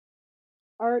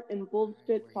Art and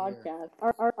Bullshit Podcast.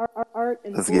 Art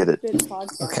and Let's get it. Bullshit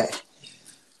Podcast. Okay.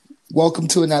 Welcome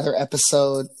to another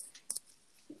episode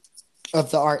of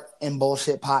the Art and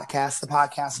Bullshit Podcast, the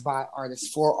podcast by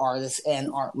artists for artists and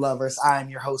art lovers. I am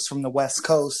your host from the West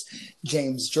Coast,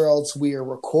 James Drills. We are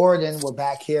recording. We're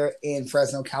back here in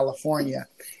Fresno, California.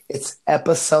 It's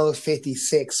episode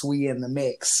 56. We in the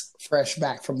mix, fresh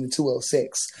back from the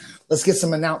 206. Let's get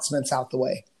some announcements out the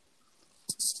way.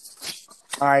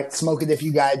 All right, smoke it if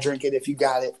you got it, drink it if you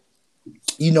got it.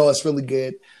 You know it's really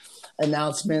good.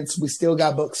 Announcements, we still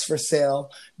got books for sale.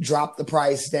 Drop the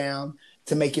price down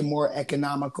to make it more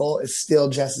economical. It's still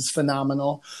just as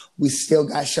phenomenal. We still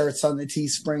got shirts on the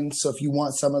Teespring, so if you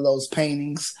want some of those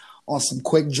paintings on some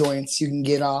quick joints you can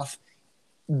get off,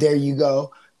 there you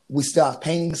go. We still have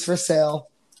paintings for sale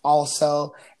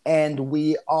also, and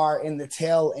we are in the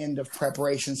tail end of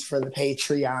preparations for the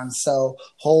Patreon, so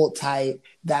hold tight.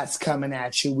 That's coming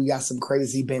at you. We got some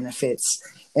crazy benefits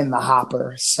in the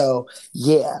hopper. So,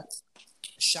 yeah.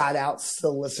 Shout outs to the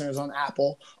listeners on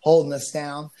Apple holding us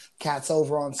down. Cats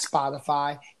over on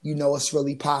Spotify. You know it's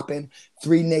really popping.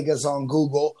 3 niggas on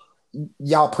Google.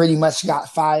 Y'all pretty much got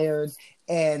fired.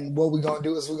 And what we're going to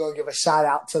do is we're going to give a shout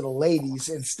out to the ladies.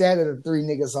 Instead of the 3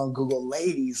 niggas on Google,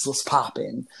 ladies was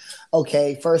popping.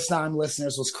 Okay, first time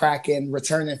listeners was cracking.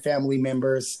 Returning family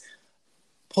members.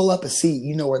 Pull up a seat.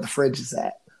 You know where the fridge is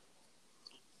at.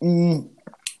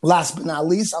 Last but not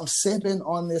least, I'm sipping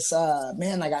on this, I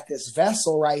got this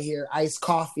vessel right here, iced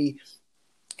coffee.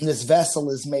 And this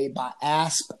vessel is made by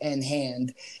Asp and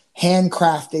Hand,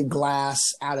 handcrafted glass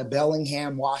out of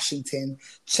Bellingham, Washington.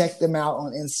 Check them out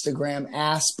on Instagram,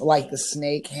 Asp like the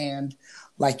snake, Hand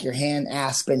like your hand,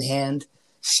 Asp and Hand.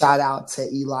 Shout out to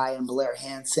Eli and Blair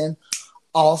Hansen.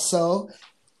 Also,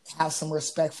 have some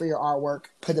respect for your artwork.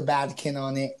 Put a Vatican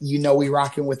on it. You know we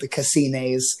rocking with the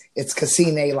Cassines. It's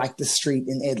Cassine like the street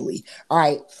in Italy. All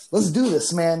right, let's do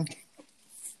this, man.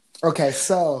 Okay,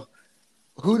 so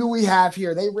who do we have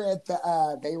here? They read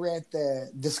the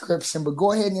description, but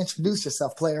go ahead and introduce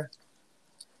yourself, player.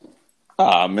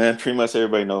 Man, pretty much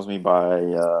everybody knows me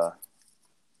by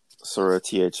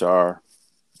Sura.THR,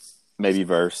 maybe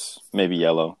Verse, maybe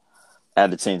Yellow. I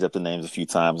had to change up the names a few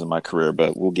times in my career,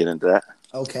 but we'll get into that.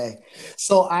 Okay,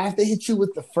 so I have to hit you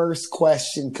with the first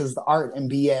question because the art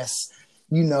and BS,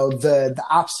 you know, the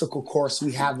obstacle course,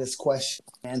 we have this question.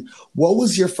 And what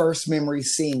was your first memory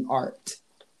seeing art?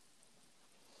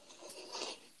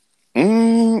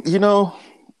 You know,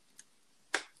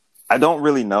 I don't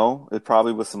really know. It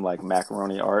probably was some like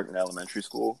macaroni art in elementary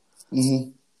school.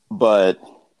 Mm-hmm. But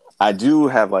I do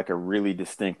have like a really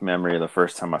distinct memory of the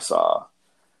first time I saw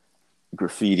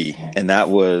graffiti, and that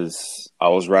was I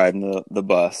was riding the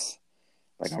bus.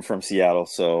 Like, I'm from Seattle,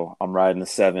 so I'm riding the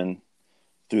 7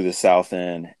 through the South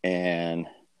End, and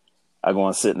I go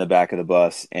and sit in the back of the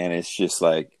bus, and it's just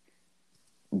like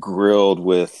grilled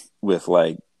with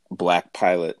like black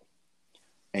pilot.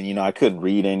 And you know, I couldn't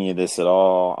read any of this at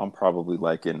all. I'm probably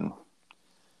like in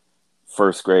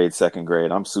first grade, second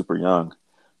grade. I'm super young,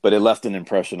 but it left an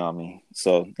impression on me.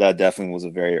 So that definitely was a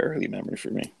very early memory for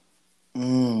me.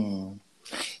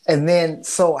 And then,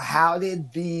 so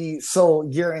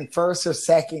you're in first or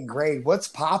second grade. What's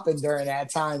popping during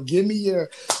that time? Give me the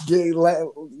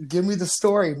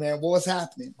story, man. What was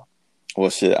happening? Well,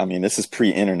 shit. I mean, this is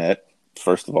pre-internet,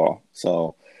 first of all.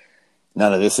 So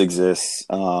none of this exists.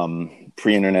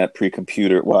 Pre-internet,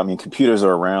 pre-computer. Well, I mean, computers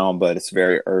are around, but it's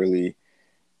very early.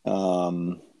 You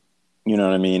know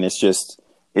what I mean? It's just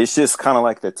kind of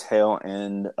like the tail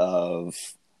end of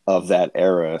that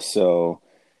era. So,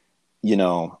 you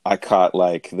know, I caught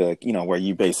like where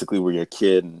you basically were your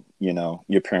kid and, you know,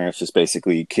 your parents just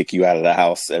basically kick you out of the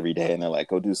house every day and they're like,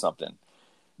 go do something.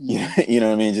 Yeah. You know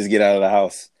what I mean? Just get out of the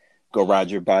house, go ride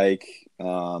your bike,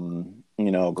 go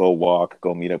walk,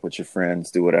 go meet up with your friends,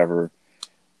 do whatever.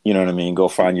 You know what I mean? Go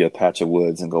find you a patch of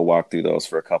woods and go walk through those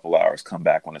for a couple hours, come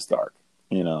back when it's dark,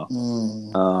 you know?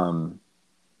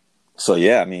 So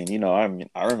yeah, I mean, you know,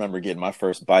 I remember getting my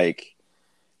first bike,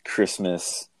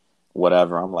 Christmas,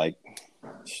 whatever. I'm like,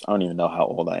 I don't even know how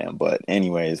old I am, but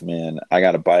anyways, man, I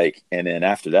got a bike, and then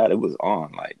after that, it was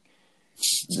on. Like,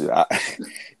 dude,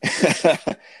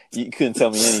 you couldn't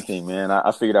tell me anything, man.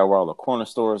 I figured out where all the corner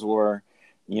stores were.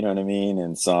 You know what I mean?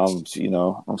 And so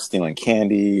I'm stealing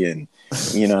candy, and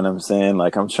you know what I'm saying?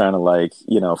 Like, I'm trying to like,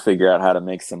 you know, figure out how to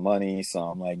make some money. So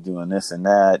I'm like doing this and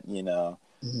that, you know.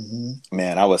 Mm-hmm.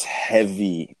 Man, I was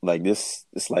heavy. Like this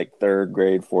like third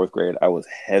grade, fourth grade, I was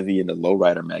heavy into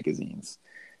lowrider magazines.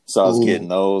 So I was getting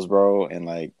those, bro. And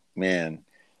like, man,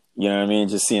 you know what I mean?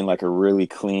 Just seeing like a really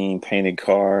clean painted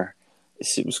car.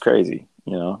 This shit was crazy,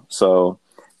 you know? So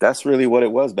that's really what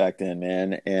it was back then,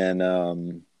 man. And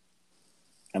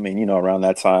I mean, you know, around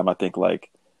that time, I think like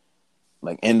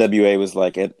NWA was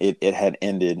like it had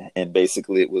ended, and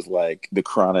basically it was like The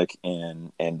Chronic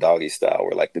and Doggy Style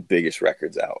were like the biggest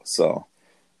records out. So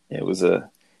it was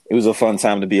a fun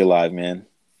time to be alive, man.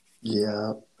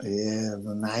 Yeah, yeah,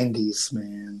 the 90s,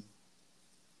 man.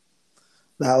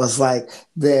 That was like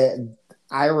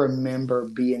I remember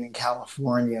being in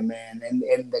California, man,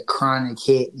 and the Chronic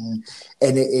hit, and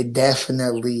it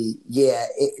definitely, yeah,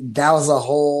 that was a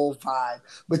whole vibe.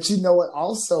 But you know what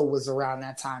also was around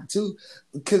that time too?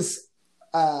 Because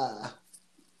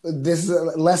this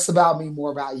is less about me,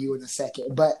 more about you in a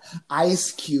second. But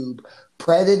Ice Cube,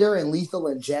 Predator, and Lethal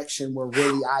Injection were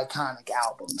really iconic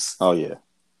albums. Oh yeah.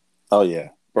 Oh yeah,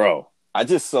 bro.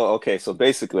 So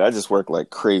basically I just worked like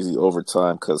crazy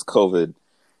overtime because COVID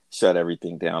shut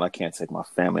everything down. I can't take my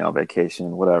family on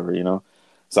vacation, whatever, you know?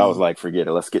 So I was like, forget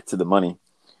it. Let's get to the money.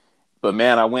 But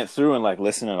man, I went through and like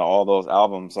listening to all those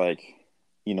albums, like,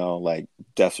 you know, like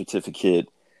Death Certificate,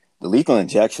 the Lethal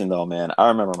Injection though, man. I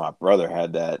remember my brother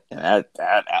had that, and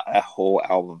that whole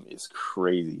album is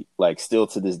crazy. Like still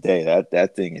to this day,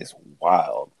 that thing is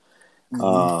wild.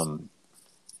 Mm-hmm.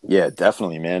 Yeah,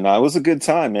 definitely, man. It was a good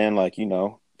time, man. Like, you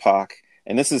know, Pac.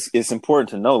 And it's important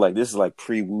to know, like, this is like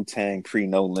pre Wu-Tang, pre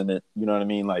No Limit. You know what I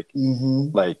mean? Like,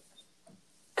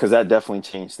 because that definitely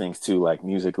changed things too, like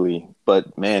musically.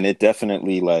 But man, it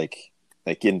definitely like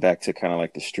getting back to kind of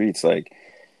like the streets. Like,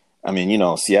 I mean, you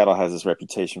know, Seattle has this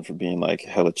reputation for being like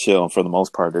hella chill, and for the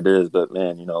most part it is. But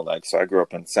man, you know, like, so I grew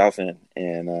up in South End,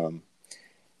 and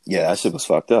yeah, that shit was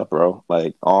fucked up, bro.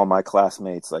 Like all my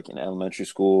classmates, like in elementary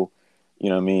school, you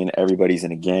know what I mean? Everybody's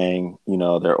in a gang, you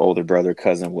know, their older brother,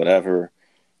 cousin, whatever,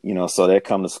 you know, so they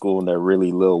come to school and they're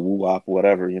really little woo-wop,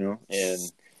 whatever, you know? And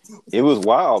it was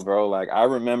wild, bro. Like, I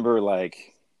remember,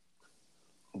 like,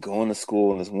 going to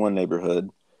school in this one neighborhood,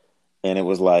 and it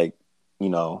was like, you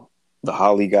know, the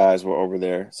Holly guys were over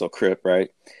there, so Crip,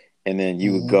 right? And then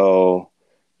you would go,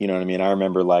 you know what I mean? I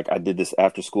remember, like, I did this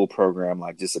after-school program,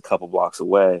 like, just a couple blocks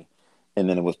away, and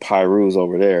then it was Pyru's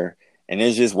over there. And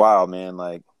it's just wild, man,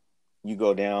 like, you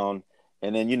go down,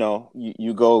 and then you know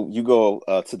you go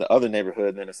to the other neighborhood,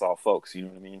 and then it's all folks. You know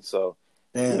what I mean? So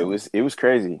yeah, it was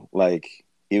crazy. Like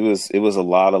it was a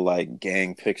lot of like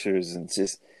gang pictures, and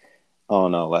just I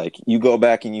don't know. Like you go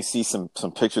back and you see some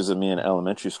pictures of me in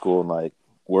elementary school, and like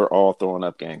we're all throwing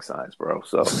up gang signs, bro.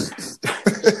 So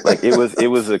like it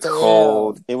was a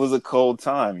cold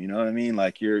time. You know what I mean?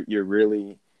 Like you're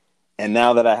really. And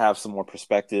now that I have some more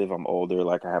perspective, I'm older.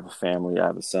 Like I have a family, I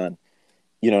have a son.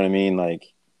 You know what I mean?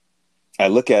 Like, I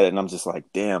look at it and I'm just like,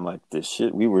 damn, like this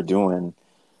shit we were doing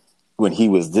when he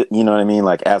was, you know what I mean?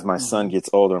 Like, as my son gets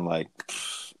older, I'm like,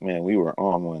 man, we were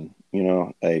on one, you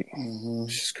know? Like,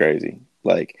 it's just crazy.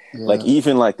 Like, like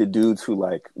even like the dudes who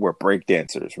like were break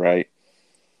dancers, right?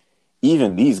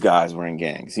 Even these guys were in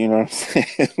gangs, you know what I'm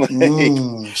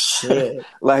saying? Like, shit.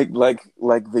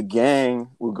 like the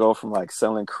gang would go from like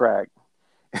selling crack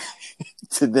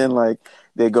to then like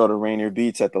they go to Rainier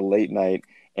Beach at the late night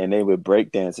and they would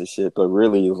break dance and shit. But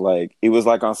really it was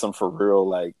like on some for real,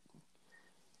 like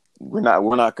we're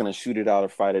not gonna shoot it out or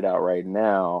fight it out right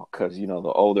now, because you know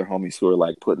the older homies who are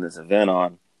like putting this event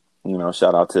on, you know,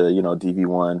 shout out to, you know,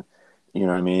 DV1, you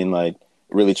know what I mean, like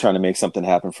really trying to make something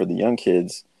happen for the young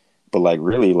kids. But like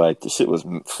really, like the shit was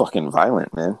fucking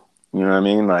violent, man. You know what I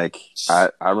mean? Like I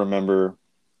remember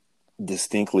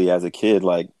distinctly as a kid,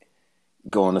 like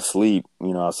going to sleep,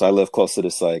 you know, so I live close to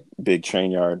this like big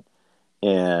train yard,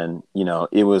 and you know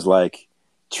it was like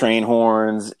train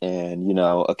horns and, you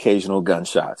know, occasional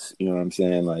gunshots, you know what I'm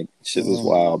saying? Like shit was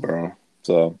wild, bro.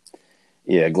 So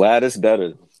yeah, glad it's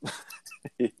better,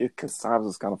 because times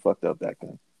was kind of fucked up back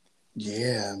then.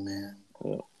 Yeah, man.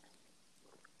 Yeah.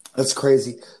 That's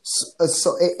crazy.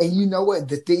 So and you know what,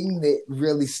 the thing that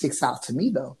really sticks out to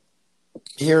me though,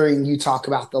 hearing you talk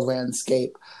about the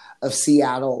landscape of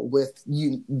Seattle with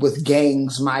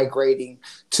gangs migrating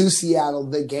to Seattle,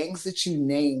 the gangs that you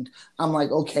named, I'm like,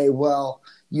 okay, well,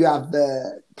 you have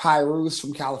the Pyrus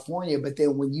from California, but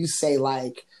then when you say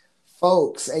like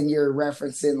folks and you're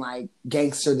referencing like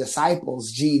Gangster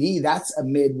Disciples, GD, that's a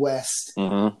Midwest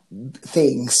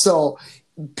thing. So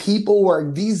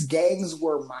these gangs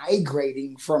were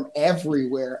migrating from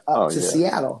everywhere up to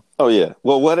Seattle. Oh yeah.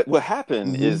 Well, what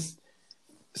happened is,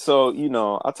 so, you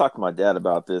know, I talked to my dad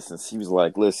about this, and he was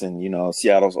like, listen, you know,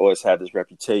 Seattle's always had this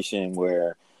reputation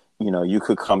where, you know, you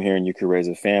could come here and you could raise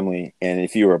a family. And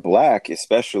if you were black,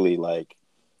 especially, like,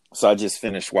 so I just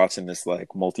finished watching this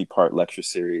like multi-part lecture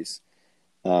series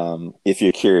If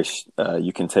you're curious,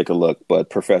 you can take a look. But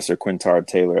Professor Quintard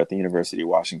Taylor at the University of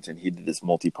Washington, he did this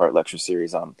multi-part lecture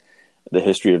series on the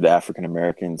history of the African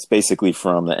Americans, basically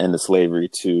from the end of slavery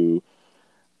to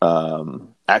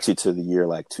actually to the year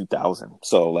like 2000.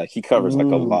 So like he covers like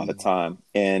a lot of time,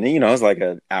 and it's like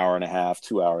an hour and a half,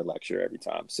 2 hour lecture every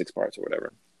time, 6 parts or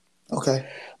whatever. Okay.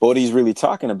 But what he's really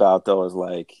talking about though is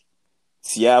like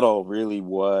Seattle really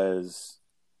was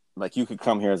like you could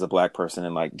come here as a black person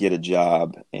and like get a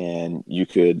job, and you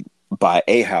could buy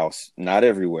a house, not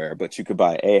everywhere, but you could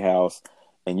buy a house,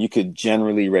 and you could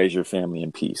generally raise your family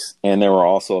in peace. And there were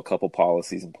also a couple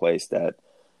policies in place that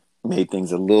made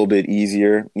things a little bit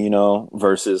easier,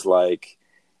 versus like,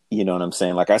 you know what I'm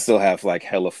saying? Like I still have like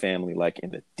hella family like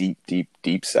in the deep, deep,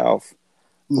 deep South.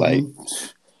 Like,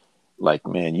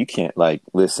 man, you can't like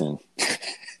listen.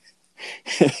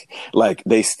 Like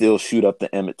they still shoot up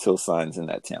the Emmett Till signs in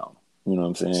that town. You know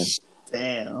what I'm saying?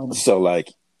 Damn. So like,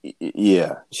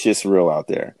 yeah, shit's real out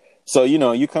there. So,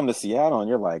 you come to Seattle and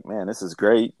you're like, man, this is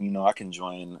great. I can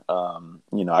join,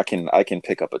 I can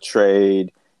pick up a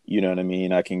trade. You know what I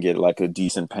mean? I can get like a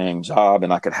decent paying job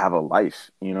and I could have a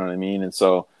life. You know what I mean? And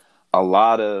so a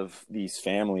lot of these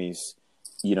families,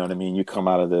 you know what I mean? You come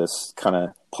out of this kind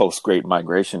of post Great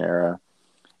Migration era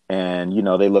and,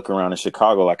 they look around in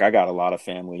Chicago. Like I got a lot of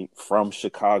family from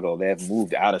Chicago. They have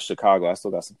moved out of Chicago. I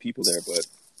still got some people there, but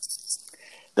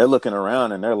they're looking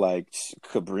around and they're like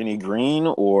Cabrini Green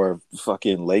or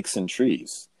fucking lakes and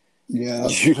trees. Yeah.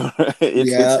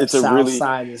 It's a South really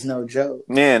side is no joke.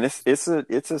 Man, it's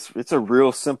a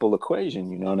real simple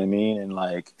equation, you know what I mean? And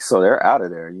like, so they're out of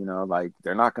there, like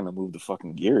they're not going to move to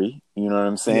fucking Geary. You know what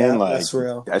I'm saying? Yeah, like that's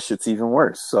real. That shit's even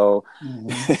worse. So,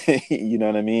 you know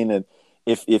what I mean? And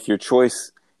if your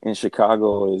choice in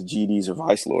Chicago is GDs or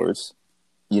Vice Lords,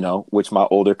 which my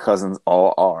older cousins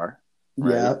all are,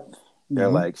 right? Yeah. They're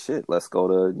like, shit, let's go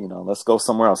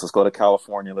somewhere else. Let's go to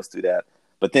California. Let's do that.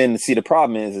 But then see, the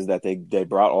problem is that they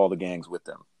brought all the gangs with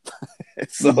them.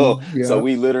 So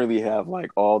we literally have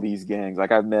like all these gangs.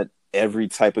 Like I've met every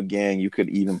type of gang you could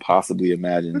even possibly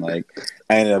imagine. Like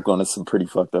I ended up going to some pretty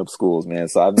fucked up schools, man.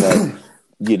 So I've met,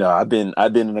 I've been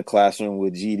in a classroom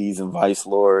with GDs and Vice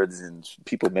Lords and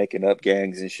people making up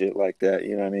gangs and shit like that.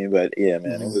 You know what I mean? But yeah,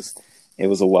 man, it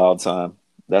was a wild time.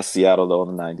 That's Seattle though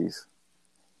in the 90s.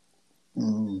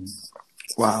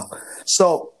 Wow.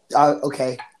 So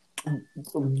okay.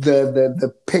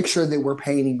 The picture that we're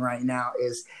painting right now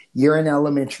is you're in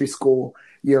elementary school,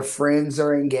 your friends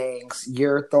are in gangs,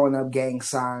 you're throwing up gang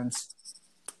signs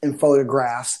and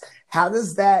photographs. How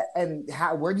does that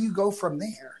where do you go from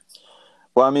there?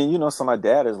 Well, I mean, so my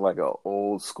dad is like a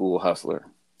old school hustler,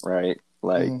 right?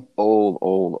 Like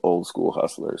old school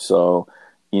hustler. So,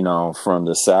 from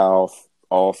the South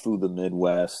all through the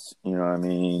Midwest, you know what I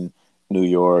mean? New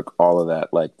York, all of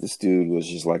that. Like this dude was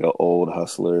just like an old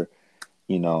hustler,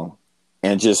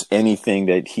 and just anything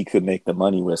that he could make the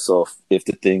money with. So if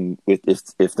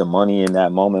the money in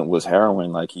that moment was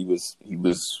heroin, like he was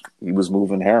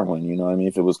moving heroin, you know what I mean?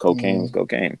 If it was cocaine, it was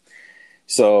cocaine.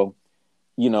 So,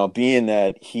 being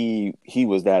that he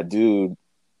was that dude,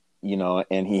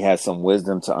 and he had some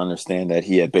wisdom to understand that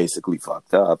he had basically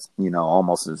fucked up,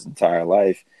 almost his entire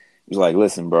life. He was like,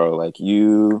 listen, bro, like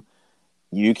you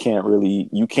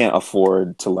can't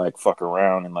afford to like fuck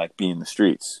around and like be in the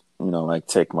streets, like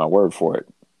take my word for it.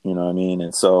 You know what I mean?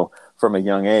 And so from a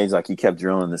young age, like he kept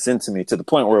drilling this into me to the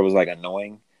point where it was like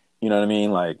annoying. You know what I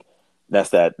mean? Like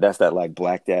that's that like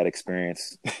black dad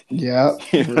experience. Yeah,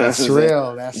 that's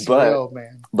real. That's real,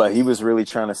 man. But he was really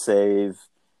trying to save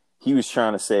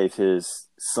his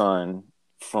son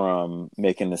from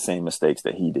making the same mistakes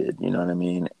that he did. You know what I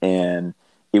mean? And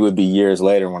it would be years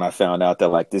later when I found out that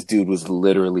like this dude was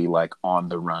literally like on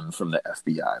the run from the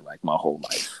FBI like my whole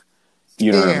life.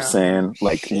 You know what I'm saying?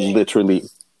 Like literally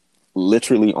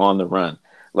on the run.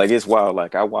 Like it's wild.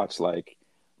 Like I watch like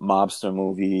mobster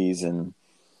movies and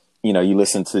you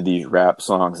listen to these rap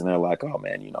songs and they're like, oh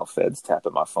man, feds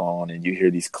tapping my phone, and you hear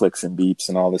these clicks and beeps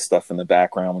and all this stuff in the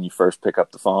background when you first pick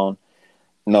up the phone.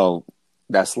 No,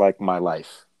 that's like my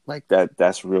life. Like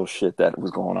that's real shit that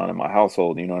was going on in my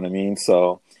household. You know what I mean?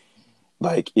 So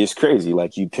like, it's crazy.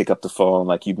 Like you pick up the phone,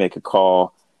 like you make a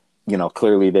call,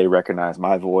 clearly they recognize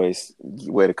my voice.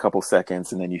 You wait a couple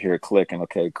seconds and then you hear a click and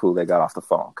okay, cool. They got off the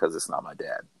phone because it's not my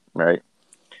dad. Right.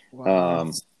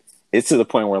 Wow. It's to the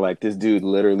point where like this dude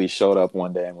literally showed up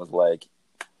one day and was like,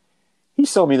 he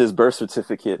showed me this birth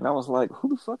certificate. And I was like, who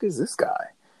the fuck is this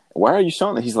guy? Why are you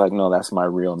showing it? He's like, no, that's my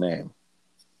real name.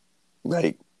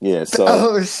 Like, yeah, so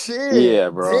oh shit, yeah,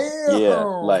 bro, damn. Yeah,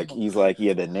 like he's like,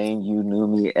 yeah, the name you knew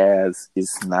me as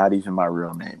is not even my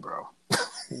real name, bro.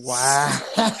 Wow.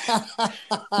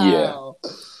 Yeah.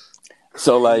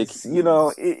 So, like, you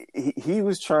know, he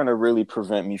was trying to really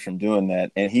prevent me from doing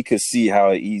that, and he could see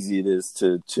how easy it is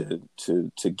to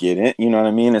get in. You know what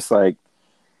I mean? It's like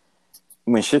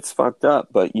when shit's fucked up,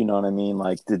 but you know what I mean.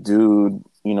 Like the dude,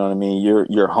 you know what I mean.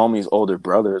 Your homie's older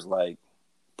brother is like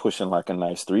pushing like a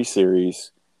nice 3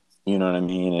 series. You know what I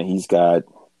mean, and he's got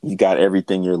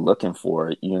everything you're looking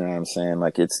for. You know what I'm saying?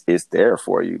 Like it's there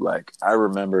for you. Like I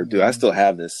remember, dude, I still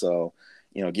have this. So,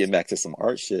 you know, getting back to some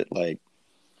art shit, like.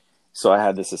 So I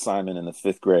had this assignment in the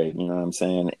 5th grade, you know what I'm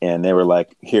saying? And they were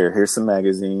like, here's some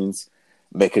magazines,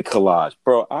 make a collage.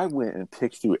 Bro, I went and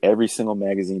picked through every single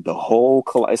magazine, the whole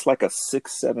collage. It's like a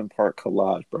 6-7 part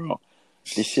collage, bro.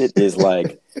 This shit is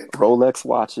like Rolex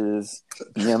watches,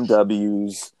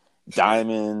 BMWs,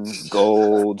 diamonds,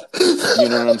 gold. You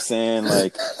know what I'm saying?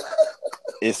 Like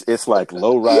it's like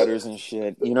lowriders and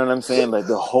shit. You know what I'm saying? Like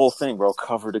the whole thing, bro,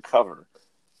 cover to cover.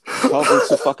 Cover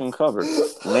to fucking cover,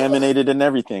 laminated and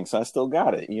everything. So I still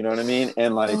got it. You know what I mean?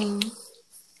 And like,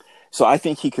 so I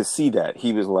think he could see that.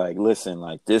 He was like, listen,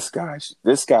 like this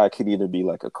guy could either be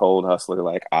like a cold hustler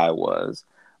like I was,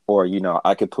 or, you know,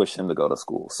 I could push him to go to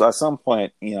school. So at some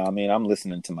point, you know, I mean, I'm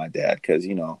listening to my dad because,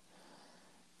 you know,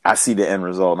 I see the end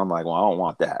result and I'm like, well, I don't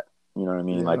want that. You know what I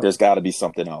mean? Like there's got to be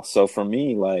something else. So for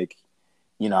me, like,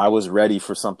 you know, I was ready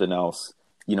for something else.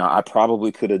 You know, I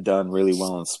probably could have done really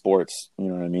well in sports, you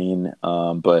know what I mean?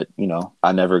 But, you know,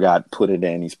 I never got put into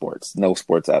any sports, no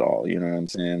sports at all, you know what I'm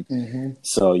saying? Mm-hmm.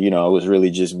 So, you know, it was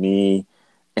really just me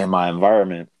and my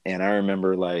environment. And I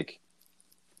remember like,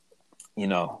 you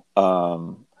know,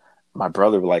 my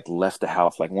brother like left the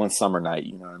house like one summer night,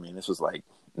 you know what I mean? This was like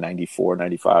 94,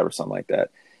 95 or something like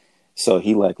that. So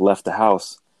he like left the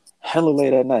house hella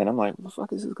late at night. I'm like, where the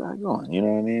fuck is this guy going? You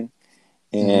know what I mean?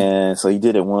 And so he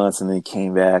did it once and then he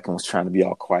came back and was trying to be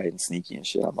all quiet and sneaky and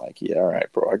shit. I'm like, yeah, all right,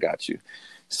 bro, I got you.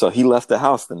 So he left the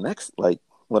house the next, like,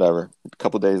 whatever, a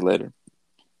couple days later.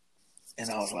 And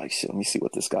I was like, shit, let me see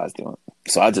what this guy's doing.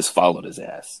 So I just followed his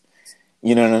ass.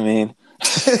 You know what I mean?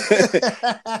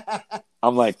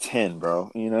 I'm like 10,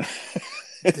 bro, you know?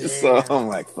 So I'm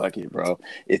like, fuck it, bro.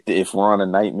 If we're on a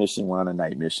night mission, we're on a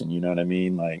night mission. You know what I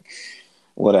mean? Like,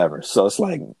 whatever. So it's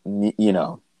like, you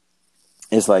know,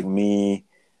 it's like me,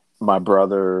 my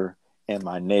brother, and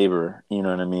my neighbor. You know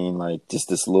what I mean? Like just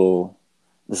this little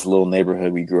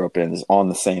neighborhood we grew up in is on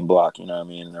the same block. You know what I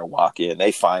mean? And they're walking,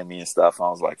 they find me and stuff. I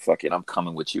was like, "Fuck it, I'm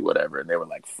coming with you, whatever." And they were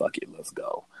like, "Fuck it, let's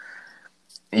go."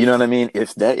 You know what I mean?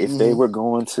 If they were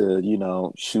going to, you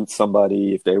know, shoot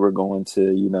somebody, if they were going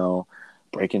to, you know,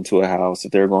 break into a house,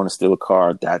 if they were going to steal a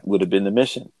car, that would have been the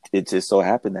mission. It just so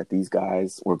happened that these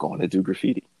guys were going to do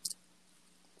graffiti.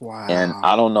 Wow. And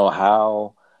I don't know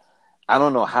how.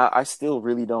 I still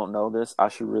really don't know this. I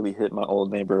should really hit my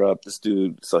old neighbor up. This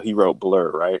dude, so he wrote Blur,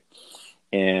 right?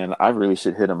 And I really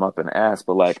should hit him up and ask,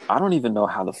 but like, I don't even know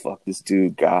how the fuck this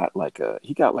dude got like a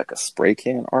spray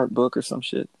can art book or some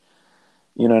shit.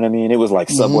 You know what I mean? It was like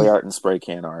subway art and spray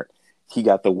can art. He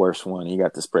got the worst one. He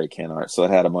got the spray can art. So it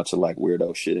had a bunch of like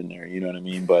weirdo shit in there. You know what I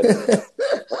mean? But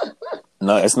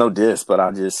no, it's no diss, but I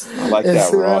like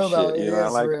that raw shit. You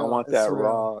know, I want that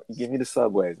raw. Give me the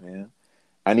subways, man.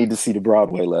 I need to see the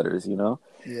Broadway letters, you know?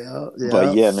 Yeah.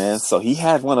 But yeah, man. So he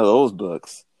had one of those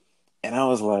books. And I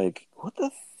was like, what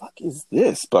the fuck is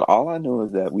this? But all I knew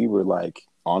is that we were like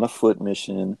on a foot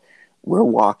mission. We're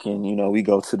walking, you know, we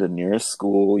go to the nearest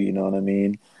school, you know what I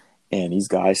mean? And these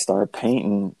guys start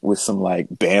painting with some like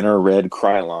banner red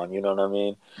Krylon, you know what I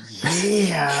mean?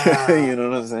 Yeah. You know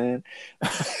what I'm saying?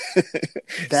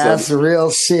 That's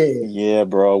real shit. Yeah,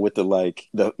 bro, with the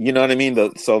you know what I mean?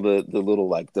 The little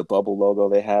like the bubble logo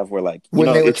they have where like, you When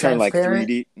know, they were it turned like transparent?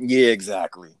 3D. Yeah,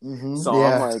 exactly. So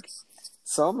Yeah.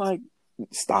 I'm like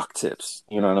stock tips,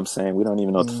 you know what I'm saying? We don't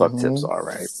even know what the fuck tips are,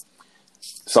 right?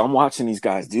 So I'm watching these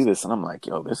guys do this and I'm like,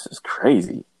 yo, this is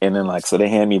crazy. And then like, so they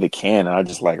hand me the can and I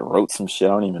just like wrote some shit.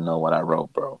 I don't even know what I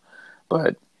wrote, bro.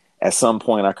 But at some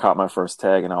point I caught my first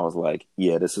tag and I was like,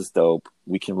 yeah, this is dope.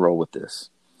 We can roll with this.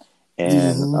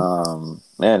 And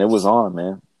man, it was on,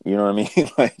 man. You know what I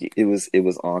mean? Like it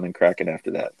was on and cracking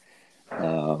after that.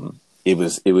 It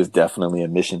was definitely a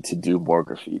mission to do more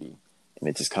graffiti. And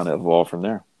it just kind of evolved from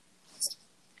there.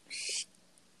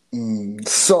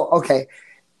 So, okay.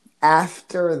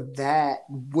 After that,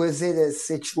 was it a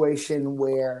situation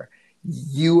where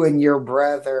you and your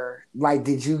brother, like,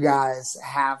 did you guys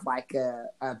have like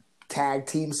a tag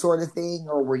team sort of thing,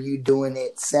 or were you doing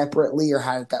it separately, or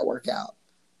how did that work out?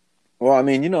 Well, I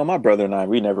mean, you know, my brother and I,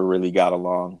 we never really got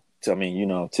along. I mean, you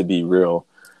know, to be real.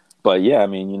 But yeah, I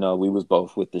mean, you know, we was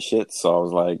both with the shit. So I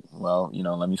was like, well, you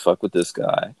know, let me fuck with this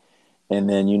guy. And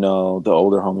then, you know, the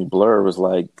older homie Blur was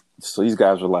like, so these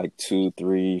guys were like 2,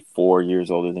 3, 4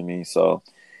 years older than me. So,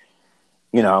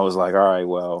 you know, I was like, all right,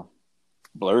 well,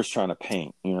 Blur's trying to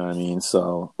paint, you know what I mean?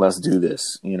 So let's do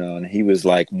this, you know, and he was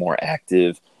like more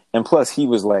active. And plus he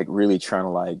was like really trying to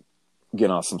like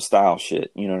get on some style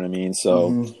shit, you know what I mean?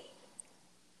 So,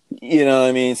 you know what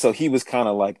I mean? So he was kind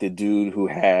of like the dude who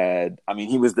had, I mean,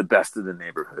 he was the best of the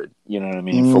neighborhood, you know what I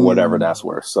mean? For whatever that's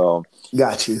worth. So,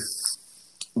 got you.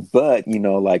 but, you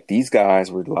know, like these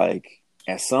guys were like,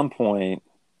 at some point,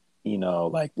 you know,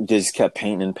 like just kept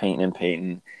painting and painting and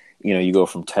painting. You know, you go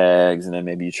from tags and then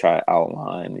maybe you try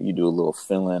outline, you do a little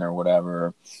fill in or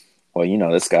whatever. Well, you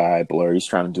know, this guy, Blur, he's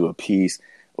trying to do a piece.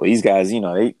 Well, these guys, you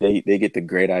know, they get the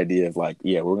great idea of like,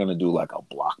 yeah, we're going to do like a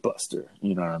blockbuster.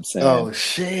 You know what I'm saying? Oh,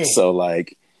 shit. So,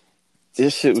 like,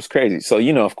 this shit was crazy. So,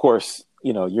 you know, of course,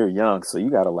 you know, you're young, so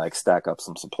you got to like stack up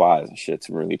some supplies and shit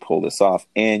to really pull this off.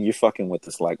 And you're fucking with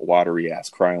this like watery ass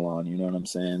Krylon, you know what I'm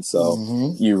saying?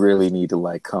 So you really need to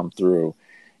like come through.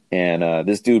 And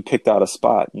this dude picked out a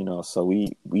spot, you know, so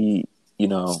we you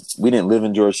know, we didn't live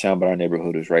in Georgetown, but our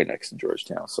neighborhood was right next to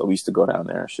Georgetown. So we used to go down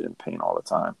there and shit and paint all the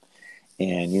time.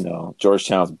 And, you know,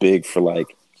 Georgetown's big for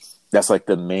like, that's like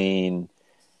the main,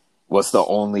 what's the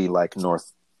only like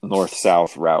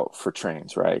north-south route for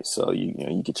trains, right? So you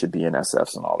know, you get your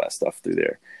BNSFs and all that stuff through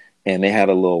there. And they had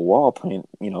a little wall paint,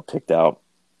 you know, picked out,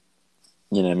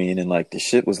 you know what I mean? And like the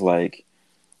shit was like,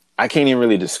 I can't even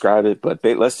really describe it, but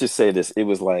let's just say this. It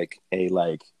was like a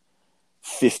like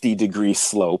 50-degree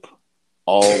slope,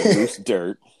 all loose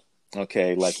dirt.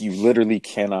 Okay, like you literally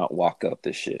cannot walk up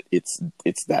this shit. It's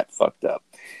that fucked up.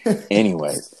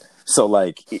 Anyways, so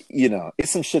like, you know,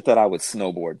 it's some shit that I would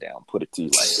snowboard down, put it to you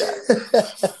like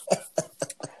that.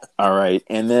 All right.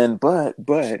 And then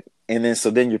so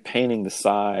then you're painting the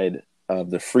side of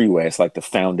the freeway. It's like the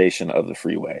foundation of the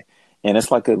freeway. And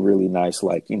it's like a really nice,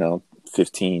 like, you know,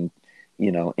 15,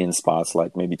 you know, in spots,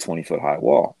 like maybe 20-foot high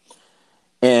wall.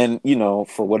 And, you know,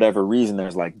 for whatever reason,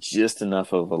 there's like just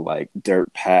enough of a like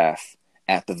dirt path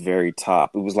at the very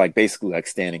top. It was like basically like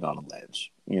standing on a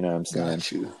ledge. You know what I'm saying?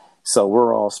 Got you. So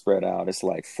we're all spread out. It's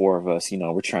like 4 of us, you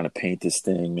know, we're trying to paint this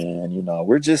thing, man. You know,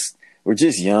 we're just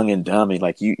young and dumb. And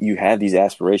like you have these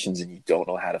aspirations and you don't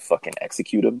know how to fucking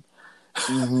execute them.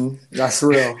 That's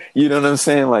real. You know what I'm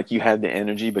saying? Like you have the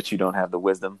energy, but you don't have the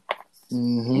wisdom. You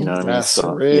know what I mean? That's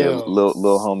So real. yeah,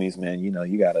 little homies, man. You know,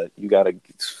 you gotta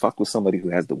fuck with somebody who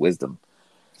has the wisdom.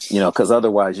 You know, because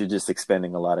otherwise you're just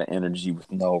expending a lot of energy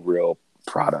with no real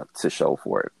product to show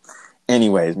for it.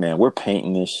 Anyways, man, we're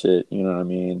painting this shit. You know what I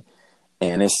mean?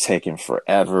 And it's taking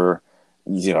forever.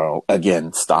 You know,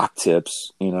 again, stock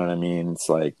tips. You know what I mean? It's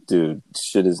like, dude,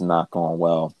 shit is not going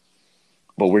well.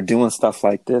 But we're doing stuff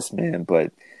like this, man.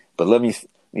 But let me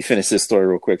finish this story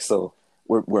real quick. So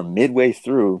we're midway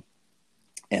through.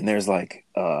 And there's like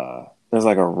a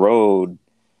road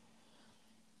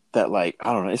that like,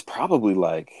 I don't know, it's probably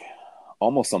like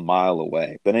almost a mile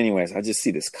away. But anyways, I just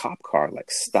see this cop car like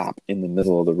stop in the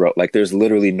middle of the road. Like there's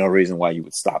literally no reason why you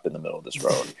would stop in the middle of this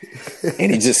road.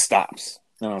 And he just stops.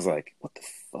 And I was like, what the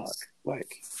fuck?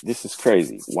 Like, this is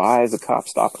crazy. Why is the cop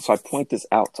stopping? So I point this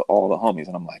out to all the homies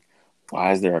and I'm like,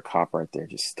 why is there a cop right there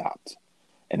just stopped?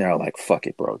 And they're like, fuck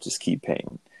it, bro. Just keep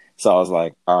painting. So I was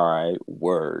like, all right,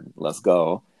 word, let's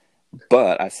go.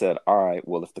 But I said, all right,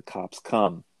 well, if the cops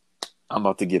come, I'm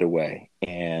about to get away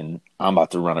and I'm about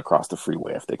to run across the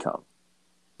freeway if they come.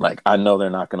 Like, I know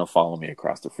they're not going to follow me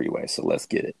across the freeway, so let's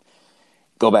get it.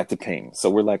 Go back to painting.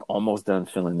 So we're like almost done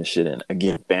filling this shit in.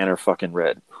 Again, banner fucking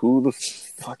red. Who the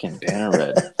fucking banner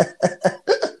red?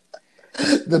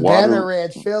 The banner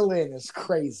red fill in is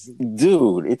crazy.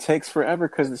 Dude, it takes forever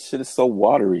because this shit is so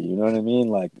watery. You know what I mean?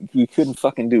 Like, you couldn't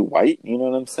fucking do white. You know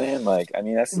what I'm saying? Like, I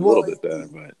mean, that's a little bit better,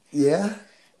 but. Yeah.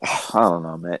 I don't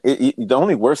know, man. The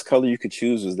only worst color you could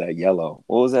choose was that yellow.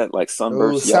 What was that? Like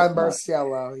sunburst yellow? Sunburst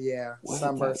yellow, yeah.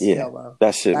 Sunburst yellow.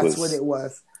 That shit That's was. what it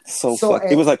was.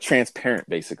 It was like transparent,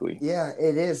 basically. Yeah,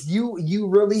 it is. You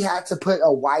really had to put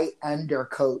a white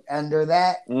undercoat under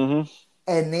that.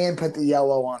 And then put the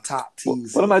yellow on top.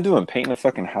 What am I doing? Painting a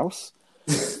fucking house?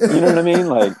 You know what I mean?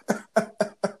 Like,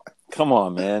 come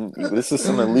on, man. This is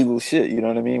some illegal shit. You know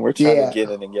what I mean? We're trying to get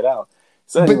in and get out.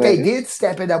 So anyway, but they did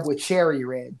step it up with cherry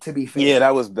red, to be fair. Yeah,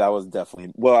 that was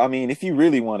definitely. Well, I mean, if you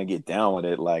really want to get down with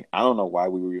it, like, I don't know why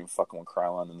we were even fucking with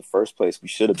Krylon in the first place. We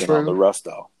should have been on the rust,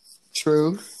 though.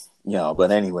 True. You know,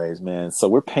 but anyways, man. So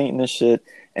we're painting this shit.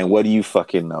 And what do you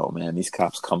fucking know, man? These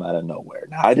cops come out of nowhere.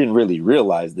 Now, I didn't really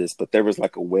realize this, but there was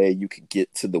like a way you could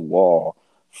get to the wall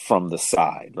from the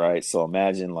side, right? So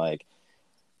imagine like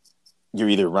you're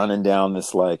either running down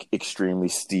this like extremely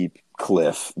steep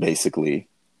cliff, basically,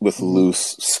 with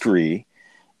loose scree,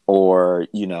 or,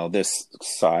 you know, this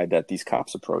side that these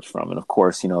cops approach from. And of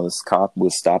course, you know, this cop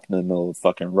was stopped in the middle of the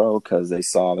fucking road because they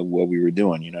saw what we were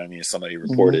doing. You know what I mean? Somebody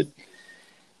reported.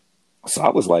 So I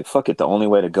was like, fuck it. The only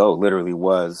way to go literally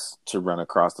was to run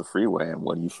across the freeway. And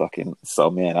what do you fucking... So,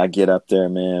 man, I get up there,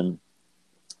 man.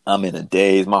 I'm in a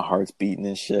daze. My heart's beating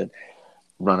and shit.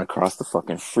 Run across the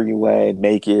fucking freeway,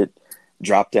 make it,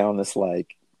 drop down this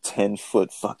like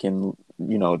 10-foot fucking,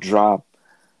 you know, drop.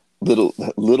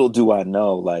 Little do I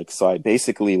know, like, so I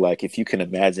basically, like, if you can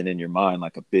imagine in your mind,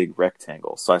 like a big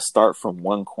rectangle. So I start from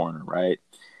one corner, right?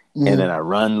 And then I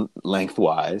run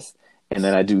lengthwise, and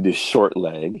then I do this short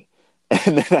leg,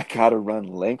 and then I gotta run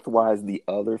lengthwise the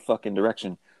other fucking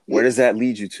direction. Where does that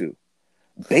lead you to?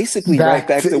 Basically, right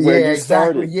back to where you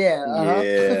started. Yeah,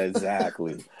 yeah,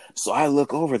 exactly. So I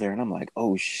look over there, and I'm like,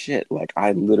 oh shit! Like,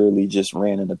 I literally just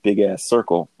ran in a big ass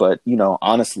circle. But, you know,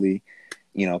 honestly,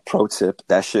 you know, pro tip,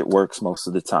 that shit works most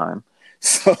of the time.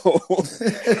 So,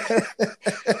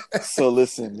 so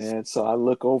listen, man. So I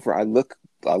look over, I look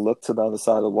to the other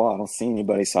side of the wall. I don't see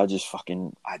anybody. So I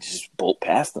just bolt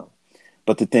past them.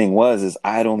 But the thing is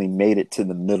I had only made it to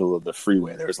the middle of the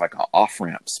freeway. There was like an off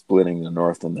ramp splitting the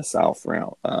north and the south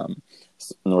route,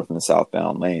 north and the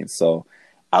southbound lanes. So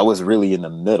I was really in the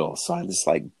middle. So I just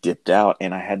like dipped out,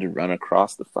 and I had to run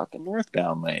across the fucking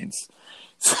northbound lanes.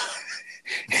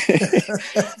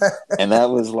 And that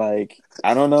was like,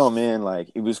 I don't know, man. Like,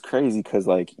 it was crazy because,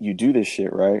 like, you do this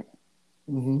shit, right?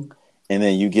 And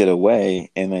then you get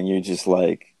away, and then you're just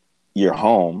like, you're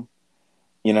home.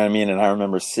 You know what I mean? And I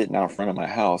remember sitting out front of my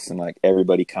house, and like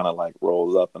everybody kind of like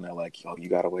rolls up, and they're like, "Yo, you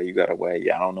got away, you got away."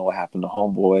 Yeah, I don't know what happened to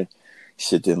homeboy.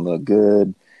 Shit didn't look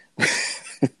good.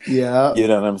 Yeah. You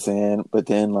know what I'm saying? But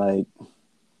then, like,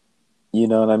 you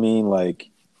know what I mean? Like,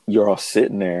 you're all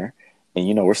sitting there, and,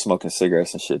 you know, we're smoking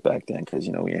cigarettes and shit back then because,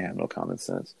 you know, we ain't have no common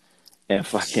sense. And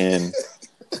fucking,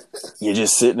 you're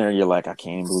just sitting there, you're like, I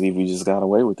can't even believe we just got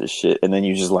away with this shit. And then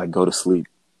you just like go to sleep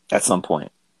at some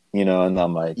point, you know? And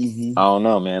I'm like, I don't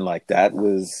know, man. Like,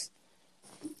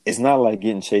 it's not like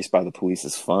getting chased by the police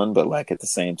is fun, but like at the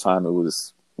same time,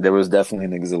 there was definitely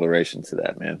an exhilaration to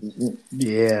that, man.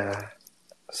 Yeah.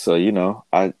 So, you know,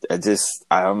 I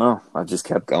don't know. I just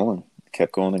kept going.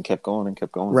 Kept going and kept going and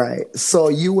kept going. Right. So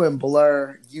you and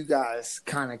Blur, you guys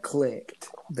kind of clicked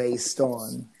based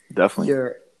on definitely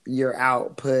your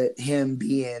output, him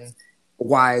being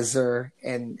wiser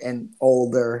and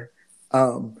older.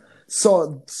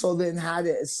 So then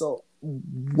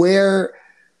where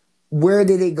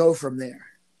did it go from there?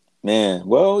 Man,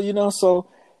 well, you know, so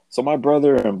my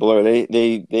brother and Blur,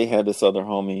 they had this other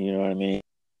homie, you know what I mean?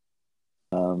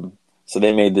 So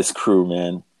they made this crew,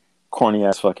 man. Corny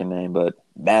ass fucking name, but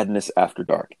Madness After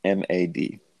Dark,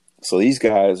 MAD. So these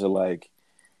guys are like,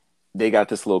 they got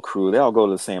this little crew. They all go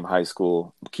to the same high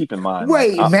school. Keep in mind.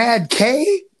 Wait, like, Mad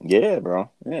K? Yeah, bro.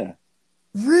 Yeah.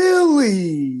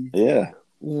 Really? Yeah.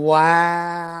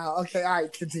 Wow. Okay, all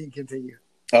right, continue.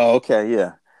 Oh, okay,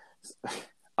 yeah. I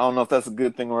don't know if that's a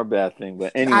good thing or a bad thing,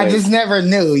 but anyway. I just never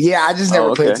knew. Yeah, I just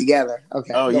never put it together.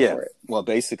 Okay. Oh, yeah. For it. Well,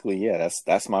 basically, yeah,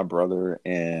 that's my brother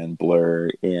and Blur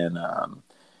and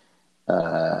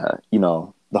you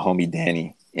know, the homie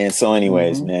Danny. And so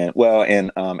anyways, man. Well,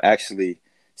 and actually,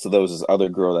 so there was this other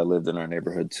girl that lived in our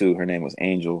neighborhood too. Her name was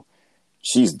Angel.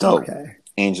 She's dope. Okay.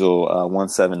 Angel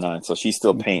 179. So she's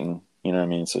still painting, you know what I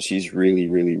mean? So she's really,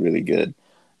 really, really good.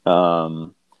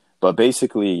 But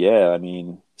basically, yeah, I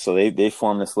mean, so they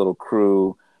formed this little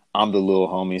crew. I'm the little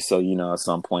homie, so, you know, at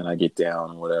some point I get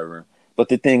down, whatever. But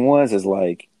the thing is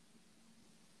like,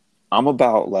 I'm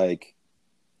about like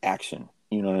action,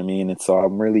 you know what I mean? And so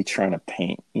I'm really trying to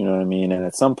paint, you know what I mean? And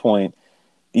at some point,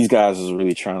 these guys was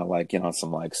really trying to like get on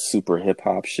some like super hip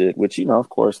hop shit, which, you know, of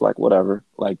course, like whatever,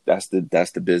 like that's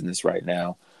the business right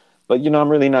now. But, you know, I'm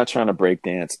really not trying to break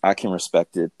dance. I can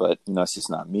respect it, but, you know, it's just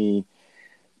not me.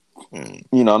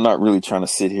 You know, I'm not really trying to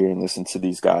sit here and listen to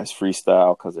these guys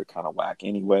freestyle because they're kind of whack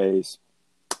anyways.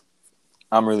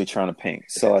 I'm really trying to paint.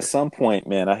 So at some point,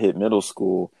 man, I hit middle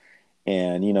school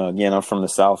and, you know, again, I'm from the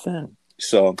South End.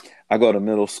 So I go to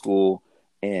middle school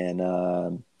and,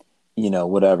 you know,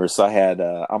 whatever. So I had,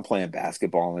 I'm playing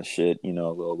basketball and shit, you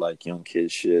know, a little like young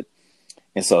kid shit.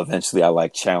 And so eventually I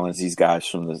like challenged these guys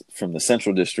from the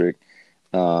Central District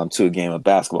to a game of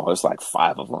basketball. There's like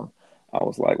 5 of them. I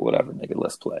was like, whatever, nigga,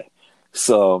 let's play.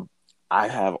 So I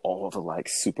have all the like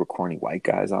super corny white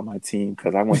guys on my team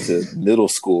because I went to middle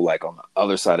school like on the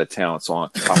other side of town. So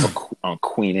on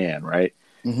Queen Anne, right?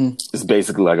 It's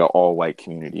basically like an all white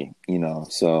community, you know.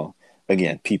 So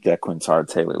again, peep that Quintard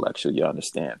Taylor lecture, you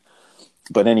understand.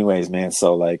 But anyways, man,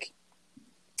 so like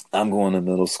I'm going to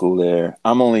middle school there.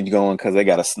 I'm only going because they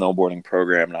got a snowboarding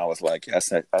program, and I was like, yes,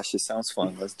 that shit sounds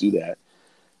fun. Let's do that.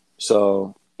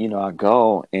 So, I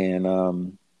go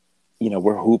and,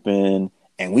 we're hooping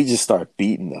and we just start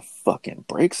beating the fucking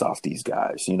brakes off these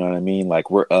guys. You know what I mean?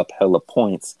 Like we're up hella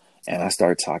points and I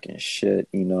start talking shit.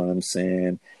 You know what I'm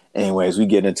saying? Anyways, we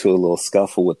get into a little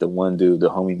scuffle with the one dude, the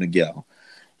homie Miguel.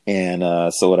 And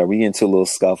so whatever, we get into a little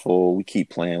scuffle. We keep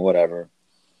playing, whatever.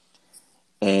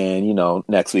 And,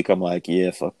 next week I'm like,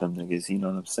 yeah, fuck them niggas. You know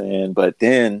what I'm saying? But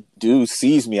then dude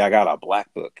sees me. I got a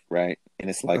black book, right? And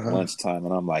it's like lunchtime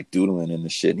and I'm like doodling in the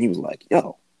shit. And he was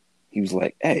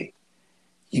like, hey,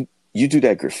 you do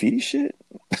that graffiti shit?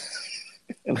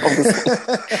 And I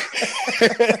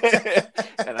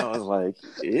was like,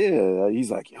 yeah.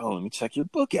 He's like, yo, let me check your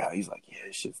book out. He's like, yeah,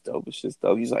 this shit's dope.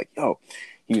 He's like, yo,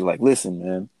 he was like, listen,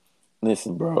 man,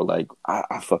 bro, like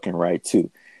I fucking write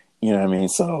too. You know what I mean?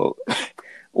 So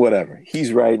whatever.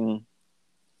 He's writing.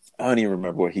 I don't even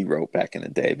remember what he wrote back in the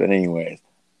day. But anyways,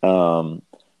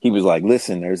 he was like,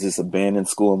 listen, there's this abandoned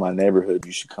school in my neighborhood.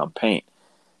 You should come paint.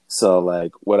 So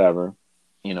like, whatever,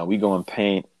 we go and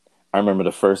paint. I remember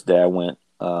the first day I went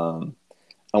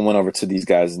over to these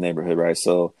guys' neighborhood, right?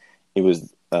 So it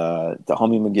was the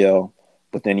homie Miguel,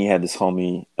 but then he had this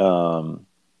homie,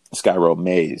 this guy wrote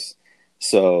Maze.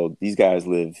 So these guys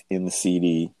live in the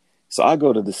CD. So I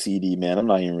go to the CD, man. I'm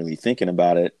not even really thinking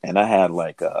about it. And I had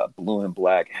like a blue and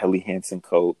black Helly Hansen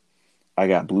coat. I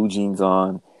got blue jeans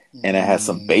on. And I had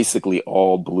some basically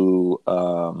all blue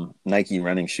Nike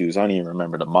running shoes. I don't even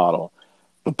remember the model.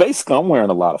 But basically, I'm wearing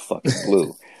a lot of fucking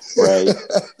blue, right?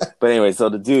 But anyway, so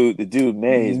the dude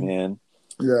Maze, man.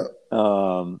 Yeah.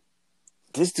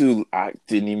 This dude, I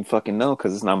didn't even fucking know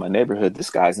because it's not my neighborhood. This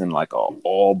guy's in like a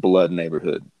all blood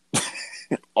neighborhood.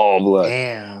 All blood.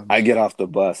 Damn. I get off the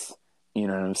bus, you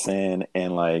know what I'm saying?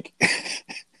 And like,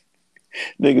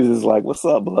 niggas is like, what's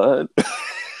up, blood?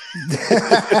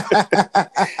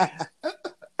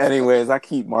 Anyways, I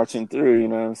keep marching through, you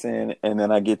know what I'm saying? And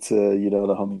then I get to,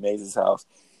 the homie Maze's house.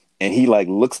 And he like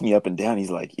looks me up and down.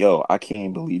 He's like, yo, I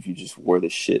can't believe you just wore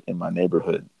this shit in my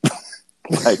neighborhood.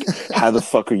 Like, how the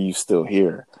fuck are you still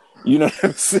here? You know what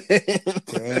I'm saying?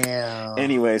 Damn.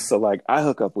 Anyway, so like I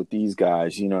hook up with these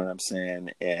guys, you know what I'm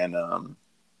saying? And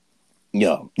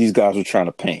these guys were trying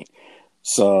to paint.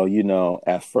 So,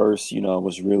 at first, it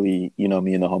was really,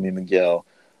 me and the homie Miguel.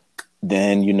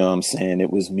 Then, you know what I'm saying, it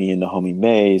was me and the homie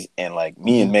Maze. And like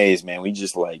me and Maze, man, we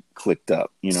just like clicked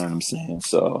up, you know what I'm saying?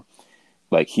 So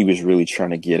like he was really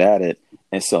trying to get at it.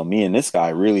 And so me and this guy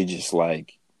really just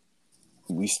like,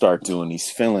 we start doing these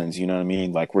fillings, you know what I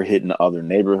mean? Like we're hitting other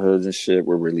neighborhoods and shit.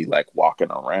 We're really like walking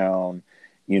around,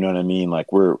 you know what I mean?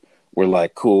 Like we're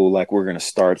like, cool, like we're going to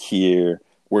start here.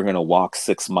 We're going to walk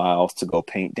 6 miles to go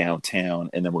paint downtown.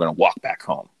 And then we're going to walk back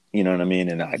home. You know what I mean?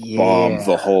 And I bombed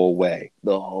the whole way, you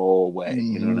know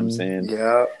what I'm saying?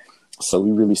 Yeah. So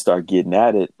we really start getting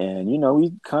at it and,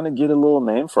 we kind of get a little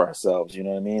name for ourselves. You know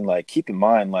what I mean? Like keep in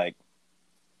mind, like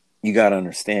you got to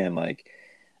understand, like,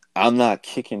 I'm not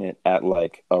kicking it at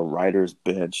like a writer's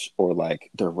bench or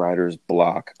like the writer's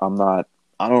block. I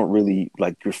don't really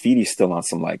like graffiti still on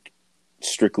some like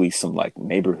strictly some like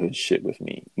neighborhood shit with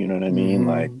me. You know what I mean?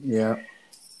 Like, yeah.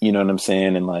 You know what I'm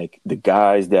saying? And like the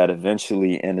guys that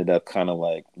eventually ended up kind of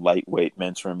like lightweight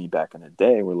mentoring me back in the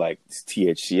day were like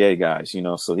THCA guys,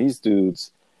 so these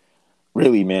dudes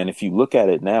really, man, if you look at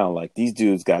it now, like these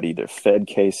dudes got either Fed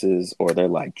cases or they're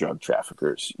like drug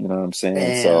traffickers. You know what I'm saying?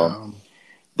 Damn. So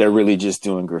they're really just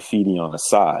doing graffiti on the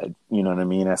side. You know what I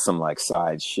mean? That's some like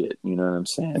side shit. You know what I'm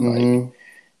saying? Like,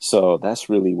 so that's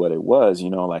really what it was,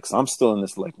 like, so I'm still in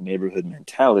this like neighborhood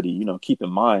mentality, keep in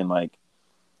mind, like,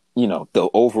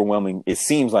 it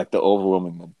seems like the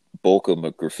overwhelming bulk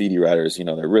of graffiti writers,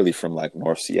 they're really from like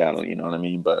North Seattle, you know what I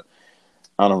mean? But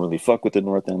I don't really fuck with the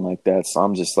North End like that. So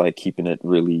I'm just like keeping it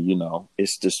really,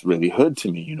 it's just really hood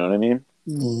to me. You know what I mean?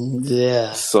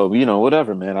 Yeah. So,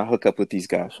 whatever, man. I hook up with these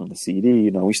guys from the CD,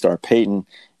 we start painting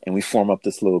and we form up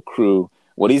this little crew.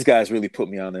 Well, these guys really put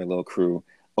me on their little crew,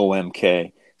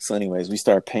 OMK. So anyways, we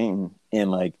start painting and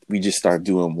like, we just start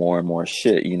doing more and more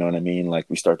shit. You know what I mean? Like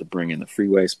we start to bring in the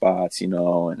freeway spots,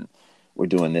 and we're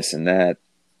doing this and that.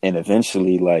 And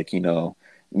eventually like,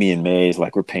 me and Maze,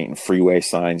 like we're painting freeway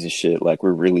signs and shit. Like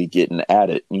we're really getting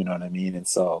at it. You know what I mean? And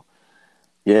so,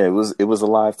 yeah, it was a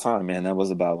live time, man. That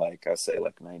was about like, I say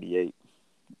like 98.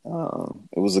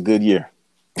 It was a good year.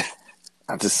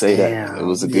 I just say that. It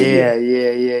was a good year.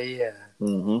 Yeah.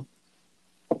 Mm-hmm.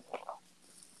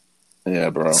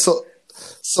 Yeah, bro.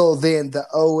 So then the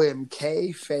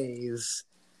OMK phase,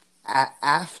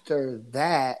 after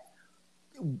that,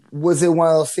 was it one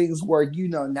of those things where,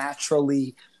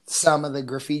 naturally some of the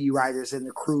graffiti writers in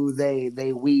the crew,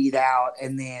 they weed out,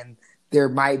 and then there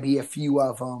might be a few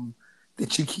of them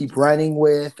that you keep running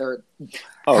with, or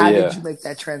how did you make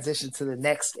that transition to the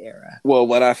next era? Well,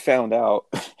 what I found out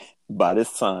by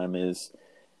this time is,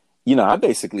 I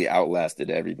basically outlasted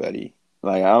everybody.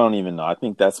 Like, I don't even know. I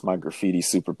think that's my graffiti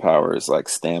superpower, is like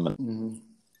stamina. Mm-hmm.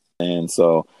 And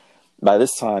so by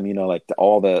this time, like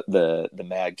all the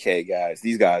Mad K guys,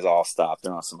 these guys all stopped.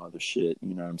 They're on some other shit.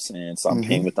 You know what I'm saying? So I'm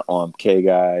paying with the K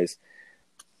guys.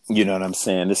 You know what I'm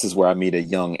saying? This is where I meet a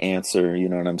young Answer. You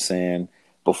know what I'm saying?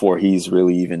 Before he's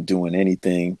really even doing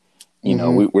anything,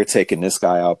 we're taking this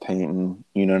guy out painting.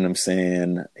 You know what I'm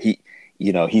saying?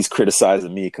 He's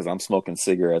criticizing me because I'm smoking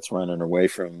cigarettes, running away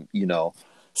from,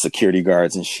 security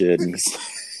guards and shit. And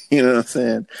you know what I'm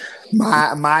saying?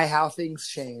 My how things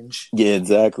change. Yeah,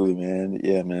 exactly, man.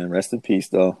 Yeah, man. Rest in peace,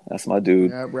 though. That's my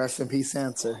dude. Yeah, rest in peace,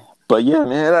 Answer. But yeah,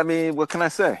 man. I mean, what can I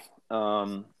say?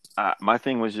 My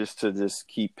thing was just to just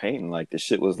keep painting. Like, the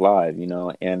shit was live,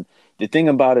 And the thing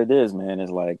about it is, man, is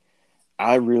like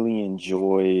I really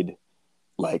enjoyed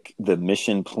like the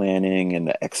mission planning and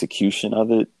the execution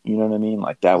of it. You know what I mean?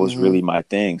 Like, that was really my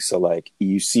thing. So like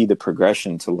you see the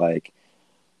progression to like,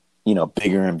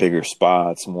 bigger and bigger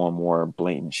spots, more and more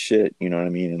blatant shit, you know what I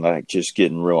mean? And like just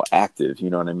getting real active, you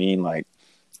know what I mean? Like,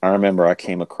 I remember I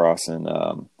came across and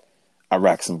I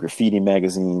racked some graffiti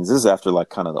magazines. This is after like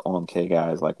kind of the OMK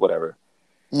guys, like whatever.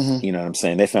 You know what I'm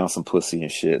saying? They found some pussy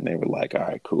and shit and they were like, all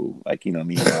right, cool. Like,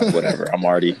 whatever. I'm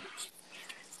already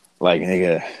like,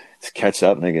 nigga, catch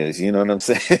up, niggas. You know what I'm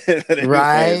saying?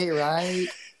 Right.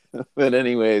 But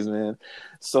anyways, man.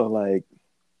 So like,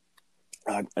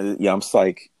 I'm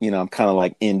like, I'm kind of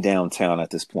like in downtown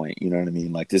at this point. You know what I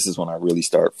mean? Like, this is when I really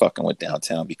start fucking with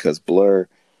downtown, because Blur,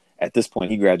 at this point,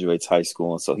 he graduates high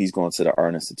school, and so he's going to the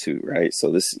Art Institute, right?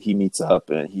 So he meets up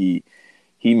and he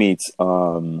meets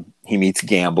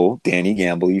Gamble, Danny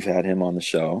Gamble. You've had him on the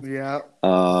show. Yeah.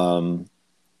 The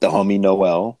homie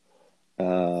Noel.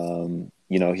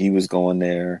 He was going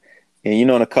there, and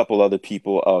and a couple other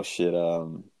people. Oh shit.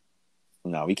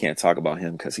 No, we can't talk about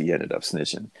him because he ended up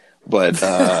snitching. But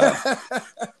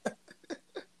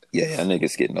yeah,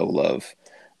 niggas get no love.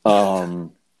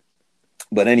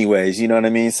 But anyways, you know what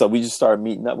I mean? So we just started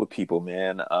meeting up with people,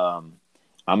 man.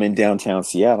 I'm in downtown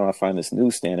Seattle. I find this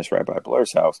newsstand. It's right by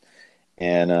Blur's house.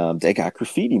 And they got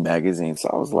graffiti magazines. So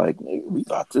I was like, we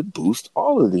about to boost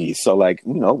all of these. So like,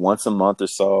 once a month or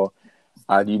so,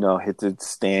 I'd, hit the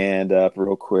stand up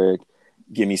real quick,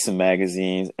 give me some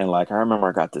magazines. And like, I remember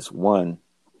I got this one.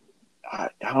 I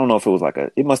don't know if it was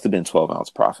it must have been 12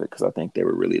 Ounce Prophet, because I think they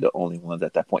were really the only ones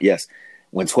at that point. Yes,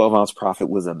 when 12 Ounce Prophet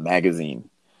was a magazine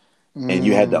and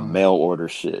you had to mail order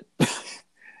shit.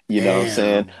 You know what I'm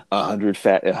saying?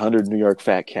 100 New York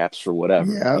fat caps for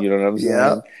whatever. Yep. You know what I'm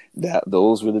saying?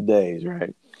 Those were the days,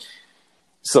 right?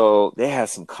 So they had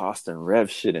some Cost and Rev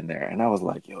shit in there. And I was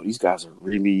like, yo, these guys are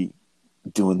really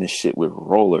doing this shit with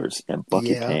rollers and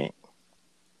bucket paint.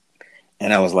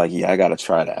 And I was like, yeah, I got to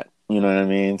try that. You know what I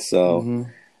mean? So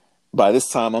by this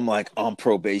time, I'm like on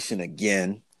probation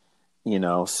again,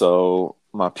 so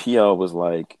my PL was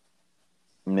like,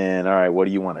 man, all right, what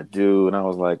do you want to do? And I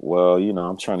was like, well,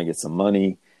 I'm trying to get some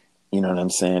money. You know what I'm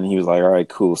saying? He was like, all right,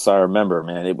 cool. So I remember,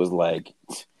 man, it was like,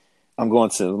 let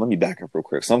me back up real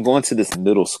quick. So I'm going to this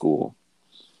middle school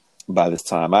by this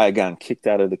time. I had gotten kicked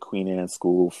out of the Queen Anne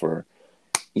school for,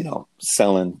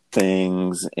 selling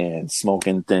things and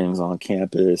smoking things on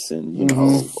campus and,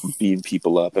 beating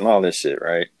people up and all this shit,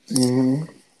 right?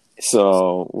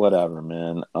 So whatever,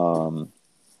 man.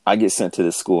 I get sent to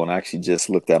this school, and I actually just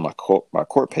looked at my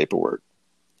court paperwork,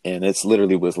 and it's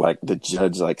literally was like the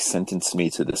judge like sentenced me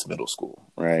to this middle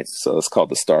school, right? So it's called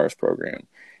the STARS program.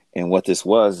 And what this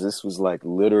was like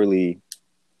literally,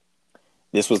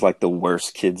 this was like the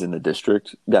worst kids in the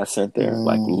district got sent there,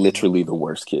 like literally the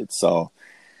worst kids. So,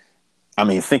 I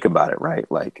mean, think about it, right?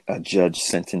 Like, a judge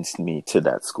sentenced me to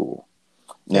that school.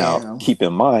 Now, keep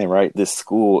in mind, right? This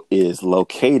school is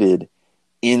located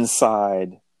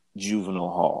inside juvenile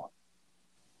hall.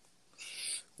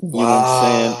 You know what I'm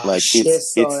saying? Like,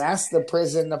 so that's the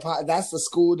prison. That's the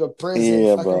school to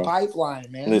prison fucking pipeline,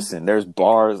 man. Listen, there's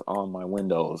bars on my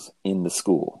windows in the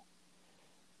school.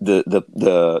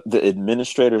 The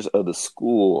administrators of the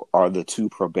school are the two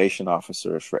probation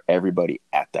officers for everybody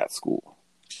at that school.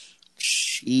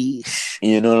 Sheesh.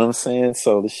 You know what I'm saying?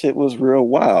 So the shit was real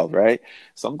wild, right?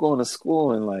 So I'm going to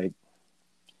school, and like,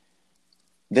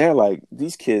 they're like,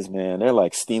 these kids, man, they're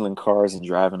like stealing cars and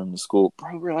driving them to school.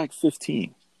 Bro, we're like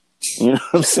 15. You know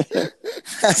what I'm saying?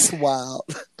 That's wild.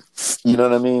 You know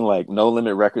what I mean? Like, No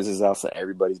Limit Records is out, so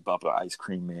everybody's bumping Ice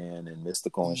Cream Man and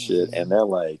Mystical and shit. And they're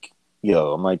like,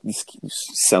 yo, I'm like, these kids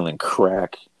selling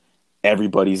crack.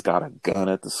 Everybody's got a gun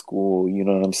at the school. You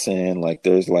know what I'm saying? Like,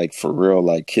 there's like, for real,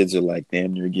 like kids are like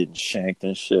damn near getting shanked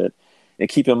and shit. And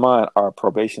keep in mind, our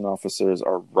probation officers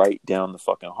are right down the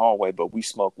fucking hallway, but we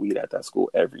smoke weed at that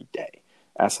school every day.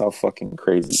 That's how fucking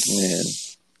crazy, man.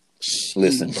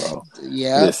 Listen, bro.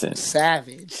 Yep. Listen.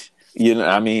 Savage. You know,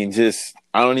 I mean, just,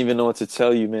 I don't even know what to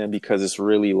tell you, man, because it's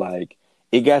really like,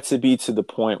 it got to be to the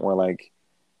point where like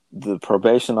the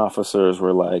probation officers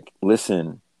were like,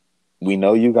 listen, we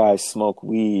know you guys smoke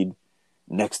weed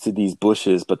next to these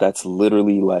bushes, but that's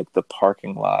literally like the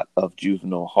parking lot of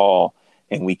juvenile hall.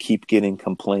 And we keep getting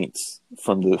complaints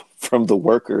from the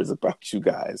workers about you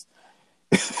guys.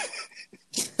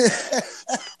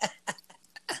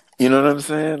 You know what I'm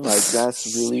saying? Like,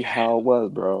 that's really how it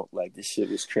was, bro. Like, this shit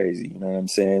was crazy. You know what I'm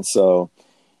saying? So,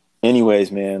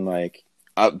 anyways, man, like,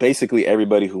 basically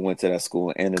everybody who went to that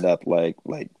school ended up like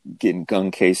getting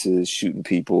gun cases, shooting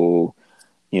people.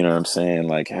 You know what I'm saying?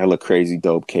 Like, hella crazy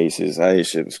dope cases. That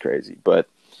shit was crazy. But,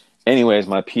 anyways,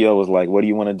 my PO was like, "What do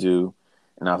you want to do?"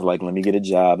 And I was like, "Let me get a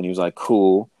job." And he was like,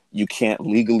 "Cool. You can't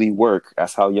legally work."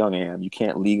 That's how young I am. You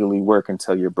can't legally work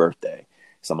until your birthday.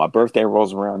 So my birthday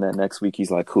rolls around that next week.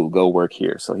 He's like, "Cool, go work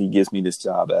here." So he gives me this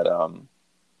job at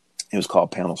it was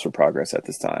called Panels for Progress at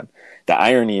this time. The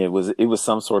irony, it was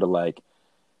some sort of like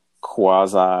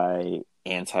quasi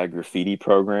anti-graffiti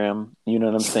program. You know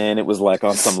what I'm saying? It was like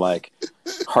on some like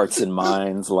hearts and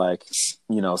minds, like,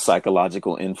 you know,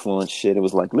 psychological influence shit. It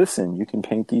was like, listen, you can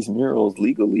paint these murals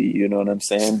legally, you know what I'm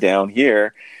saying, down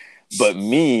here. But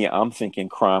me, I'm thinking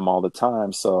crime all the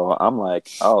time. So I'm like,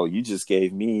 oh, you just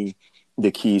gave me the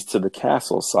keys to the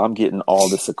castle. So I'm getting all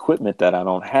this equipment that I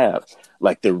don't have.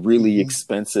 Like the really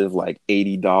expensive, like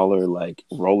 $80, like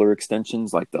roller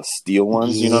extensions, like the steel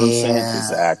ones, you know what I'm saying?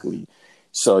 Exactly.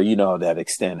 So, you know, that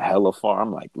extend hella far.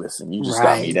 I'm like, listen, you just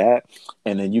got me that.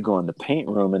 And then you go in the paint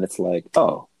room and it's like,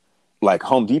 oh, like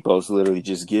Home Depot's literally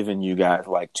just giving you guys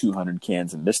like 200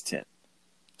 cans of mist tint.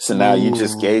 So now you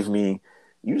just gave me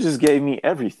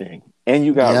everything. And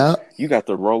you got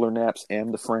the roller naps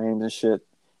and the frames and shit.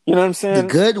 You know what I'm saying?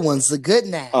 The good ones, the good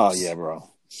naps. Oh yeah, bro.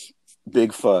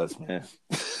 Big fuzz, man.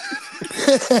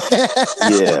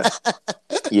 Yeah.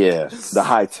 Yeah. The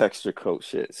high texture coat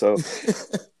shit.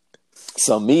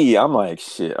 So me, I'm like,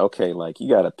 shit, okay, like you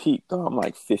got a peep though. I'm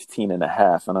like 15 and a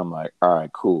half. And I'm like, all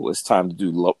right, cool. It's time to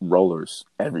do rollers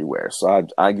everywhere. So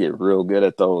I get real good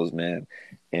at those, man.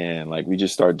 And like, we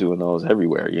just start doing those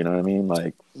everywhere. You know what I mean?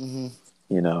 Like,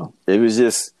 you know, it was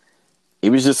just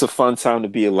a fun time to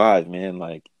be alive, man.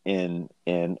 Like, and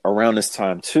around this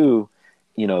time too,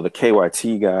 you know, the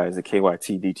KYT guys, the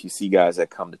KYT DTC guys that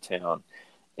come to town.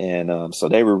 And so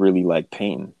they were really like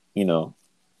painting, you know,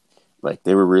 like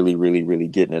they were really, really, really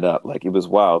getting it up. Like it was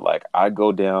wild. Like I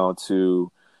go down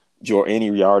to any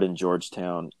yard in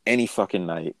Georgetown any fucking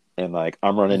night, and like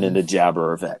I'm running into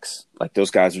Jabber or Vex. Like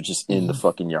those guys are just in the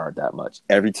fucking yard that much.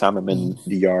 Every time I'm in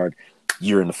the yard,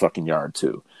 you're in the fucking yard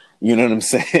too. You know what I'm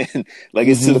saying? Like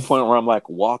it's to the point where I'm like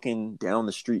walking down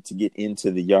the street to get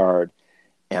into the yard,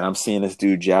 and I'm seeing this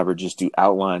dude Jabber just do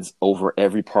outlines over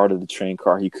every part of the train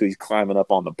car. He's climbing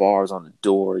up on the bars, on the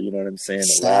door. You know what I'm saying?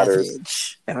 The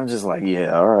ladders. And I'm just like,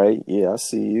 yeah, all right. Yeah, I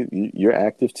see you. You're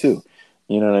active too.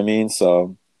 You know what I mean?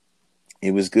 So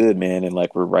it was good, man. And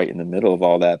like, we're right in the middle of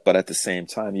all that. But at the same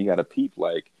time, you got to peep,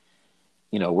 like,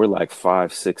 you know, we're like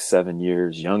 5, 6, 7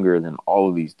 years younger than all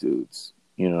of these dudes.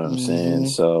 You know what I'm saying?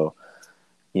 So,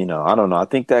 you know, I don't know. I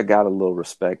think that got a little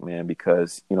respect, man,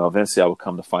 because, you know, eventually I would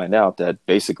come to find out that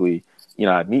basically, you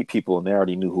know, I'd meet people and they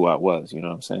already knew who I was. You know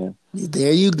what I'm saying?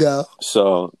 There you go.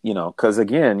 So, you know, because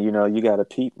again, you know, you got to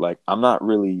peep. Like, I'm not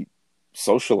really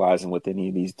socializing with any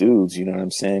of these dudes. You know what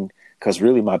I'm saying? Because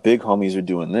really, my big homies are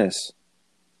doing this.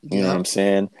 You know what I'm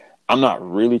saying? I'm not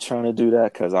really trying to do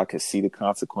that because I could see the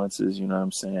consequences. You know what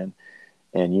I'm saying?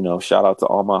 And, you know, shout out to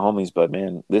all my homies. But,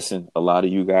 man, listen, a lot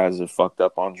of you guys are fucked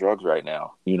up on drugs right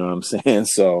now. You know what I'm saying?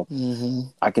 So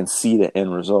I can see the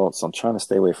end result. So I'm trying to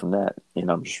stay away from that.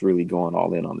 And I'm just really going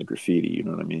all in on the graffiti. You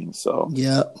know what I mean? So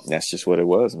that's just what it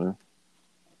was, man.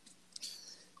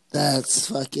 That's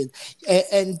fucking...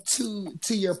 And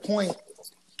to your point,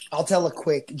 I'll tell a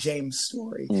quick James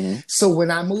story. So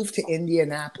when I moved to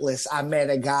Indianapolis, I met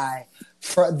a guy...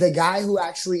 the guy who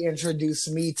actually introduced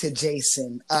me to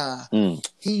Jason,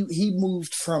 he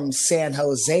moved from San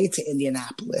Jose to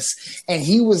Indianapolis, and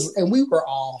we were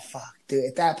all fucked, dude.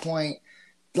 At that point,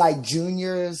 like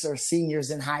juniors or seniors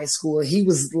in high school. He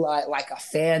was like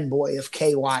a fanboy of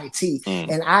KYT.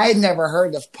 And I had never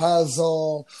heard of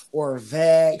Puzzle or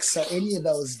Vex or any of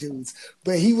those dudes.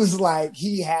 But he was like,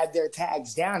 he had their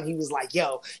tags down. He was like,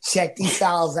 yo, check these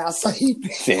styles out. So he,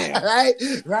 right?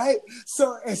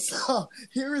 So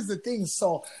here is the thing.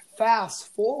 So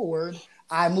fast forward,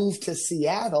 I moved to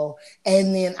Seattle,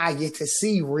 and then I get to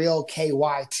see real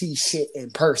KYT shit in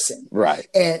person. Right.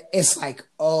 And it's like,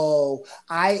 oh,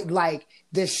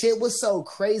 the shit was so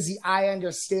crazy. I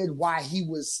understood why he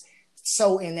was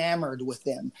so enamored with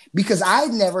them, because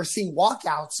I'd never seen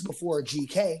walkouts before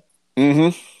GK.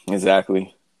 Mm-hmm.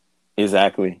 Exactly.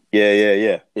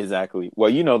 Yeah. Exactly. Well,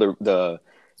 you know,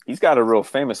 he's got a real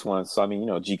famous one. So, I mean, you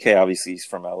know, GK obviously he's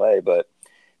from LA, but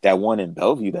that one in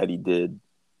Bellevue that he did,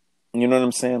 you know what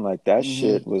I'm saying? Like that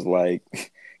shit was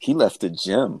like, he left a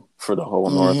gem for the whole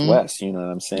Northwest. You know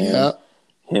what I'm saying? Yeah.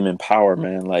 Him and Power,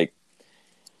 man. Like,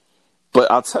 but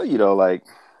I'll tell you though, like,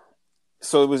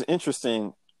 so it was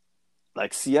interesting.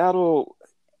 Like Seattle,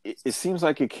 it seems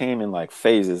like it came in like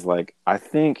phases. Like I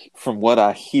think from what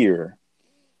I hear,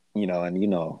 you know,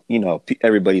 and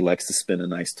everybody likes to spin a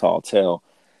nice tall tale.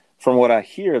 From what I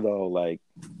hear though, like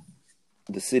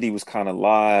the city was kind of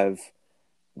live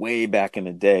way back in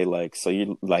the day. Like, so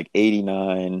you like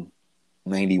 89,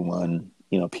 91,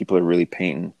 you know, people are really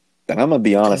painting. But I'm going to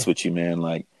be honest with you, man.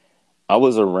 Like I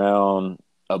was around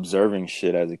observing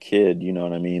shit as a kid, you know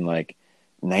what I mean? Like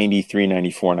 93,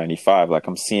 94, 95. Like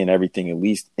I'm seeing everything at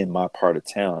least in my part of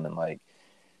town. And like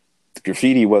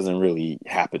graffiti wasn't really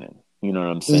happening. You know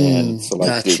what I'm saying? So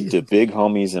like the big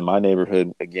homies in my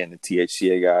neighborhood, again, the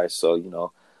THCA guys. So, you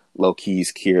know, Low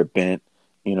Keys, Kier, Bent,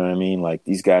 you know what I mean? Like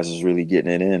these guys is really getting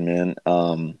it in, man.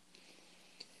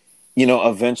 You know,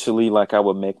 eventually, like I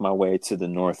would make my way to the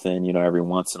north end, you know, every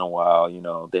once in a while, you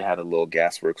know, they had a little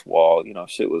gasworks wall, you know,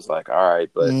 shit was like, all right.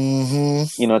 But,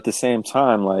 you know, at the same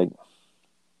time, like,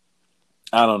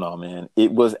 I don't know, man,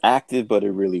 it was active, but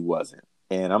it really wasn't.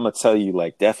 And I'm going to tell you,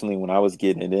 like, definitely when I was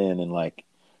getting it in like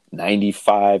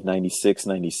 95, 96,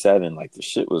 97, like the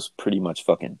shit was pretty much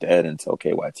fucking dead until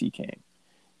KYT came.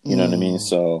 You know what I mean?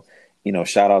 So, you know,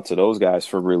 shout out to those guys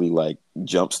for really like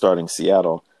jump starting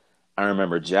Seattle. I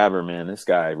remember Jabber, man, this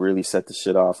guy really set the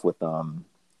shit off with,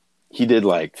 he did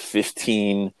like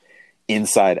 15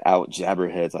 inside out Jabber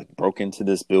heads, like broke into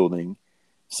this building.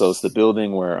 So it's the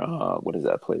building where, what is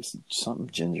that place? Something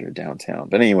Ginger downtown.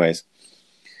 But anyways,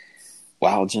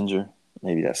 Wild Ginger.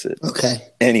 Maybe that's it. Okay.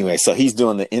 Anyway, so he's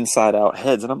doing the inside out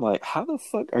heads. And I'm like, how the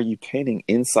fuck are you painting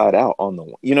inside out on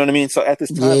the, you know what I mean? So at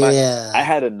this time, I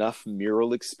had enough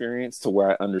mural experience to where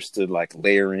I understood like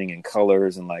layering and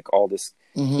colors and like all this,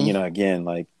 you know, again,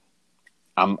 like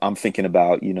I'm thinking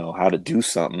about, you know, how to do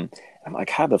something. I'm like,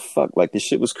 how the fuck? Like this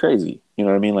shit was crazy. You know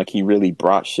what I mean? Like he really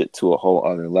brought shit to a whole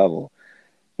other level,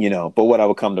 you know, but what I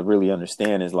would come to really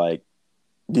understand is like,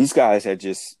 these guys had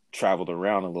just traveled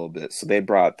around a little bit. So they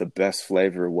brought the best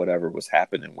flavor of whatever was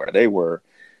happening where they were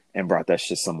and brought that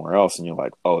shit somewhere else. And you're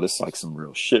like, oh, this is like some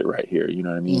real shit right here. You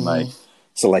know what I mean? Like,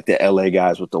 so like the LA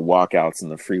guys with the walkouts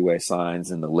and the freeway signs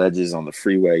and the ledges on the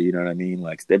freeway, you know what I mean?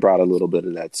 Like they brought a little bit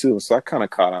of that too. So I kind of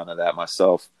caught on to that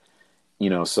myself, you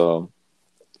know, so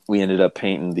we ended up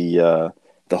painting the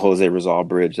Jose Rizal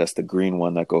Bridge. That's the green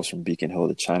one that goes from Beacon Hill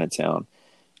to Chinatown.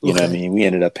 You know what I mean? We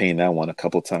ended up painting that one a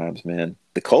couple times, man.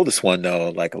 The coldest one, though,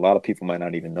 like a lot of people might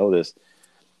not even know this,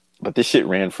 but this shit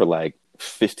ran for like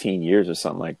 15 years or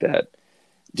something like that.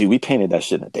 Dude, we painted that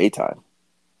shit in the daytime.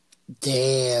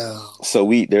 Damn. So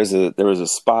there was a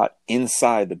spot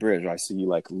inside the bridge, right? So you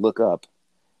like look up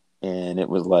and it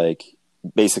was like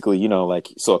basically, you know, like,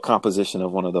 so a composition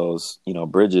of one of those, you know,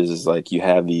 bridges is like you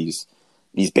have these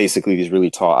basically these really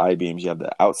tall I-beams. You have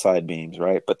the outside beams,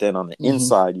 right? But then on the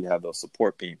inside, you have those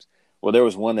support beams. Well, there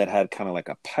was one that had kind of like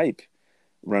a pipe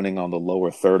running on the lower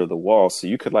third of the wall. So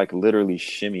you could like literally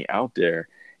shimmy out there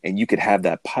and you could have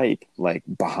that pipe like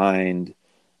behind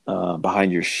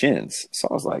your shins. So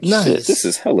I was like, shit, this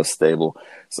is hella stable.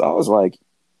 So I was like,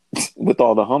 with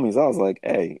all the homies, I was like,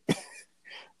 hey,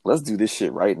 let's do this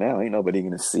shit right now. Ain't nobody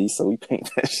gonna see. So we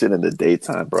paint that shit in the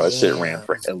daytime, bro. That shit ran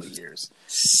for hella years.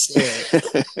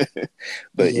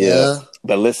 But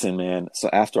but listen, man. So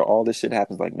after all this shit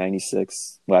happens, like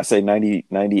 96, well, I say 90,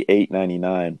 98,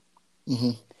 99,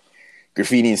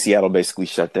 graffiti in Seattle basically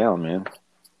shut down, man.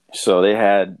 So they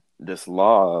had this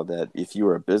law that if you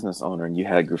were a business owner and you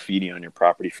had graffiti on your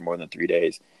property for more than 3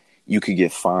 days, you could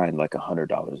get fined like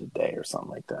 $100 a day or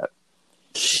something like that.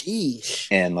 Sheesh.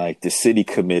 And like the city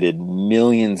committed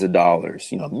millions of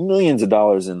dollars, you know, millions of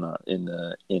dollars in the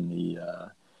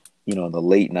you know, in the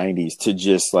late 90s to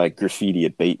just like graffiti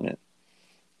abatement.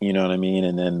 You know what I mean?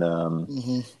 And then,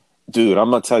 dude,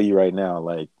 I'm gonna tell you right now,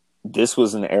 like, this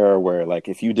was an era where, like,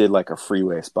 if you did like a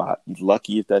freeway spot, you're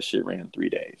lucky if that shit ran 3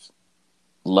 days.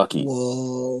 Lucky.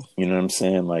 Whoa. You know what I'm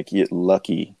saying? Like, you're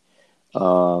lucky.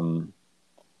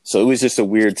 So it was just a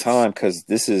weird time because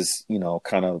this is, you know,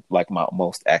 kind of like my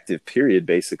most active period,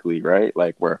 basically, right?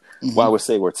 Like where, well, I would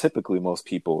say where typically most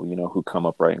people, you know, who come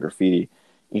up writing graffiti,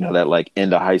 you know, that like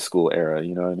end of high school era,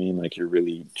 you know what I mean? Like you're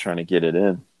really trying to get it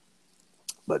in.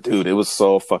 But dude, it was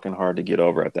so fucking hard to get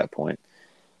over at that point.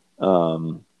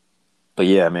 But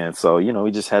yeah, man. So, you know,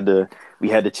 we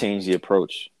had to change the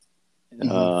approach.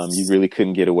 You really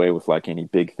couldn't get away with like any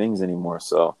big things anymore.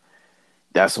 So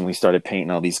that's when we started painting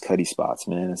all these cutty spots,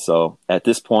 man. And so at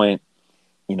this point,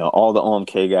 you know, all the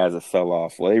OMK guys that fell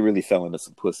off, well, they really fell into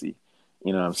some pussy.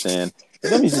 You know what I'm saying?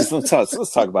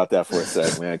 Let's talk about that for a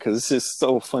sec, man, because it's just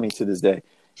so funny to this day.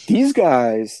 These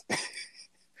guys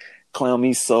clown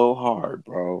me so hard,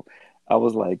 bro. I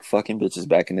was like fucking bitches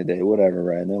back in the day, whatever,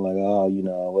 right? And they're like, oh, you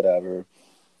know, whatever.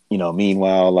 You know,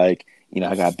 meanwhile, like, you know,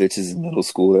 I got bitches in middle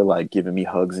school. They're like giving me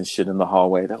hugs and shit in the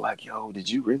hallway. They're like, yo, did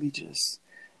you really just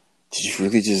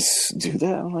do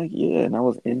that? I'm like, yeah. And I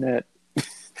was in that.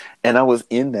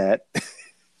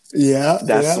 Yeah.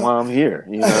 That's why I'm here.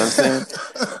 You know what I'm saying?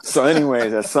 So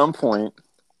anyways, at some point,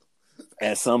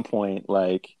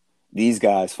 like these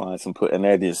guys find some and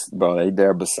they're just, bro,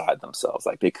 they're beside themselves.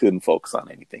 Like they couldn't focus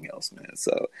on anything else, man.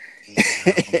 So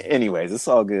anyways, it's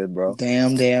all good, bro.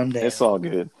 Damn. It's all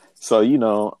good. So, you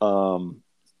know,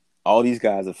 all these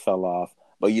guys have fell off,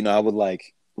 but you know, I would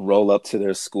like roll up to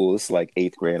their school. It's like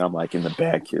 8th grade. I'm like in the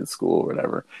bad kid school or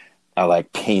whatever. I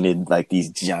like painted like these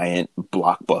giant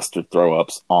blockbuster throw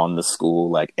ups on the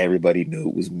school. Like everybody knew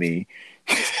it was me.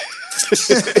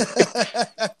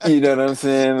 You know what I'm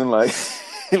saying? And like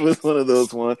it was one of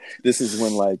those ones. This is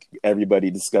when like everybody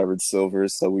discovered silver,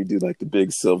 so we do like the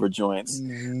big silver joints.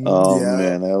 Man,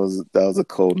 that was a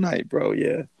cold night, bro.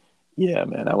 Yeah,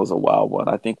 man, that was a wild one.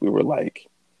 I think I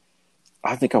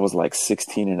was like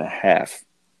 16 and a half,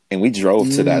 and we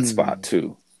drove to that spot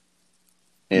too.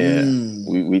 Yeah,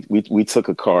 we took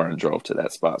a car and drove to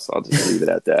that spot, so I'll just leave it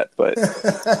at that. But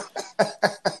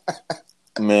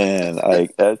man,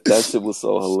 like that shit was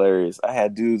so hilarious. I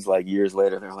had dudes like years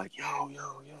later, they're like, yo,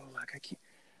 like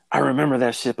I remember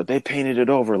that shit, but they painted it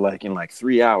over like in like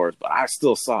 3 hours, but I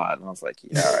still saw it, and I was like,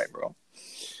 yeah, all right, bro.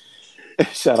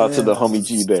 Shout out to the homie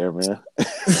G Bear, man.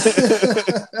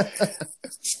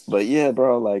 But yeah,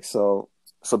 bro, like so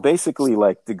basically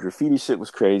like the graffiti shit was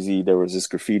crazy. There was this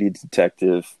graffiti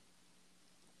detective,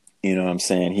 you know what I'm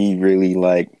saying? He really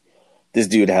like this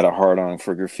dude had a hard on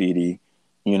for graffiti,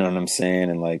 you know what I'm saying?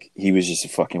 And like he was just a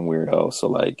fucking weirdo. So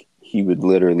like he would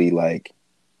literally like,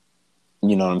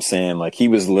 you know what I'm saying? Like he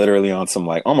was literally on some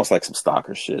like almost like some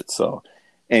stalker shit. So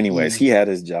anyways, he had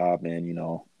his job, and you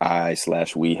know,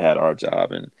 we had our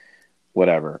job, and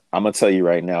whatever. I'm gonna tell you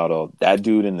right now though, that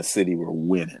dude in the city were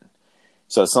winning.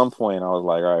 So at some point I was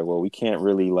like, all right, well, we can't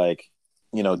really like,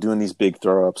 you know, doing these big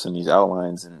throw ups and these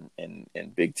outlines and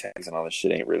big tags and all this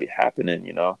shit ain't really happening,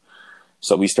 you know?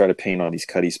 So we started painting all these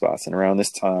cutty spots. And around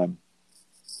this time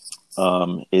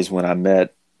is when I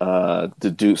met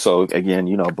the dude. So again,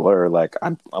 you know, Blur, like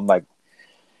I'm like,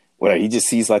 whatever, he just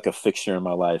sees like a fixture in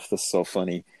my life. That's so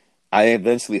funny. I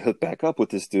eventually hooked back up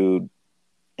with this dude,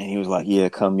 and he was like, yeah,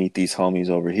 come meet these homies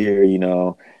over here, you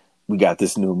know. We got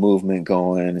this new movement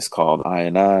going. It's called I.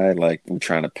 Like, we're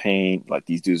trying to paint. Like,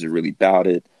 these dudes are really about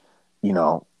it. You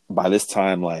know, by this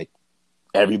time, like,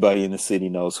 everybody in the city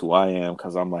knows who I am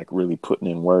because I'm, like, really putting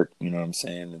in work. You know what I'm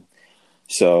saying? And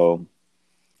so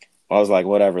I was like,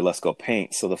 whatever, let's go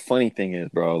paint. So the funny thing is,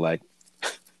 bro, like,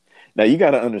 now you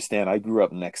got to understand, I grew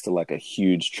up next to, like, a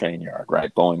huge train yard,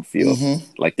 right? Boeing Field.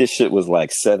 Like, this shit was,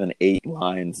 like, 7, 8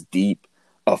 lines deep.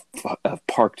 Of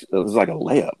parked, it was like a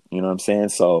layup, you know what I'm saying?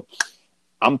 So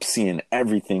I'm seeing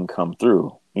everything come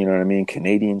through, you know what I mean?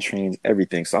 Canadian trains,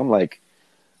 everything. So I'm like,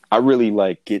 I really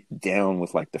like get down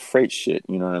with like the freight shit,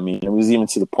 you know what I mean? It was even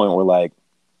to the point where like,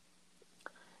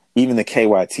 even the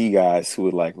KYT guys who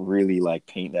would like really like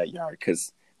paint that yard,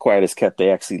 because quiet as kept,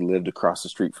 they actually lived across the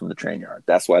street from the train yard.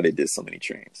 That's why they did so many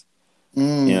trains. You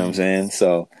know what I'm saying?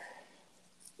 So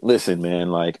listen, man,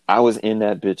 like I was in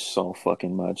that bitch so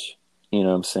fucking much. You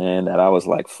know what I'm saying? That I was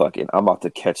like, fuck it, I'm about to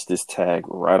catch this tag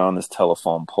right on this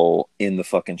telephone pole in the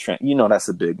fucking train. You know, that's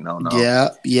a big no-no.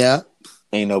 Yeah.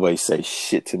 Ain't nobody say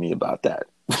shit to me about that.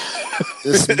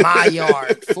 This is my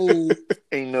yard, fool.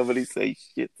 Ain't nobody say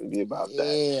shit to me about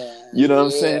that. You know what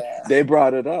I'm saying? They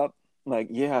brought it up. Like,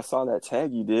 yeah, I saw that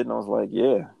tag you did. And I was like,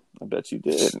 yeah, I bet you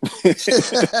did.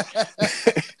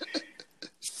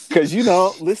 Cause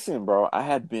listen, bro, I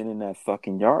had been in that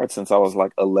fucking yard since I was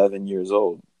like 11 years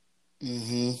old.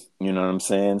 Mm-hmm. You know what I'm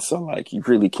saying? So like, you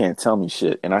really can't tell me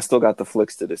shit. And I still got the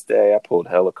flicks to this day. I pulled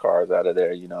hella cars out of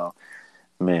there,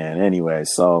 man. Anyway,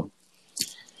 so,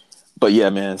 but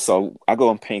yeah, man. So I go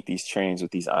and paint these trains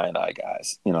with these I&I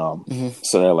guys, Mm-hmm.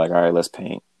 So they're like, all right, let's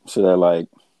paint. So they're like,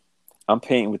 I'm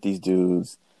painting with these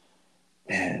dudes,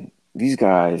 and these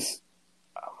guys,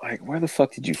 I'm like, where the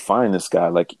fuck did you find this guy?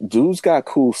 Like, dude's got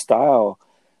cool style.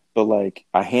 But like,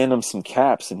 I hand him some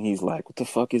caps, and he's like, "What the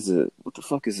fuck is a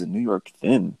New York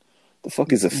Thin? The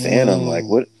fuck is a Phantom? Like,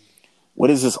 what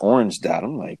is this orange dot?"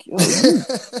 I'm like, "Yo, you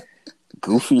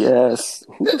goofy ass,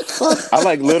 who the fuck?" I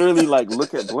like literally like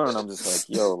look at Blur, and I'm just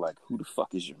like, "Yo, like, who the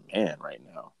fuck is your man right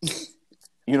now?"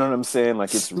 You know what I'm saying?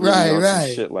 Like, it's really on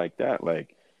some shit like that.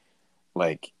 Like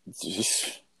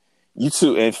just you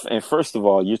two. And first of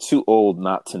all, you're too old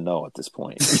not to know at this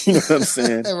point. You know what I'm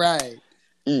saying? Right.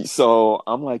 So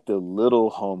I'm like the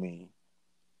little homie,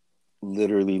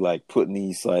 literally like putting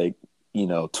these like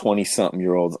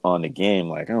 20-something-year-olds on the game.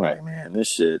 Like, I'm like, man, this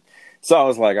shit. So I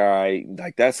was like, all right,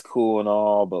 like that's cool and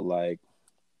all, but like,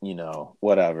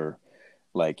 whatever.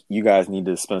 Like, you guys need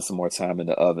to spend some more time in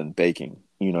the oven baking.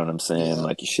 You know what I'm saying? Yeah.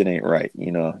 Like, your shit ain't right.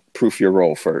 Proof your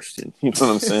roll first. You know what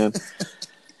I'm saying?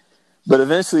 But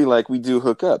eventually, like, we do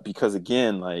hook up because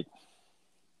again, like,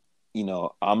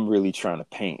 I'm really trying to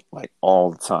paint like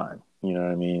all the time. You know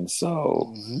what I mean?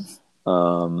 So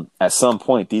at some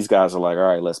point these guys are like, all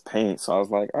right, let's paint. So I was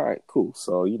like, all right, cool.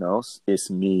 So, it's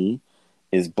me,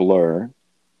 it's Blur,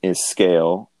 it's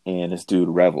Scale, and it's dude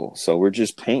Revel. So we're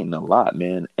just painting a lot,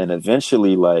 man. And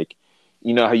eventually, like,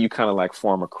 how you kind of like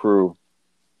form a crew,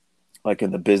 like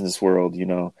in the business world,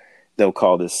 they'll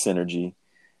call this synergy.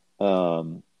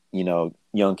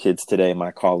 Young kids today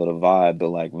might call it a vibe, but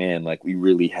like, man, like we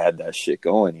really had that shit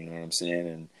going, you know what I'm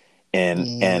saying?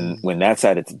 And when that's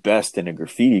at its best in a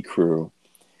graffiti crew,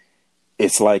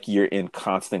 it's like you're in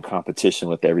constant competition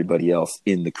with everybody else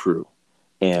in the crew.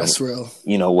 And that's real.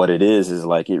 What it is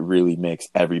like it really makes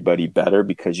everybody better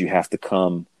because you have to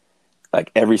come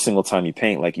like every single time you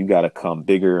paint, like you got to come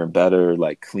bigger and better,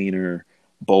 like cleaner,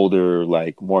 bolder,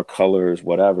 like more colors,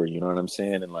 whatever, you know what I'm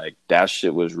saying? And like that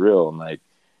shit was real. And like,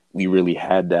 we really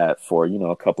had that for,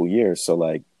 a couple years. So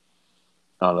like,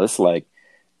 I don't know, it's like,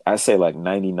 I say like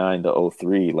 99 to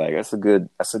 03, like that's a good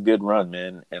run,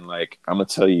 man. And like, I'm gonna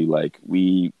tell you, like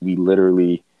we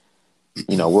literally,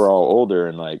 we're all older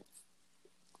and like,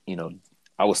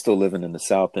 I was still living in the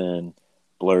South End,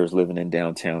 Blur's living in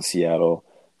downtown Seattle,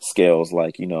 Scales,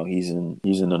 like, he's in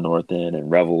the North End, and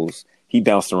Revels, he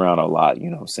bounced around a lot, you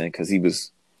know what I'm saying? Cause he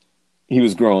was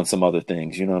growing some other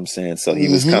things, you know what I'm saying? So he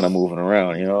was kind of moving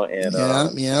around,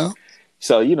 and yeah.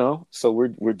 So, so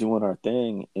we're doing our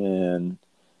thing, and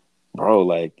bro,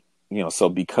 like, so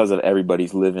because of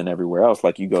everybody's living everywhere else,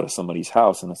 like you go to somebody's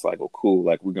house and it's like, oh, cool,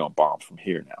 like we're gonna bomb from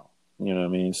here now. You know what I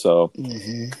mean? So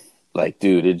like,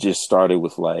 dude, it just started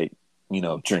with like,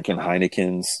 drinking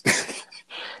Heinekens,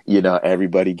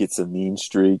 everybody gets a mean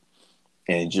streak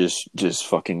and just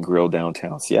fucking grill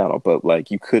downtown Seattle. But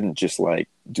like, you couldn't just like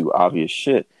do obvious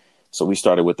shit. So we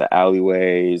started with the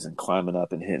alleyways and climbing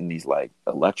up and hitting these like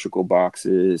electrical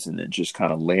boxes and then just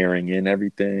kind of layering in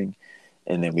everything.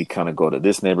 And then we kind of go to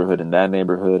this neighborhood and that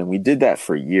neighborhood. And we did that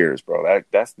for years, bro.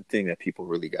 That's the thing that people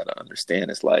really got to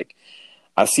understand. It's like,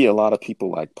 I see a lot of people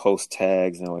like post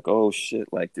tags and they're like, oh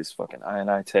shit, like this fucking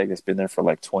I&I tag that's been there for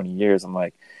like 20 years. I'm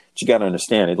like, but you got to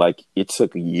understand it. Like, it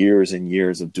took years and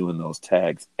years of doing those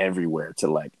tags everywhere to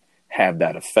like have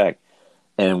that effect.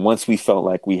 And once we felt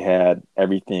like we had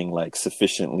everything like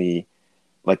sufficiently,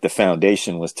 like the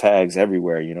foundation was tags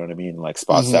everywhere, you know what I mean? Like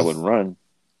spots that would run.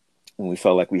 When we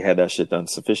felt like we had that shit done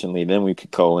sufficiently, then we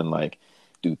could go and like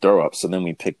do throw ups. So then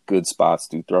we picked good spots,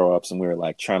 do throw ups, and we were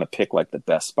like trying to pick like the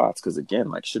best spots because again,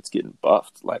 like shit's getting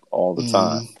buffed like all the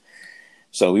time.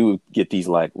 So we would get these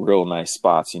like real nice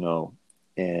spots, and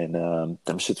them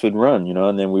shits would run,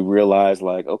 and then we realized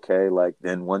like, okay, like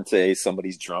then one day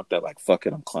somebody's drunk that like, fuck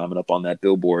it, I'm climbing up on that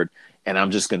billboard and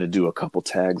I'm just gonna do a couple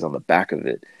tags on the back of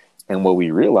it. And what we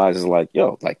realized is like,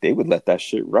 yo, like they would let that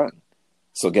shit run.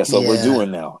 So guess what we're doing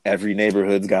now? Every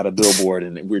neighborhood's got a billboard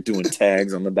and we're doing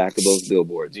tags on the back of those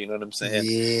billboards. You know what I'm saying?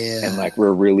 Yeah. And like,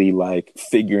 we're really like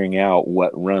figuring out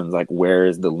what runs, like where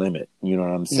is the limit? You know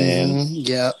what I'm saying?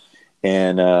 Yeah.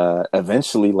 And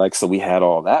eventually, like, so we had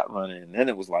all that running and then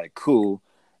it was like, cool.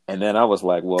 And then I was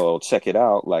like, well, check it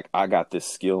out. Like, I got this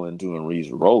skill in doing these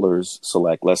rollers. So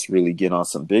like, let's really get on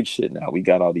some big shit now. We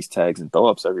got all these tags and throw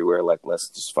ups everywhere. Like, let's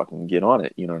just fucking get on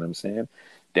it. You know what I'm saying?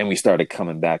 Then we started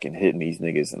coming back and hitting these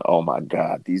niggas, and oh my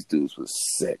god, these dudes was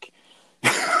sick.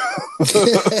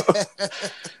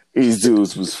 These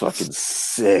dudes was fucking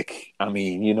sick. I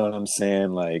mean, you know what I'm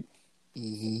saying? Like,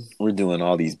 we're doing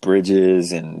all these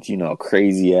bridges and, you know,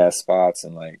 crazy ass spots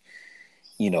and like,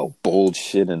 you know, bold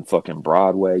shit and fucking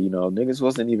Broadway. You know, niggas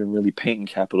wasn't even really painting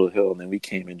Capitol Hill, and then we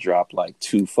came and dropped like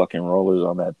 2 fucking rollers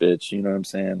on that bitch. You know what I'm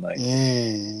saying? Like,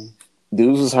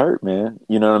 dudes was hurt, man.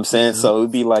 You know what I'm saying? So it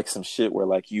would be like some shit where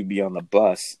like you'd be on the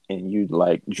bus and you'd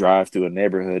like drive through a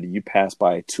neighborhood and you pass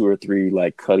by 2 or 3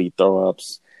 like cutty throw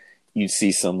ups. You'd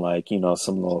see some like, you know,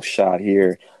 some little shot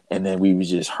here, and then we would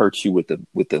just hurt you with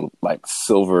the like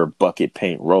silver bucket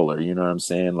paint roller. You know what I'm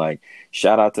saying? Like,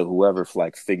 shout out to whoever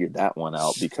like figured that one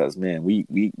out, because man, we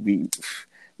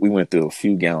went through a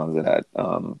few gallons of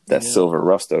that silver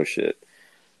rusto shit.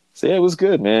 So yeah, it was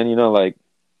good, man. You know, like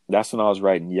that's when I was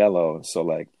writing yellow, and so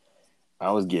like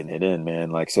I was getting it in,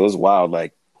 man. Like, so it was wild.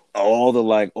 Like all the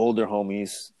like older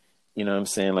homies, you know what I'm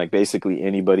saying? Like basically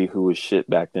anybody who was shit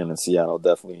back then in Seattle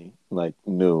definitely like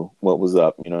knew what was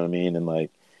up, you know what I mean? And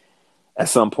like at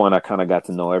some point I kind of got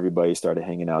to know everybody, started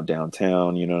hanging out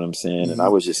downtown, you know what I'm saying? And I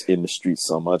was just in the streets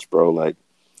so much, bro. Like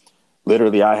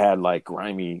literally I had like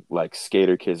grimy like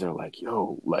skater kids that are like,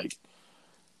 yo, like,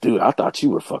 dude, I thought you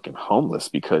were fucking homeless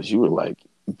because you were like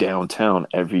downtown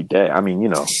every day. I mean, you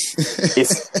know,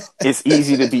 it's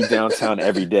easy to be downtown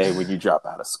every day when you drop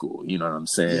out of school, you know what I'm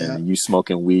saying? Yeah. And you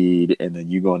smoking weed and then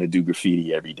you going to do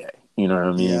graffiti every day. You know what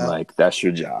I mean? Yeah. Like that's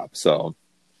your job. So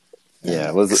yeah,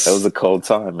 it was a cold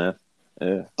time, man.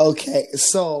 Yeah. Okay,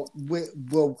 so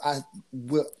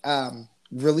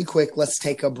really quick, let's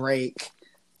take a break.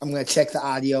 I'm going to check the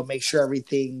audio, make sure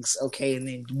everything's okay, and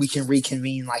then we can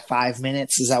reconvene like 5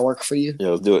 minutes. Does that work for you? Yeah,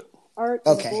 let's do it. Art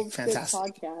Okay, and Bullshit fantastic.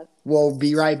 Podcast. We'll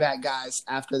be right back, guys,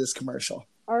 after this commercial.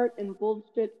 Art and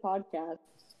Bullshit Podcast.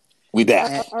 We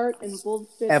back. Art and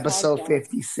Bullshit Episode Podcast.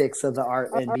 56 of the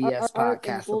Art and BS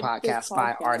Podcast, the podcast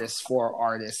by artists for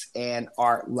artists and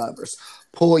art lovers.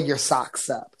 Pull your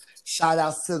socks up. Shout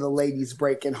outs to the ladies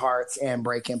breaking hearts and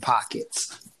breaking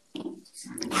pockets.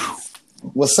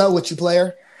 What's up with you,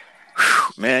 player?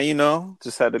 Man, you know,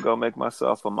 just had to go make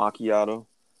myself a macchiato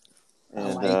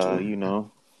and, like you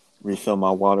know, refill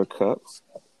my water cup.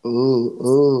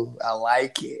 Ooh, I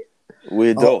like it.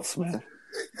 We're adults, man.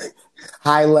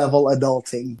 High level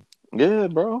adulting. Yeah,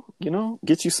 bro. You know,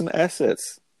 get you some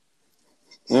assets.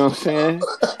 You know what I'm saying?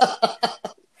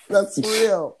 That's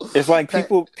real. It's like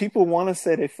people want to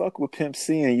say they fuck with Pimp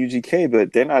C and UGK,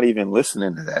 but they're not even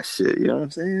listening to that shit. You know what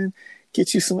I'm saying?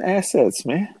 Get you some assets,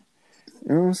 man. You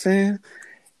know what I'm saying?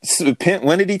 So Pimp,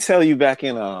 when did he tell you back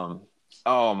in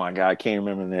oh my god, I can't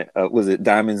remember that. Was it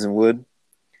Diamonds and Wood?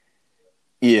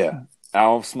 Yeah. I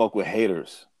don't smoke with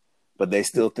haters, but they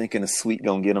still thinking a sweet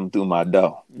gonna get them through my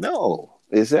dough. No,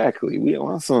 exactly. We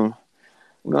want some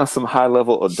high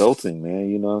level adulting, man.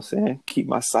 You know what I'm saying? Keep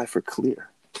my cipher clear.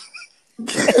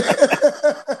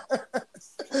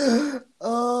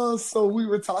 Oh, so we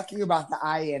were talking about the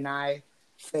I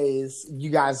phase. You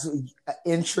guys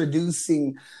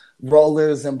introducing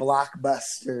rollers and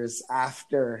blockbusters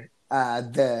after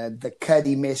the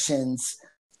Cuddy missions.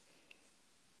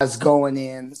 As going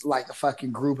in like a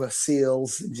fucking group of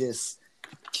SEALs, just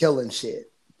killing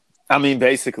shit. I mean,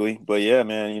 basically, but yeah,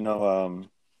 man. You know,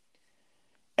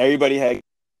 everybody had.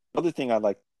 Another thing I'd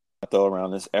like to throw around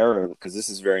this era, because this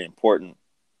is very important.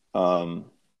 You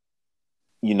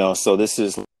know, so this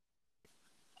is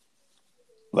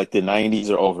like the 90s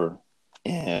are over,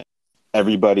 and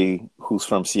everybody who's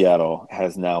from Seattle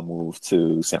has now moved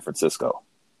to San Francisco.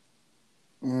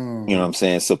 You know what I'm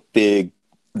saying? So big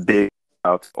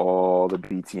out to all the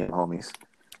BTM homies.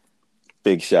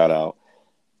 Big shout out.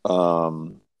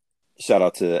 Shout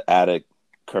out to Attic,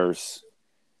 Curse,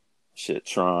 shit,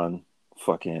 Tron,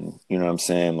 fucking, you know what I'm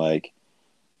saying? Like,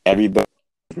 everybody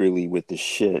really with the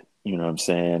shit, you know what I'm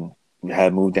saying,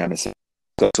 had moved down to San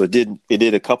Francisco. So it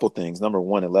did a couple things. Number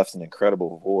one, it left an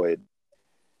incredible void.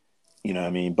 You know what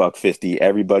I mean? $150,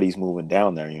 everybody's moving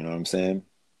down there, you know what I'm saying?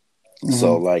 Mm-hmm.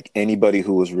 So like anybody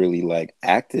who was really like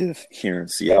active here in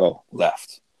Seattle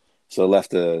left. So it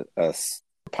left a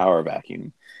power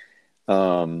vacuum.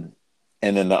 And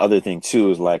then the other thing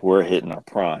too is like we're hitting our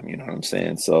prime, you know what I'm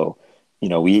saying? So, you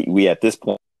know, we at this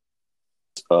point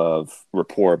of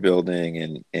rapport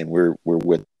building and we're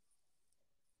with,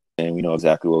 and we know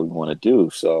exactly what we want to do.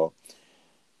 So,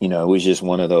 you know, it was just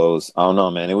one of those, I don't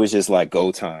know, man. It was just like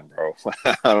go time, bro.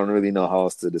 I don't really know how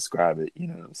else to describe it. You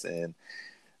know what I'm saying?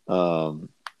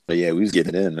 But yeah, we was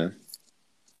getting it in, man.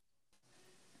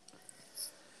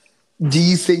 Do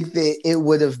you think that it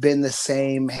would have been the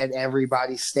same had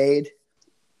everybody stayed?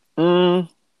 I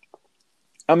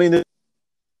mean,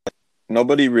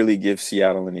 nobody really gives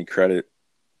Seattle any credit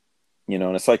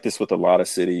And it's like this with a lot of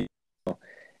cities,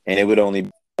 and it would only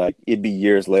be like, it'd be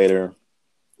years later.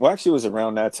 Well, actually, it was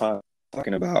around that time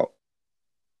talking about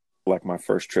like my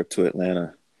first trip to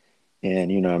Atlanta.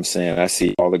 And you know what I'm saying? I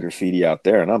see all the graffiti out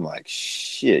there and I'm like,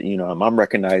 shit, I'm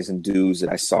recognizing dudes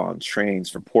that I saw on trains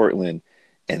from Portland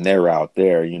and they're out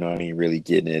there, what I mean, really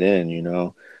getting it in.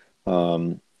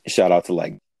 Shout out to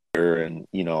like and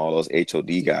all those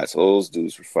HOD guys. Those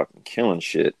dudes were fucking killing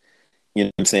shit. You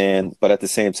know what I'm saying? But at the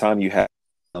same time, you have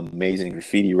amazing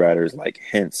graffiti writers like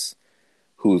Hints,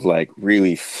 who's like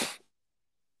really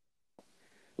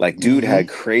like dude had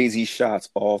crazy shots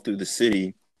all through the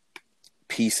city,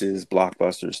 pieces,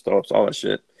 blockbusters, stops, all that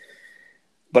shit.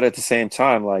 But at the same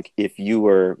time, like if you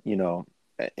were,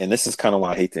 and this is kind of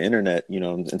why I hate the internet,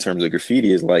 in terms of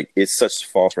graffiti, is like it's such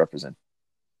false representation.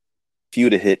 If you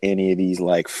would have hit any of these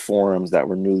like forums that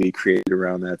were newly created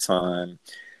around that time,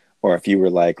 or if you were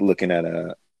like looking at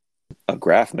a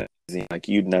graph magazine, like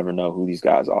you'd never know who these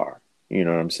guys are. You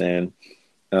know what I'm saying?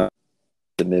 The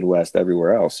Midwest,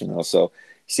 everywhere else, So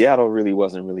Seattle really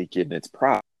wasn't really getting its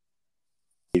props.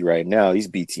 Right now, these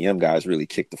BTM guys really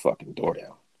kicked the fucking door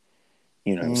down.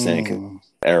 You know what I'm saying? 'Cause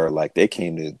era, like they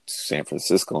came to San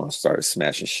Francisco and started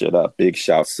smashing shit up. Big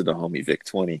shouts to the homie Vic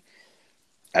 20.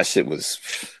 That shit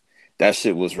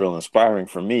was real inspiring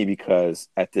for me because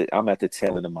I'm at the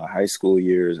tail end of my high school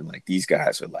years and like these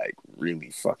guys are like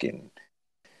really fucking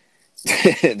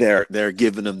they're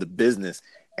giving them the business.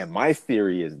 And my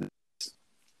theory is this: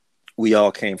 we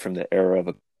all came from the era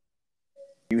of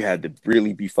you had to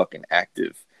really be fucking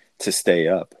active to stay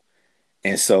up.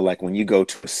 And so like when you go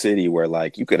to a city where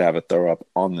like you could have a throw up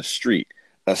on the street,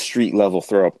 a street level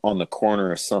throw up on the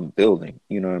corner of some building,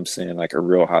 you know what I'm saying? Like a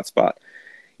real hot spot.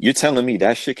 You're telling me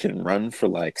that shit can run for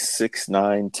like 6,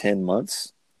 9, 10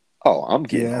 months? Oh, I'm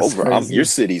getting over. Your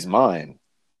city's mine.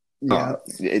 Yeah.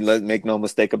 Let's make no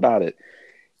mistake about it.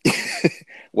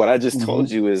 What I just told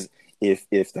you is if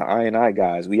the I&I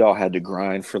guys, we all had to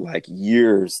grind for like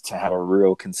years to have a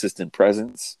real consistent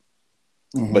presence.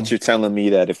 But you're telling me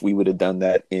that if we would have done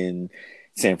that in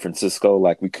San Francisco,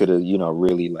 like we could have,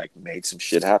 really like made some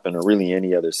shit happen, or really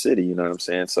any other city, you know what I'm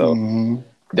saying? So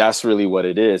that's really what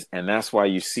it is. And that's why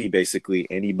you see basically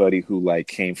anybody who like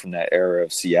came from that era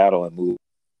of Seattle and moved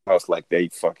house, like they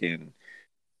fucking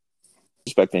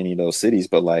respect any of those cities,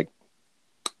 but like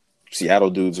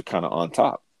Seattle dudes are kind of on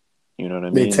top. You know what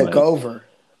I mean? They took over.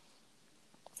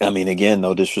 I mean, again,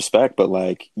 no disrespect, but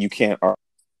like you can't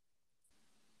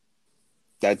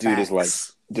that dude is like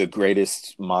the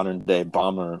greatest modern day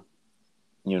bomber.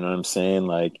 You know what I'm saying?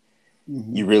 Like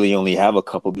you really only have a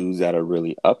couple dudes that are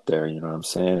really up there. You know what I'm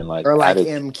saying? And like or like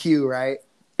MQ, right?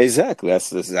 Exactly.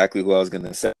 That's exactly what I was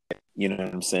gonna say. You know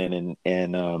what I'm saying?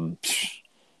 And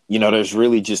there's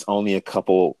really just only a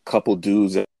couple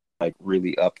dudes that are like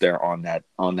really up there on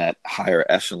that higher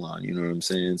echelon. You know what I'm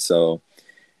saying? So.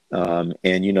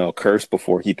 And Curse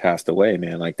before he passed away,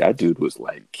 man, like that dude was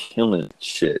like killing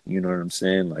shit. You know what I'm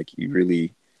saying? Like he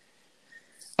really,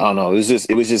 I don't know.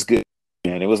 It was just good,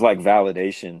 man. It was like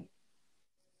validation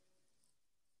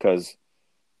because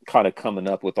kind of coming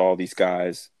up with all these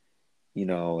guys,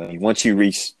 and once you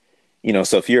reach,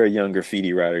 so if you're a young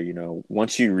graffiti writer,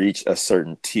 once you reach a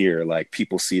certain tier, like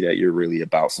people see that you're really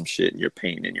about some shit and you're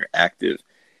painting and you're active,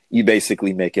 you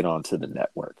basically make it onto the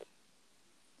network,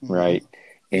 right?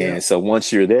 And so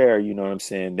once you're there, you know what I'm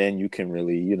saying, then you can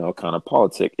really, kind of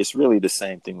politic. It's really the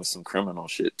same thing with some criminal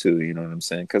shit too, you know what I'm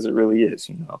saying? Because it really is,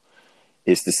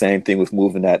 It's the same thing with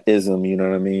moving that ism, you know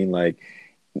what I mean? Like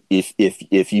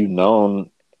if you known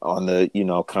on the,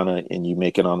 kind of, and you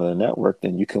make it onto the network,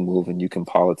 then you can move and you can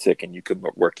politic and you can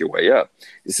work your way up.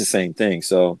 It's the same thing.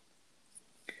 So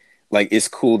like it's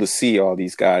cool to see all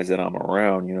these guys that I'm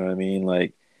around, you know what I mean?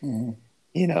 Like, and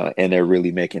they're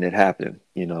really making it happen,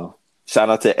 Shout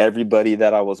out to everybody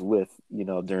that I was with,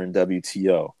 during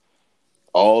WTO.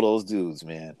 All those dudes,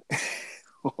 man,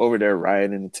 over there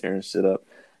rioting and tearing shit up,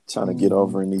 trying to get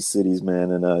over in these cities,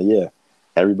 man. And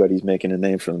everybody's making a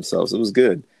name for themselves. It was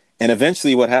good. And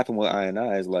eventually what happened with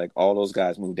I&I is like all those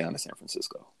guys moved down to San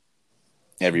Francisco.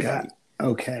 Everybody.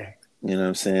 Okay. You know what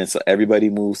I'm saying? So everybody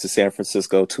moves to San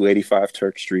Francisco, 285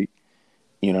 Turk Street.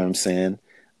 You know what I'm saying?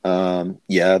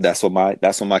 Yeah, that's what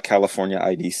my California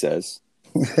ID says.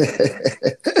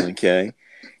 Okay,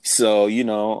 so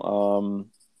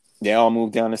they all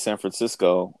moved down to San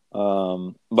Francisco,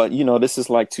 but this is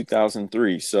like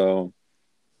 2003, so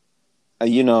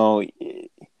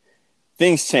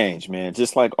things change, man.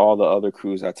 Just like all the other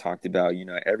crews I talked about,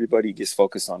 everybody gets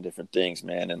focused on different things,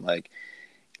 man. And like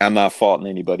I'm not faulting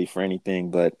anybody for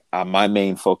anything, but my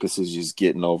main focus is just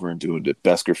getting over and doing the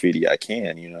best graffiti I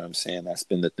can. You know what I'm saying? That's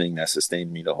been the thing that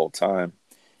sustained me the whole time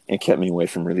and kept me away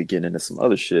from really getting into some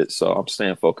other shit. So I'm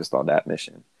staying focused on that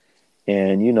mission.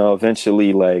 And,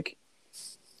 eventually, like,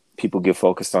 people get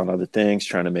focused on other things,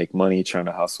 trying to make money, trying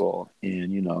to hustle.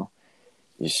 And,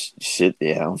 shit,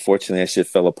 yeah, unfortunately, that shit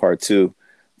fell apart too.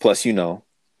 Plus,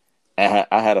 I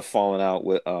had a falling out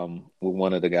with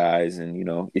one of the guys,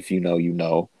 and if you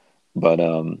know, but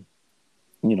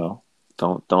you know,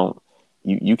 don't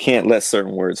you can't let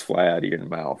certain words fly out of your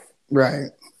mouth, Right.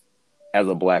 as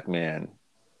a black man,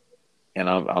 and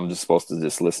I'm just supposed to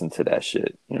just listen to that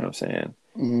shit. You know what I'm saying?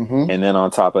 Mm-hmm. And then on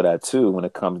top of that too, when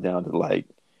it comes down to like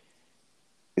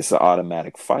it's an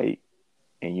automatic fight,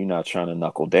 and you're not trying to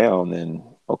knuckle down, then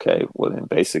okay, well then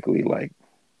basically like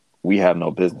we have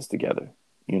no business together.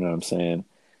 You know what I'm saying?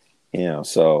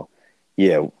 So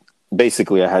yeah,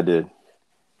 basically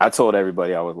I told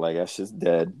everybody, I was like, that shit's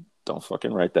dead. Don't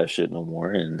fucking write that shit no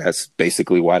more. And that's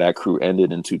basically why that crew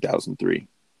ended in 2003.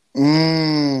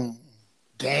 Damn.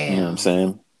 You know what I'm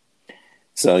saying?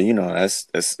 So, that's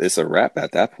it's a wrap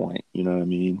at that point. You know what I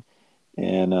mean?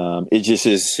 And it just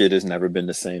is shit has never been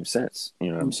the same since. You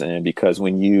know what I'm saying? Because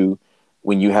when you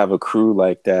have a crew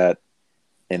like that,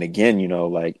 and again,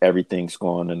 like everything's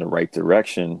going in the right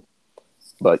direction,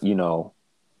 but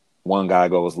one guy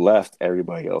goes left,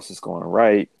 everybody else is going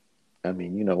right. I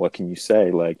mean, what can you say?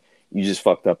 Like, you just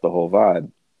fucked up the whole vibe.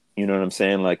 You know what I'm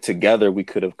saying? Like, together we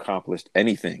could have accomplished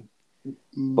anything.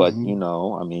 Mm-hmm. But,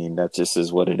 I mean, that just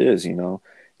is what it is,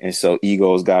 And so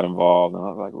egos got involved, and I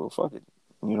was like, well, fuck it.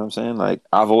 You know what I'm saying? Like,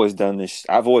 I've always done this.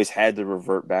 I've always had to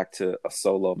revert back to a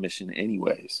solo mission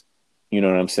anyways. You know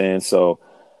what I'm saying? So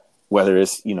whether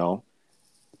it's,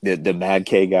 the Mad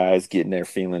K guys getting their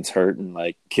feelings hurt and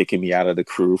like kicking me out of the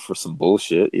crew for some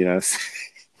bullshit,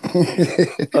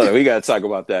 Oh, we gotta talk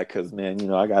about that because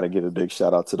man, I gotta give a big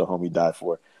shout out to the homie Die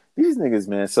For. These niggas,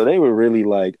 man. So they were really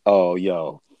like, oh,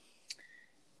 yo,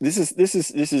 this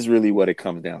is really what it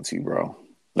comes down to, bro.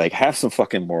 Like, have some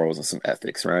fucking morals and some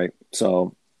ethics, right?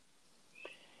 So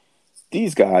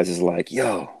these guys is like,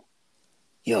 yo,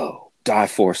 Die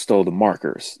For stole the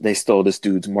markers. They stole this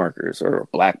dude's markers or a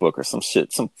black book or some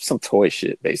shit, some toy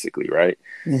shit, basically, right?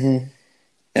 Mm-hmm.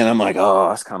 And I'm like, oh,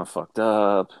 that's kind of fucked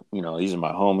up. These are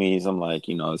my homies. I'm like,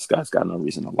 this guy's got no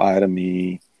reason to lie to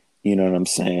me. You know what I'm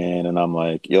saying? And I'm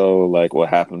like, yo, like, what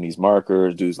happened to these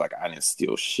markers? Dude's like, I didn't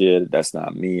steal shit. That's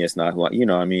not me. It's not who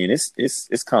I mean,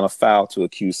 it's kind of foul to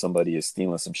accuse somebody of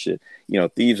stealing some shit.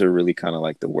 Thieves are really kind of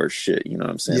like the worst shit. You know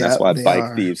what I'm saying? That's Yep, why they bike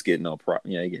are. thieves get no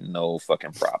they get no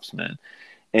fucking props, man.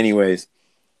 Anyways,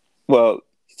 well,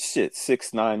 shit,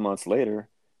 6-9 months later,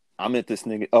 I'm at this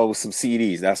nigga. Oh, some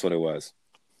CDs. That's what it was.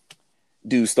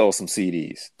 Dude stole some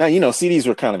CDs. Now, CDs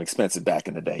were kind of expensive back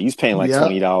in the day. You was paying like Yep.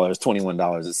 $20,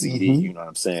 $21 a CD. Mm-hmm. You know what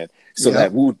I'm saying? So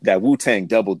Yep. that Wu-Tang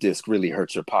double disc really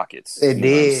hurt your pockets. It you did.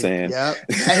 know what I'm saying? Yep.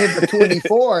 I hit the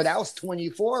 24. That was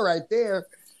 24 right there.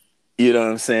 You know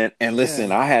what I'm saying? And listen,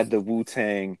 Yeah. I had the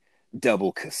Wu-Tang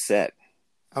double cassette.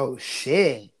 Oh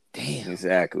shit. Damn.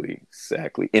 Exactly.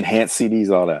 Enhanced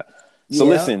CDs, all that. So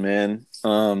Yep. listen, man.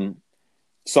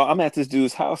 So I'm at this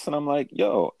dude's house and I'm like,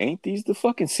 yo, ain't these the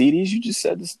fucking CDs you just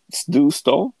said this dude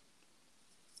stole?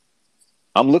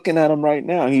 I'm looking at him right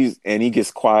now. He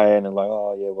gets quiet and like,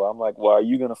 oh yeah, well, I'm like, well, are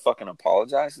you gonna fucking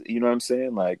apologize? You know what I'm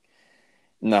saying? Like,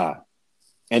 nah.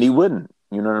 And he wouldn't.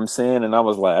 You know what I'm saying? And I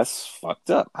was like, that's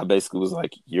fucked up. I basically was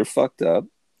like, you're fucked up.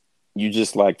 You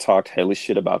just like talked hellish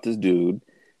shit about this dude.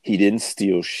 He didn't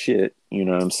steal shit. You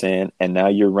know what I'm saying? And now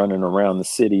you're running around the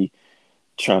city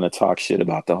trying to talk shit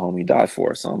about the homie Die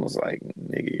For. So I was like,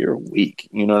 nigga, you're weak.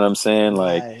 You know what I'm saying?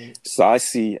 Like, Right. so I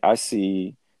see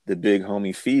the big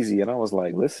homie Feezy, and I was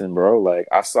like, listen, bro, like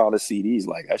I saw the CDs,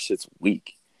 like that shit's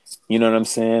weak. You know what I'm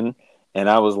saying? And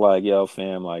I was like, yo,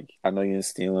 fam, like I know you didn't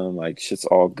steal them, like shit's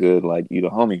all good, like you the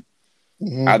homie.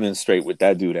 Mm-hmm. I've been straight with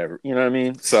that dude ever. You know what I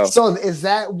mean? So is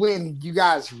that when you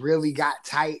guys really got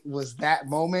tight? Was that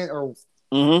moment or?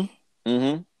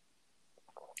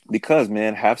 Because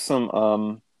man, have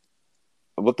some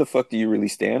what the fuck do you really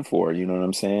stand for? You know what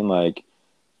I'm saying? Like,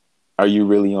 are you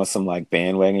really on some like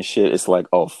bandwagon shit? It's like,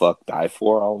 oh fuck, Die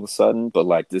For all of a sudden, but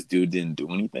like this dude didn't do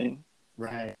anything.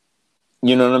 Right.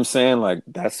 You know what I'm saying? Like,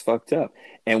 that's fucked up.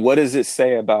 And what does it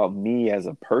say about me as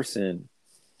a person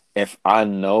if I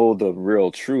know the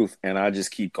real truth and I just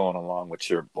keep going along with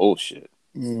your bullshit?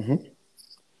 Mm-hmm.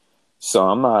 So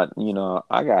I'm not,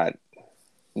 I got,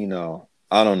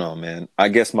 I don't know, man. I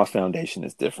guess my foundation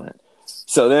is different.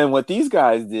 So then what these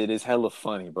guys did is hella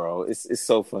funny, bro. It's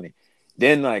so funny.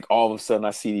 Then like all of a sudden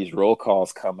I see these roll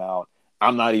calls come out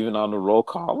I'm not even on the roll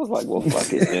call. I was like, well,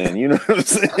 fuck it then. You know what I'm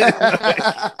saying?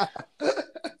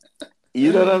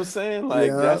 You know what I'm saying? Like,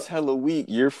 Yeah. that's hella weak.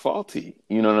 You're faulty.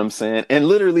 You know what I'm saying? And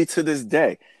literally to this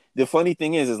day, the funny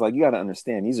thing is like, you got to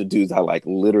understand, these are dudes I like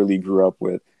literally grew up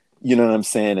with. You know what I'm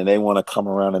saying? And they want to come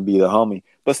around and be the homie.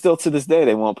 But still to this day,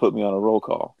 they won't put me on a roll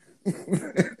call.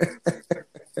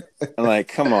 Like,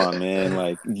 come on, man.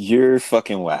 Like, you're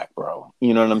fucking whack, bro.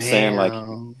 You know what I'm saying?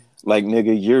 Damn. Like,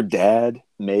 nigga, your dad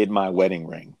made my wedding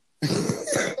ring.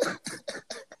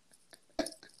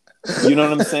 You know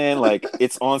what I'm saying? Like,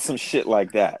 it's on some shit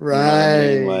like that. Right.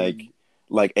 You know what I mean?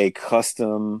 Like a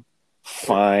custom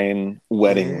fine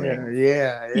wedding ring.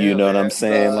 Yeah, You know what I'm man.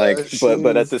 saying? Like,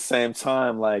 but at Jeez. the same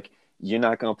time, like, you're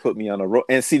not gonna put me on a roll.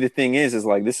 And see, the thing is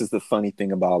like, this is the funny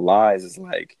thing about lies is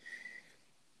like,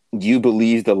 you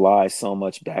believe the lie so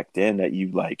much back then that you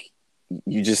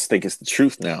just think it's the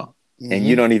truth now. And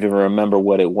you don't even remember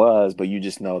what it was, but you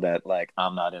just know that like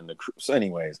I'm not in the crew. So,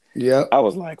 anyways, Yep. I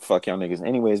was like, fuck y'all niggas,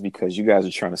 anyways, because you guys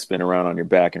are trying to spin around on your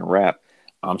back and rap.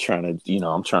 I'm trying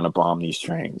to bomb these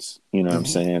trains. You know what I'm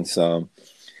saying? So,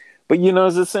 but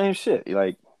it's the same shit.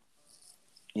 Like,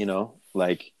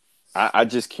 like I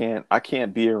just I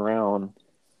can't be around,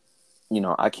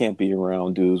 I can't be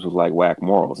around dudes with like whack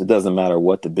morals. It doesn't matter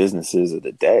what the business is of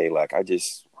the day. Like, I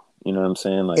just, you know what I'm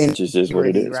saying? Like, it just is what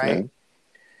it is, right? man.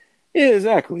 Yeah,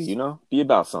 exactly. Be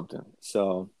about something.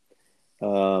 So,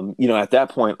 at that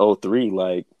point, '03,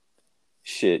 like,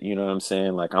 shit, you know what I'm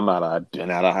saying? Like, I've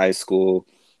been out of high school,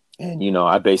 and,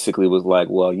 I basically was like,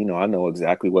 well, I know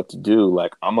exactly what to do.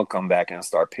 Like, I'm going to come back and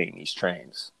start painting these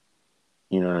trains.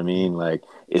 You know what I mean? Like,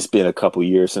 it's been a couple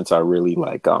years since I really,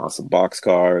 like, got on some box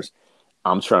cars.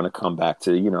 I'm trying to come back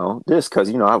to, this because,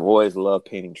 I've always loved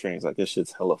painting trains. Like, this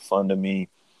shit's hella fun to me.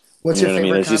 What's You know your what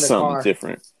I mean? favorite It's kind just of something car?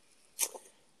 different.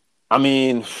 I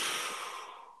mean,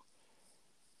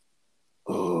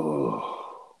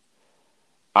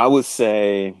 I would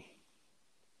say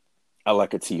I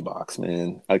like a T-box,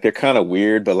 man. Like, they're kind of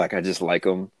weird, but like I just like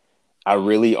them. I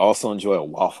really also enjoy a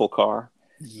waffle car.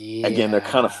 Again, they're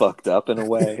kind of Yeah. fucked up in a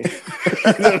way.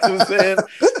 You know what I'm saying?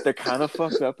 They're kind of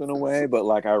fucked up in a way, but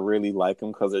like I really like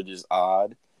them because they're just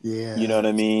odd. You know Yeah. what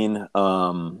I mean?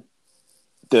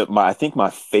 I think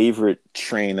my favorite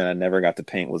train that I never got to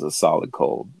paint was a solid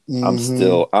cold.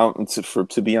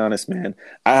 To be honest, man,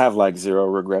 I have like zero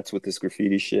regrets with this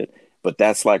graffiti shit. But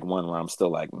that's like one where I'm still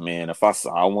like, man, if I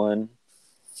saw one,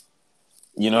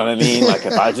 you know what I mean? Like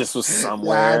if I just was I had to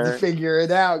somewhere, figure it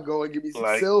out. Go and give me some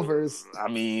like, silvers. I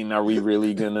mean, are we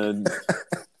gonna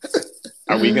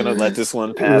let this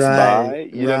one pass Right. by?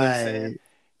 You know what I'm saying? Right.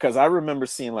 Because I remember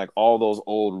seeing like all those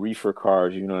old reefer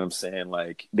cars, you know what I'm saying?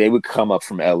 Like they would come up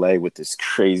from LA with this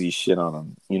crazy shit on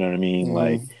them, you know what I mean?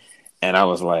 Like, and I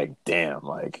was like, damn,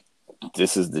 like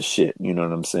this is the shit, you know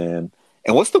what I'm saying?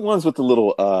 And what's the ones with the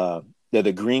little they're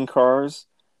the green cars,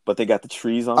 but they got the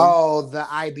trees on them? Oh, the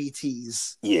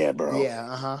IBTs. Yeah, bro.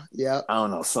 Yeah. Yep. I don't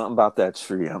know, something about that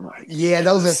tree. I'm like, Yeah,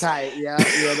 those are yes. tight. Yeah,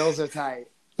 those are tight.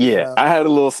 Yeah, Yeah. I had a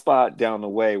little spot down the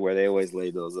way where they always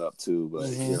laid those up too, but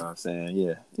you know what I'm saying?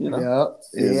 Yeah, Yep.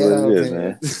 it is what it Yeah, is, man.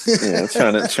 man. Yeah,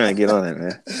 I'm trying to get on it,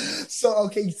 man.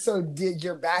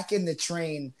 You're back in the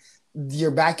train.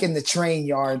 You're back in the train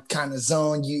yard kind of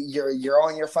zone. You're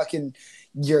on your fucking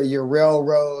your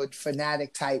railroad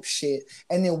fanatic type shit.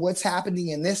 And then what's happening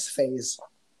in this phase?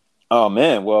 Oh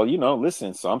man, well,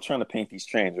 listen, so I'm trying to paint these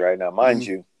trains right now. Mind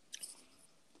you,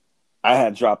 I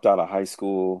had dropped out of high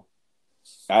school.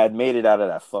 I had made it out of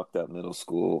that fucked up middle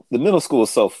school. The middle school was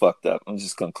so fucked up. I'm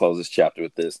just gonna close this chapter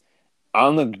with this.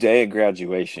 On the day of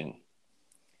graduation,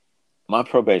 my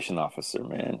probation officer,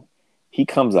 man, he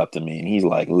comes up to me and he's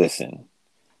like, listen,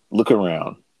 look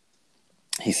around.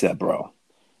 He said, bro,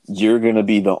 you're gonna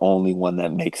be the only one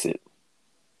that makes it.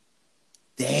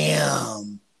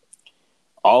 Damn.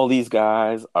 All these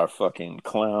guys are fucking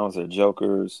clowns or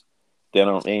jokers. They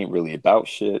ain't really about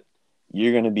shit.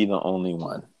 You're gonna be the only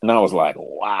one. And I was like,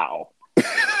 wow.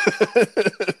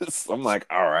 So I'm like,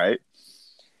 all right.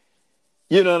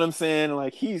 You know what I'm saying?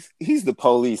 Like he's the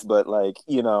police, but like,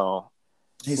 He saw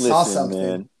listen,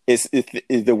 something.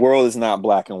 man, the world is not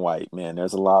black and white, man.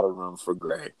 There's a lot of room for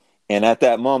gray. And at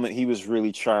that moment, he was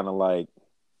really trying to like,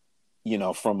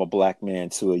 from a black man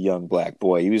to a young black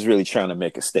boy, he was really trying to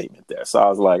make a statement there. So I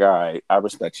was like, all right, I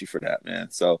respect you for that,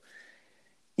 man. So,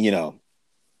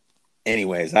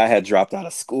 anyways, I had dropped out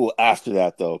of school after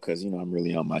that though, because, I'm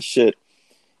really on my shit.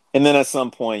 And then at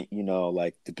some point,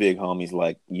 like the big homies,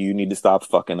 like, you need to stop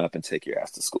fucking up and take your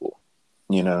ass to school.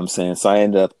 You know what I'm saying? So I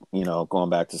end up, going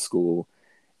back to school.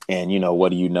 And, what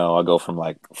do you know? I go from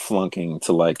like flunking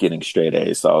to like getting straight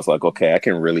A's. So I was like, okay, I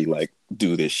can really like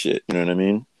do this shit. You know what I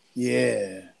mean?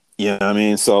 Yeah. You know what I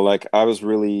mean? So like I was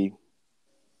really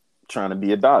trying to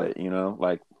be about it,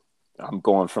 like I'm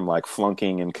going from like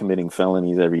flunking and committing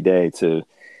felonies every day to,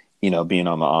 being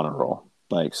on the honor roll.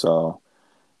 Like, so,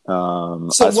 So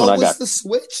that's when what I was got, the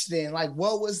switch then? Like,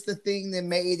 what was the thing that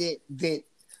made it that?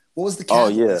 What was the oh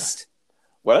yeah. catalyst?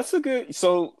 Well, that's a good,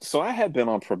 so I had been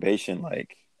on probation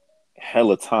like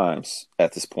hella times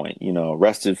at this point,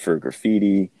 arrested for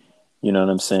graffiti, you know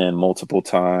what I'm saying? Multiple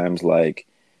times, like,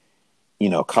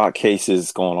 caught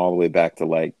cases going all the way back to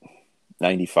like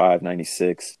 95,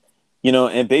 96.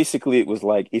 And basically it was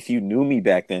like, if you knew me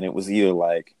back then, it was either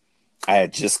like I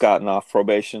had just gotten off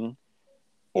probation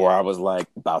or I was like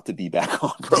about to be back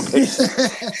on probation.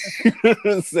 You know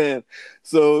what I'm saying?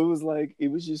 So it was like,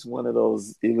 it was just one of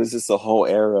those, it was just a whole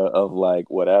era of like,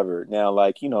 whatever. Now,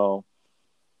 like,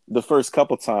 the first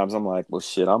couple times I'm like, well,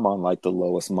 shit, I'm on like the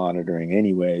lowest monitoring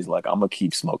anyways. Like, I'm gonna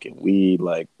keep smoking weed,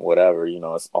 like whatever,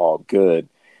 it's all good.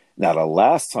 Now, the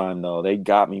last time though, they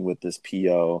got me with this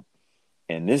PO,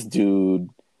 and this dude,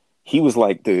 he was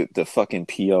like the fucking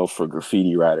PO for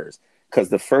graffiti writers. Cause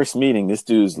the first meeting, this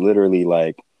dude's literally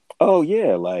like, oh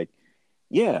yeah, like,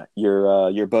 yeah,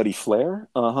 your buddy Flair.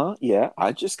 Uh-huh. Yeah,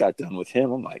 I just got done with him.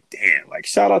 I'm like, damn, like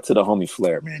shout out to the homie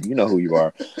Flair, man. You know who you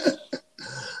are.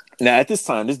 Now at this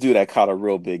time, this dude had caught a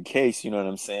real big case, you know what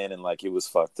I'm saying? And like it was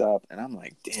fucked up. And I'm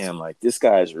like, damn, like this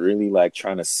guy is really like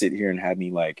trying to sit here and have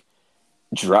me like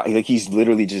drop, like he's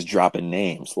literally just dropping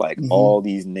names, like Mm-hmm. all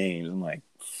these names. I'm like,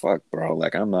 fuck, bro,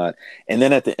 like I'm not. And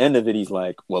then at the end of it, he's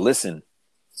like, well, listen,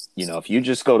 if you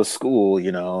just go to school,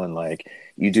 and like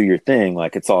you do your thing,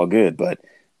 like it's all good. But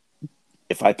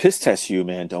if I piss test you,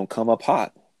 man, don't come up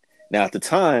hot. Now at the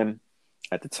time,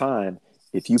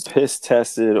 if you piss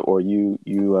tested or you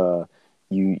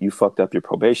fucked up your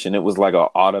probation, it was like an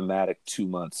automatic 2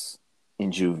 months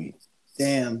in juvie.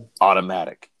 Damn.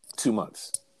 Automatic 2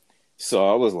 months. So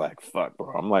I was like, fuck,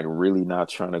 bro. I'm like really not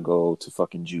trying to go to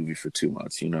fucking juvie for 2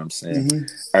 months. You know what I'm saying? Mm-hmm.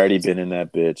 I already been in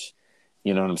that bitch.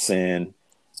 You know what I'm saying?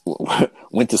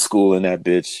 Went to school in that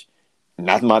bitch.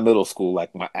 Not my middle school,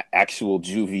 like my actual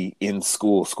juvie in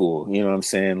school. You know what I'm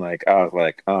saying? Like, I was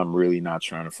like, I'm really not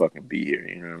trying to fucking be here.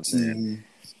 You know what I'm saying? Mm-hmm.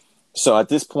 So at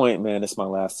this point, man, it's my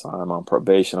last time on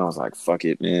probation. I was like, fuck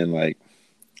it, man. Like,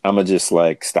 I'm going to just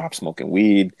like stop smoking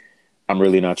weed. I'm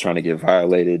really not trying to get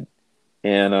violated.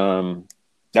 And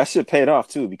that shit paid off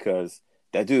too, because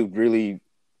that dude really,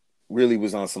 really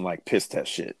was on some like piss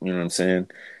test shit. You know what I'm saying?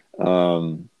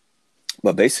 Um,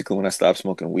 but basically, when I stopped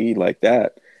smoking weed like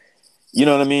that, you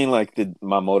know what I mean? Like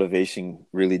my motivation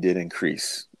really did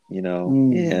increase.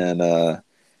 Mm.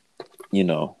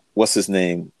 And what's his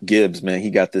name? Gibbs, man. He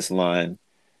got this line.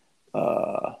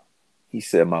 Uh, he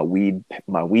said, "My weed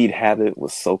habit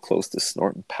was so close to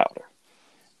snorting powder."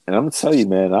 And I'm gonna tell you,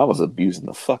 man, I was abusing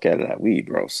the fuck out of that weed,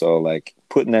 bro. So like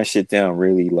putting that shit down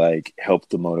really like helped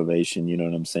the motivation, you know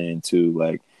what I'm saying, too.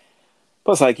 Like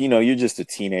plus like, you're just a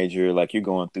teenager, like you're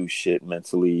going through shit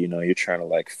mentally, you're trying to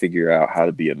like figure out how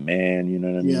to be a man, you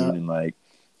know what I Yeah. mean? And like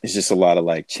it's just a lot of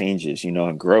like changes,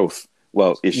 and growth.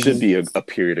 Well, it should Mm-hmm. be a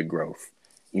period of growth.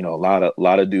 A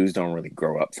lot of dudes don't really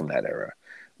grow up from that era.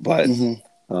 But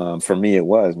Mm-hmm. for me it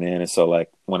was, man. And so like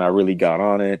when I really got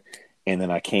on it, and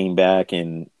then I came back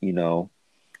and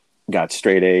got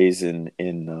straight A's in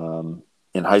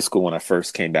high school. When I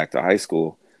first came back to high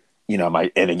school,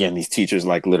 and again, these teachers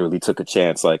like literally took a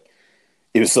chance. Like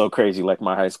it was so crazy. Like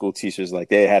my high school teachers, like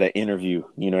they had an interview,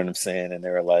 you know what I'm saying? And they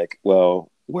were like,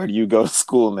 well, where do you go to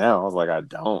school now? I was like, I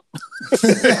don't.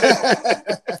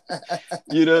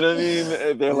 You know what I mean?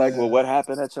 And they're like, well, Yeah. what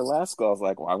happened at your last school? I was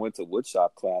like, well, I went to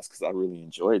woodshop class because I really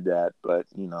enjoyed that. But,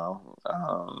 you know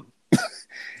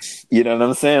what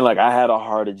I'm saying? Like I had a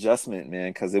hard adjustment, man,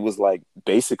 because it was like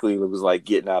basically it was like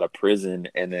getting out of prison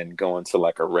and then going to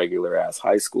like a regular ass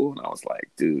high school. And I was like,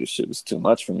 dude, this shit was too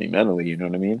much for me mentally. You know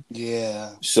what I mean?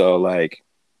 Yeah. So like,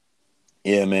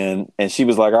 yeah, man. And she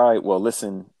was like, all right, well,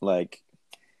 listen, like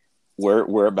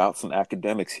we're about some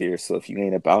academics here. So if you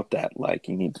ain't about that, like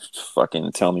you need to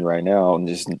fucking tell me right now and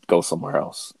just go somewhere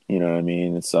else. You know what I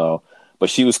mean? And so, but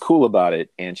she was cool about it.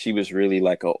 And she was really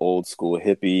like a old school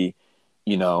hippie,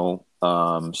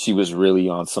 she was really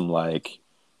on some like,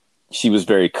 she was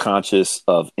very conscious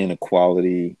of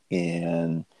inequality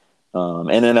and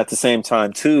then at the same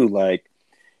time too, like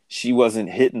she wasn't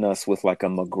hitting us with like a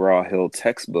McGraw-Hill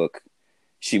textbook.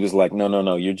 She was like, no, no,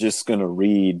 no, you're just going to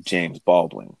read James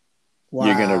Baldwin.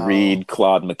 You're going to Wow. read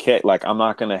Claude McKay. Like, I'm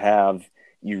not going to have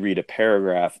you read a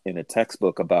paragraph in a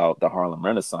textbook about the Harlem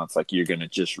Renaissance. Like, you're going to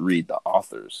just read the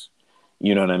authors.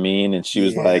 You know what I mean? And she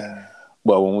was like, Yeah.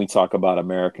 Well, when we talk about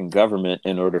American government,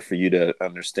 in order for you to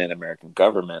understand American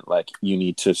government, like you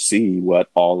need to see what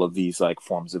all of these like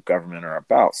forms of government are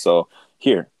about. So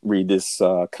here, read this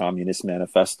Communist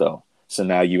Manifesto. So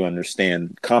now you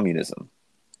understand communism,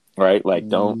 right? Like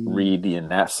don't read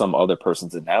some other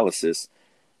person's analysis.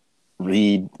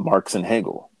 Read Marx and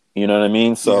Hegel. You know what I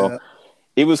mean? So Yeah.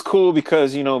 it was cool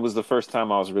because, it was the first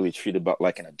time I was really treated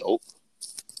like an adult.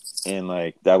 And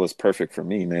like that was perfect for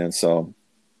me, man. So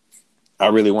I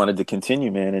really wanted to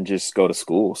continue, man, and just go to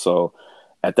school. So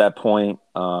at that point,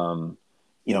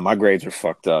 my grades were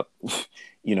fucked up.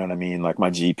 You know what I mean? Like my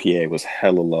GPA was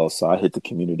hella low. So I hit the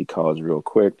community college real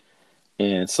quick.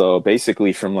 And so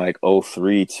basically from like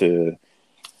 '03 to,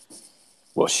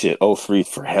 '03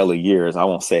 for hella years. I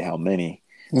won't say how many,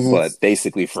 but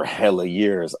basically for hella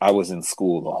years, I was in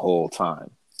school the whole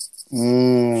time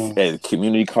at the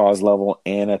community college level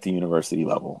and at the university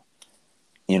level.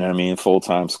 You know what I mean?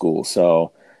 Full-time school.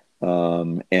 So,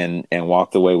 and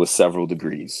walked away with several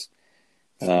degrees.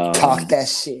 Talk that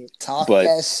shit.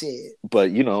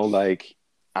 But like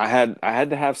I had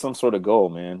to have some sort of goal,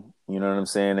 man. You know what I'm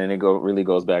saying? And it really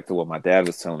goes back to what my dad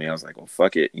was telling me. I was like, well,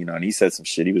 fuck it. And he said some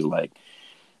shit. He was like,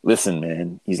 listen,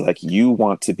 man, he's like, you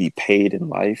want to be paid in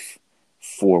life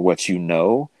for what you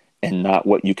know and not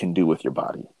what you can do with your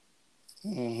body.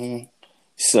 Mm-hmm.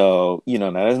 So, now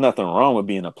there's nothing wrong with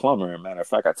being a plumber. As a matter of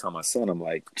fact, I tell my son, I'm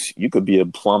like, you could be a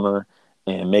plumber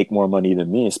and make more money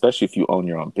than me, especially if you own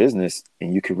your own business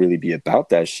and you could really be about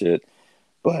that shit.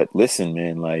 But listen,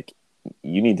 man, like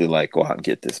you need to like go out and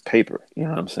get this paper. You know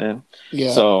what I'm saying?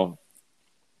 Yeah. So,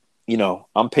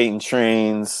 I'm painting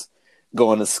trains,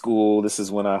 going to school. This is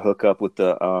when I hook up with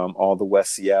the all the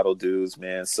West Seattle dudes,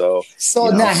 man. So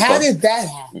now how did that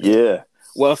happen? Yeah.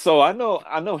 Well, so I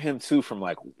know him too from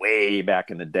like way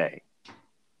back in the day.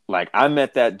 Like I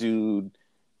met that dude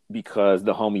because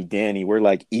the homie Danny, we're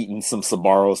like eating some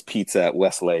Sabaro's pizza at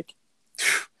Westlake.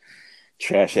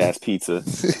 Trash ass pizza.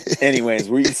 Anyways,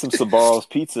 we're eating some Sabaro's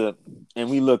pizza and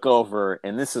we look over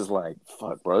and this is like,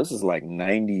 fuck, bro, this is like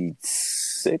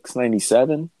 96,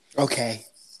 97. Okay.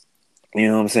 You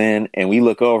know what I'm saying? And we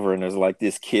look over and there's like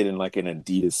this kid in like an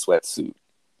Adidas sweatsuit.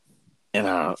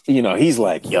 And, he's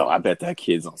like, yo, I bet that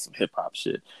kid's on some hip hop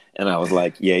shit. And I was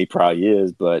like, yeah, he probably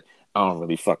is, but I don't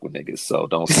really fuck with niggas, so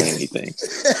don't say anything.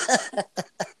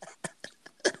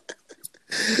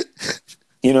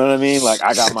 You know what I mean? Like,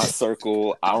 I got my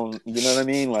circle. I don't, you know what I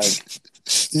mean? Like,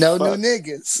 no new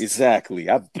niggas. Exactly.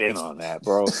 I've been on that,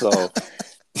 bro. So,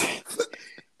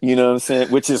 you know what I'm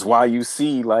saying? Which is why you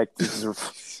see, like, this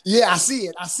is. Yeah, I see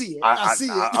it. I see it.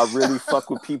 I really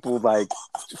fuck with people like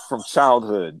from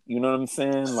childhood. You know what I'm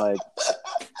saying? Like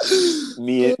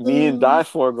me and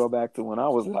Die4 go back to when I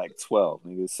was like 12,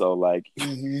 nigga. So like,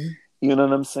 you know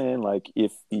what I'm saying? Like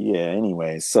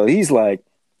anyway. So he's like,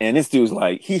 and this dude's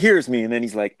like, he hears me and then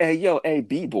he's like, hey,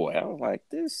 B-boy. I was like,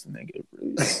 this nigga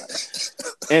really.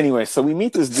 Anyway, so we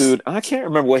meet this dude. I can't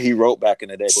remember what he wrote back in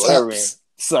the day, but whatever.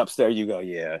 Sups, there you go.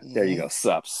 Yeah, there you go.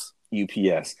 Sups,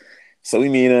 UPS. So we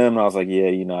meet him, and I was like, "Yeah,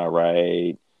 you're not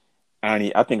right."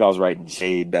 I think I was writing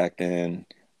Jade back then.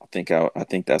 I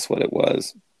think that's what it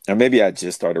was, or maybe I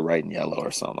just started writing Yellow or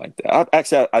something like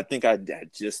that. I think I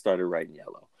had just started writing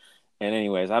Yellow. And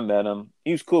anyways, I met him.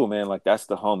 He was cool, man. Like that's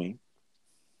the homie.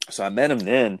 So I met him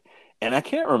then, and I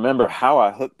can't remember how I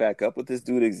hooked back up with this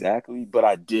dude exactly, but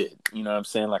I did. You know what I'm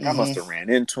saying? Like I must have ran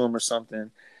into him or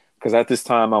something, because at this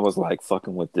time I was like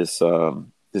fucking with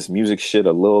this music shit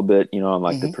a little bit, on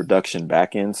like the production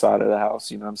back end side of the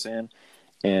house, you know what I'm saying?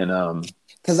 And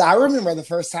because I remember the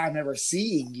first time ever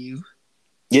seeing you.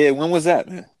 Yeah, when was that,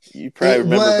 man? You probably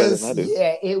remember better than I do.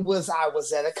 Yeah, it was. I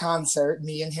was at a concert,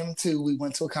 me and him too. We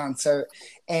went to a concert,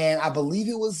 and I believe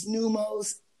it was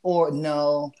Numos or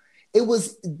no, it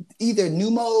was either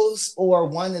Numos or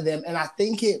one of them, and I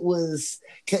think it was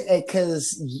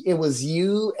because it was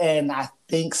you and I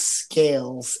think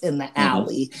Scales in the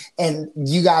alley, and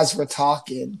you guys were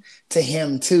talking to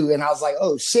him too, and I was like,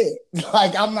 oh shit,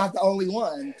 like I'm not the only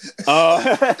one. Oh,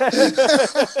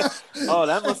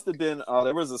 that must have been.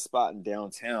 There was a spot in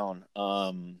downtown.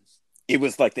 It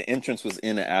was like the entrance was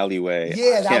in an alleyway.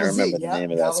 Yeah, I can't remember the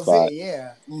name of that spot.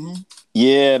 Yeah.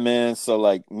 Yeah, man. So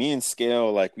like me and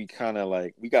Scale, like we kind of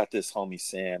like we got this homie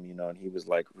Sam, and he was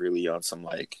like really on some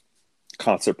like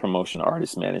concert promotion,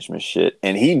 artist management shit,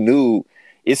 and he knew.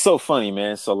 It's so funny,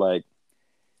 man. So like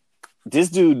this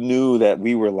dude knew that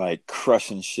we were like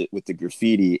crushing shit with the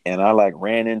graffiti, and I like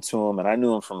ran into him, and I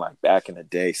knew him from like back in the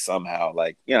day somehow.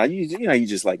 Like you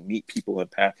just like meet people in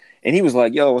path, and he was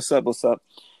like, "Yo, what's up? What's up?"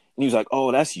 And he was like,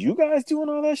 "Oh, that's you guys doing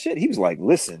all that shit." He was like,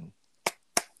 "Listen,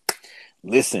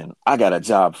 listen, I got a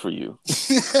job for you.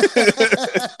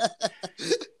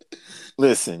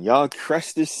 Listen, y'all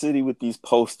crush this city with these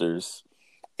posters,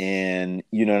 and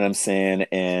you know what I'm saying?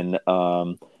 And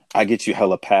I get you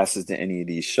hella passes to any of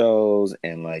these shows,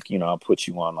 and like, you know, I'll put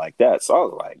you on like that. So I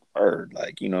was like, word,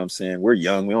 like, you know what I'm saying? We're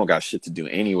young, we don't got shit to do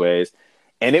anyways.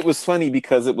 And it was funny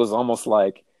because it was almost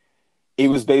like it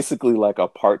was basically like a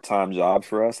part-time job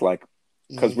for us, like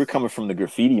because we're coming from the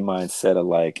graffiti mindset of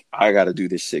like, I gotta do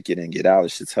this shit, get in, get out.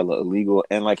 This shit's hella illegal.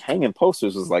 And like hanging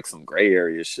posters was like some gray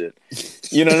area shit.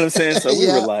 You know what I'm saying? So we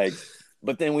were like,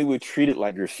 but then we would treat it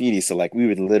like graffiti. So like we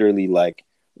would literally like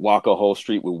walk a whole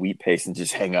street with wheat paste and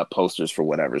just hang up posters for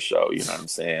whatever show. You know what I'm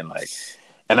saying? Like,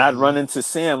 and I'd run into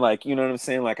Sam, like, you know what I'm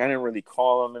saying? Like, I didn't really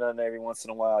call him, and then every once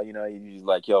in a while, you know, he'd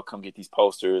like, yo, come get these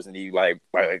posters. And he like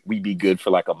we'd be good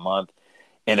for like a month.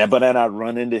 But then I'd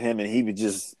run into him and he would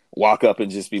just walk up and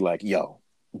just be like, yo,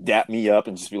 dap me up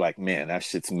and just be like, man, that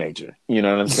shit's major. You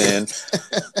know what I'm saying?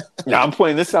 Now I'm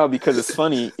pointing this out because it's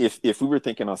funny if we were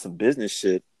thinking on some business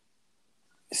shit.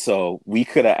 So we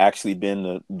could have actually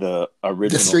been the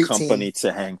original company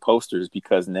to hang posters,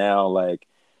 because now like,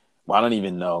 well, I don't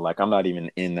even know. Like, I'm not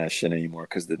even in that shit anymore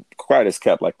because the quiet is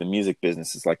kept. Like, the music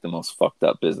business is like the most fucked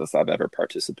up business I've ever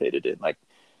participated in. Like,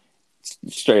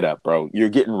 straight up, bro, you're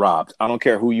getting robbed. I don't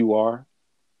care who you are.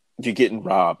 You're getting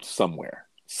robbed somewhere.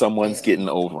 Someone's getting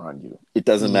over on you. It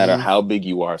doesn't matter how big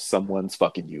you are. Someone's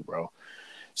fucking you, bro.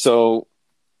 So,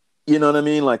 you know what I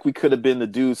mean? Like, we could have been the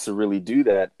dudes to really do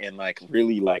that. And like,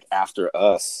 really, like, after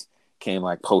us came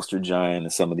like Poster Giant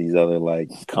and some of these other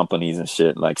like companies and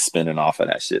shit, like spinning off of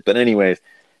that shit. But anyways,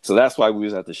 so that's why we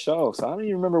was at the show. So I don't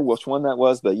even remember which one that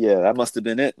was, but yeah, that must have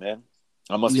been it, man.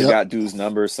 I must have got dude's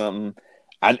number or something.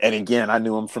 And again, I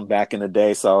knew him from back in the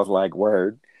day, so I was like,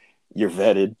 word, you're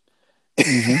vetted.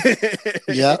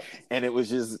 Yeah. And it was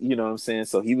just, you know what I'm saying?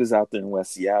 So he was out there in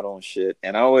West Seattle and shit.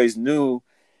 And I always knew,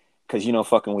 because, you know,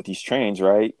 fucking with these trains,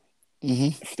 right?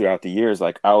 Throughout the years,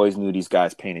 like, I always knew these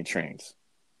guys painted trains.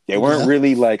 They weren't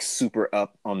really like super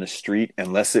up on the street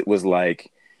unless it was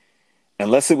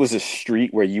a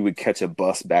street where you would catch a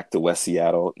bus back to West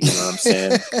Seattle. You know what I'm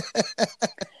saying?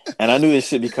 And I knew this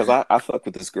shit because I fucked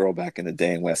with this girl back in the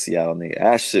day in West Seattle. Nigga,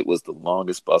 that shit was the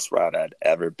longest bus ride I'd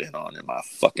ever been on in my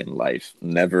fucking life.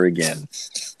 Never again.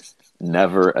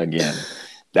 Never again.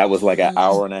 That was like an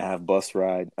hour and a half bus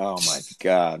ride. Oh my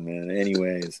God, man.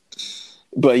 Anyways.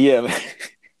 But yeah, man.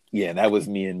 Yeah, that was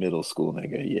me in middle school,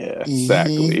 nigga. Yeah,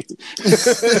 exactly.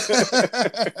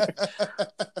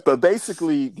 But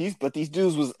basically, these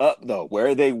dudes was up though.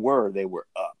 Where they were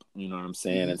up. You know what I'm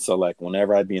saying? And so like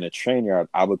whenever I'd be in a train yard,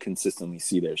 I would consistently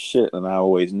see their shit. And I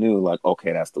always knew like,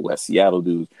 okay, that's the West Seattle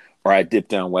dudes. Or I dipped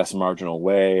down West Marginal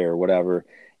Way or whatever,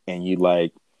 and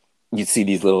you'd see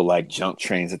these little like junk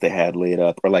trains that they had laid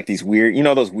up, or like these weird, you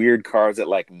know, those weird cars that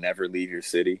like never leave your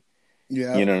city.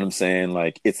 Yeah. You know what I'm saying?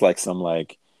 Like it's like some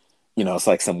like, you know, it's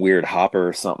like some weird hopper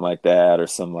or something like that, or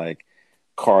some like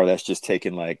car that's just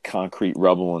taking like concrete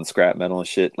rubble and scrap metal and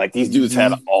shit. Like these dudes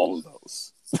had all of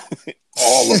those,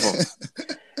 all of them.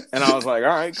 And I was like, all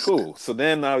right, cool. So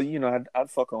then I'd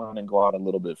fuck around and go out a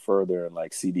little bit further and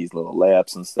like see these little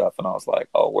labs and stuff. And I was like,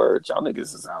 oh, word, y'all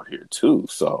niggas is out here too.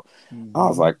 So I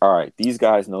was like, all right, these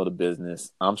guys know the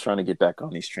business. I'm trying to get back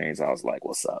on these trains. I was like,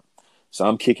 what's up? So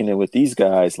I'm kicking it with these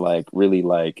guys, like really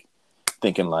like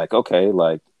thinking like, okay,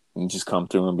 like, you just come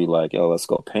through and be like, yo, let's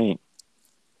go paint.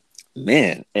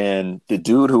 Man, and the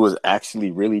dude who was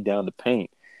actually really down to paint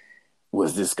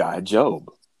was this guy, Job.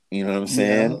 You know what I'm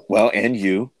saying? Yeah. Well, and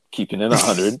you, keeping it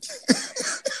 100.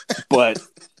 But,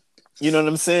 you know what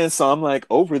I'm saying? So I'm like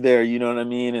over there, you know what I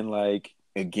mean? And like,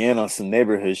 again, on some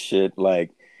neighborhood shit,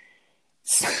 like,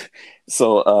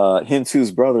 so him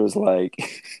two's brother was like,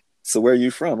 so where are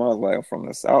you from? I was like, I'm from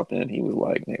the South. And he was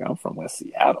like, nigga, I'm from West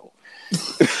Seattle.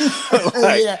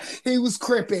 Like, yeah, he was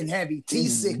crippin' heavy.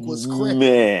 T-Sick was crippin'.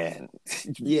 Man,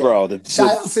 yeah. Bro.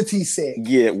 Shout out to T-Sick.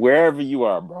 Yeah, wherever you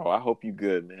are, bro. I hope you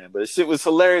good, man. But the shit was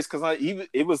hilarious because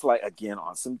it was like, again,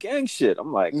 on some gang shit.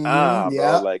 I'm like, bro,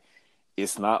 like,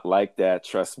 it's not like that.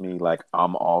 Trust me. Like,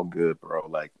 I'm all good, bro.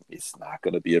 Like, it's not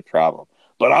going to be a problem.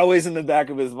 But always in the back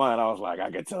of his mind, I was like,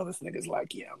 I could tell this nigga's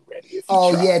like, yeah, I'm ready. If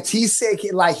yeah,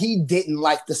 T-Sick, like, he didn't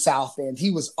like the South End. He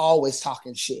was always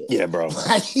talking shit. Yeah, bro.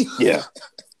 Yeah.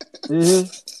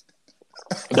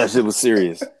 That shit was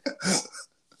serious.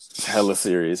 Hella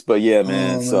serious. But yeah,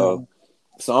 man. So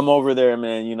I'm over there,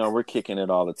 man. You know, we're kicking it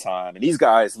all the time. And these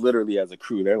guys, literally as a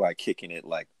crew, they're like kicking it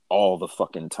like all the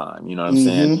fucking time. You know what I'm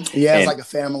saying? Yeah, it's like a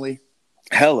family.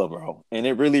 Hella, bro. And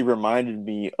it really reminded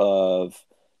me of,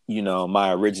 you know,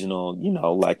 my original, you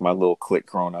know, like my little clique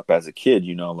growing up as a kid,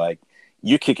 you know, like,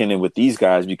 you're kicking it with these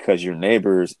guys because you're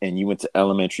neighbors and you went to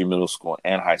elementary, middle school,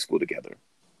 and high school together.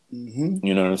 Mm-hmm.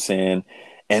 You know what I'm saying?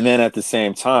 And then at the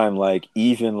same time, like,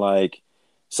 even like,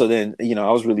 so then, you know,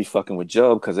 I was really fucking with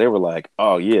Joe because they were like,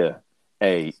 oh yeah,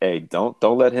 hey, don't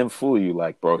let him fool you.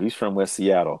 Like, bro, he's from West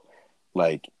Seattle.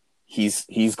 Like, he's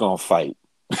gonna fight.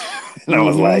 And I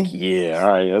was like, Mm-hmm. yeah,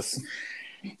 all right,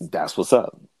 that's what's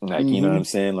up. Like, you know what Mm-hmm. I'm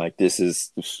saying? Like, this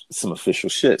is some official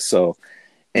shit. So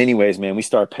anyways, man, we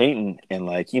start painting, and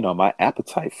like, you know, my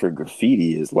appetite for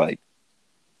graffiti is like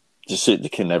just shit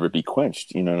that can never be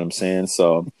quenched. You know what I'm saying?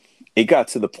 So it got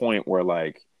to the point where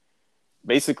like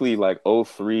basically like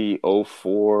 '03,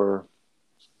 '04,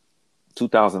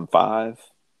 2005,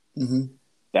 Mm-hmm.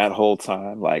 that whole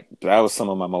time, like that was some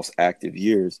of my most active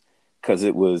years because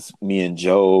it was me and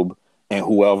Job and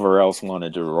whoever else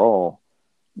wanted to roll.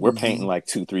 We're painting Mm-hmm. like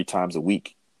 2-3 times a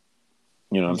week.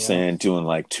 You know what I'm Yeah. saying? Doing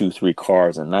like 2-3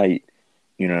 cars a night.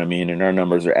 You know what I mean? And our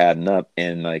numbers are adding up.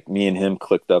 And like me and him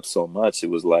clicked up so much, it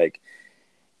was like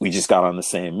we just got on the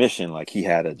same mission. Like he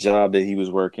had a job that he was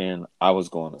working. I was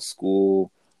going to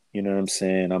school. You know what I'm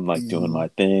saying? I'm like doing Mm-hmm. my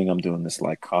thing. I'm doing this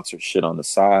like concert shit on the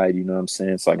side. You know what I'm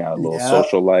saying? So I got a little Yeah.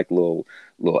 social, like little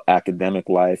academic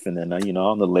life. And then, you know,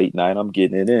 on the late night, I'm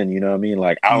getting it in. You know what I mean?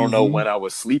 Like, I don't know Mm-hmm. when I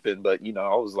was sleeping, but, you know,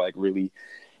 I was like really,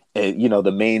 you know,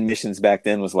 the main missions back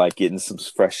then was like getting some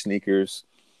fresh sneakers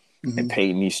and Mm-hmm.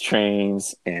 painting these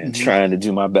trains and Mm-hmm. trying to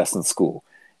do my best in school.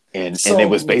 And it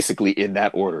was So, basically in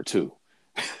that order too.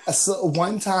 so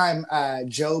one time,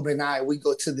 Job and I, we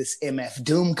go to this MF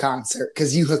Doom concert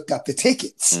because you hooked up the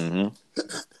tickets.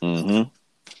 Mm-hmm.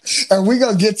 Mm-hmm. And we're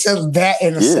going to get to that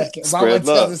in a Yeah. second. But I Spread want to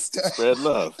tell love. this story. Spread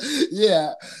love.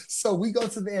 Yeah. So we go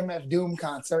to the MF Doom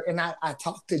concert, and I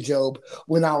talked to Job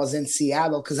when I was in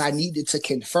Seattle because I needed to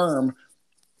confirm,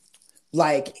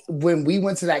 like, when we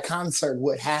went to that concert,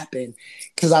 what happened,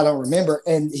 because I don't remember.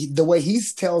 And the way he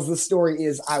tells the story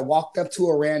is I walked up to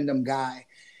a random guy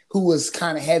who was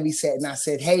kind of heavy set, and I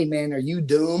said, "Hey, man, are you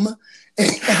Doom?" And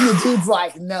the dude's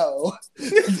like, "No."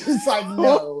 The dude's like,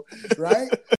 "No," right?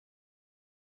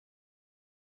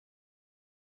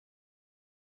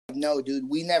 No, dude,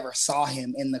 we never saw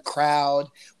him in the crowd.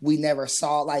 We never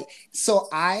saw, like, so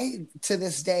I, to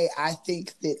this day, I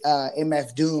think that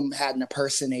MF Doom had an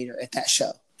impersonator at that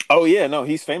show. Oh yeah, no,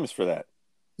 he's famous for that.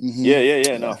 Mm-hmm.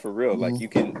 Yeah, no, Yeah. for real. Like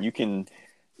Mm-hmm.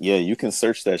 you can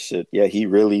search that shit. Yeah, he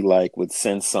really like would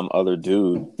send some other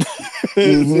dude to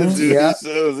Mm-hmm. do Yeah. these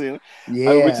shows, you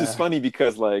know. Which is Yeah. funny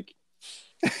because like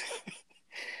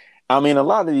I mean, a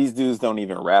lot of these dudes don't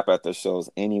even rap at their shows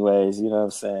anyways, you know what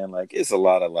I'm saying? Like it's a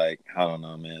lot of like, I don't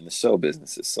know, man. The show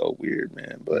business is so weird,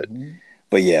 man. Mm-hmm.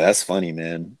 But yeah, that's funny,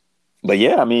 man. But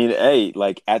yeah, I mean, hey,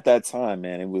 like at that time,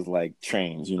 man, it was like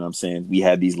trains, you know what I'm saying? We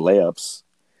had these layups,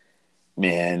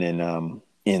 man,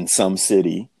 in some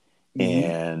city,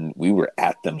 Mm-hmm. and we were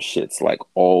at them shits like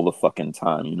all the fucking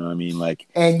time, you know what I mean? Like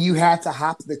And you had to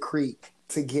hop the creek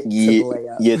to get to the yeah,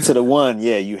 layup. yeah, to the one,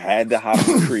 yeah, you had to hop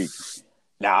the creek.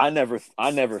 Now I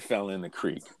never fell in the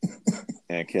creek.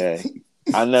 Okay.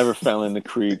 I never fell in the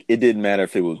creek. It didn't matter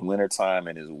if it was wintertime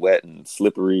and it's wet and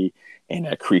slippery and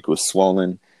that creek was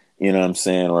swollen, you know what I'm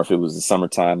saying? Or if it was the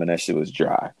summertime and that shit was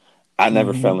dry. I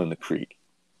never Mm-hmm. fell in the creek.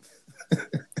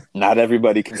 Not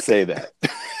everybody can say that.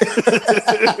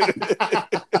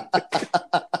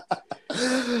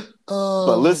 But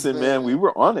Oh, listen, man, we man.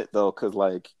 were on it though, because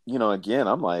like, you know, again,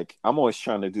 I'm always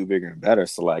trying to do bigger and better.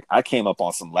 So like, I came up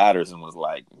on some ladders and was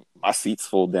like, my seats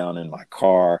full down in my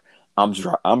car. I'm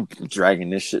dragging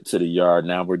this shit to the yard.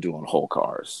 Now we're doing whole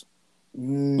cars.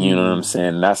 You know what I'm Mm.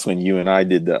 saying? And that's when you and I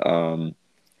did the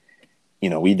you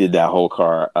know, we did that whole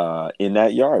car in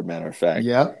that yard. Matter of fact,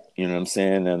 Yep. you know what I'm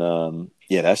saying? And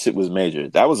yeah, that shit was major.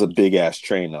 That was a big ass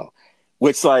train though.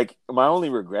 Which like my only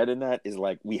regret in that is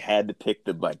like we had to pick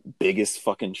the like biggest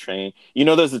fucking train. You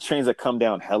know, there's the trains that come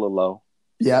down hella low.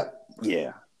 Yep.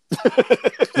 Yeah.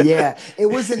 Yeah. It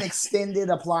was an extended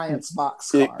appliance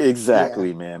box car. Yeah.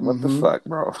 Exactly, man. What the Mm-hmm. fuck,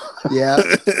 bro? Yeah.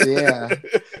 Yeah.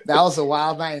 That was a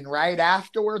wild night. And right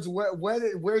afterwards,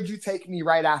 where'd you take me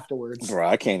right afterwards? Bro,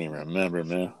 I can't even remember,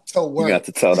 man. To You work. got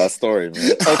to tell that story,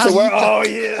 man. Oh, to where? Oh,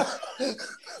 yeah.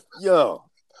 Yo.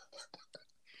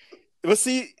 But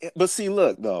see,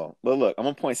 look, though. But look, I'm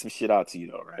gonna point some shit out to you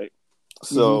though, right?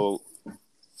 So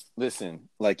listen,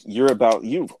 like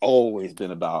you've always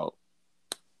been about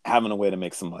having a way to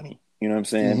make some money. You know what I'm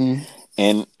saying?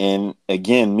 And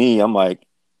again, I'm like,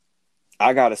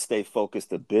 I gotta stay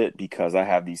focused a bit because I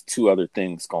have these two other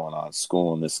things going on,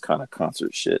 school and this kind of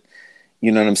concert shit.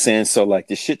 You know what I'm saying? So like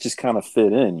the shit just kind of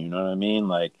fit in, you know what I mean?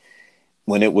 Like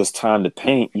when it was time to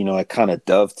paint, you know, it kind of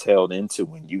dovetailed into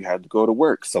when you had to go to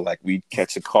work. So like we'd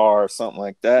catch a car or something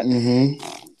like that.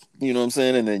 You know what I'm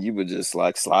saying? And then you would just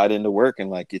like slide into work and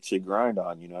like get your grind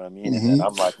on, you know what I mean? And then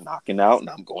I'm like knocking out and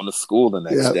I'm going to school the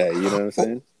next day, you know what I'm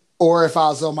saying? Or if I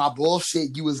was on my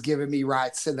bullshit, you was giving me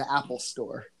rides to the Apple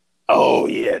store. Oh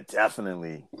yeah,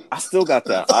 definitely. I still got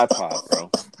that iPod,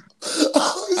 bro.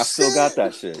 I still got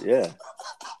that shit. Yeah.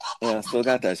 Yeah, I still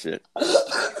got that shit.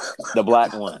 The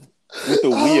black one with the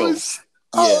wheel.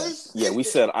 Yeah, we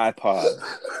said iPod.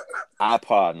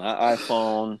 iPod, not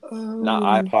iPhone, not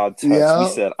iPod Touch. We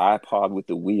said iPod with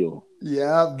the wheel.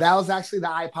 Yeah, that was actually the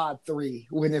iPod 3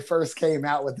 when it first came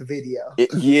out with the video.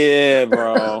 Yeah,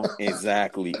 bro.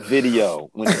 Exactly. Video.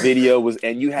 When video was,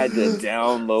 and you had to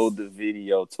download the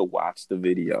video to watch the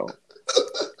video.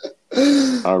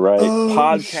 All right.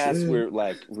 Podcasts were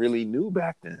like really new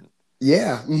back then.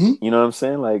 Yeah. You know what I'm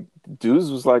saying? Like,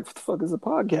 dudes was like, what the fuck is a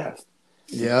podcast?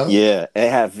 Yeah. Yeah.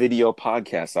 It had video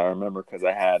podcasts. I remember because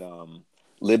I had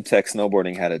LibTech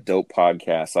Snowboarding had a dope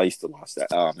podcast. I used to watch that.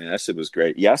 Oh man, that shit was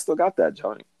great. Yeah, I still got that,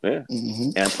 Johnny. Yeah.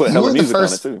 And I put hella music on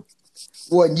it too.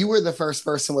 Well, you were the first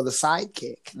person with a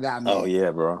sidekick that I met. Oh yeah,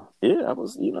 bro. Yeah, I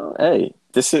was, you know, hey,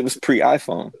 this shit was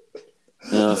pre-iPhone.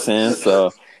 You know what I'm saying?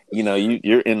 So, you know,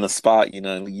 you're in the spot, you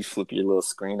know, and you flip your little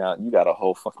screen out, and you got a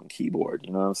whole fucking keyboard,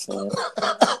 you know what I'm saying?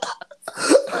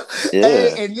 Yeah.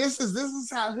 Hey, and this is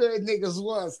how hood niggas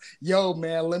was. Yo,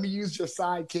 man, let me use your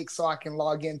sidekick so I can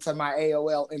log into my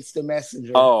AOL Instant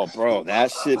Messenger. Oh, bro,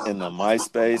 that shit in the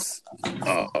MySpace.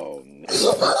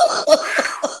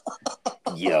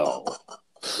 Yo,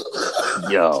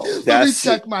 let me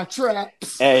check my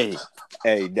traps. Hey,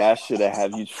 that should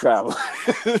have you travel.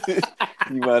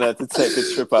 You might have to take a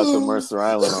trip out to Mercer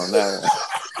Island on that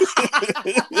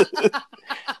one.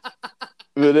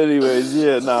 But anyways,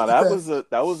 yeah, no,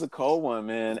 that was a cold one,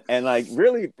 man. And like,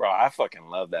 really, bro, I fucking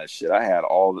love that shit. I had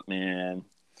all the man.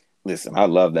 Listen, I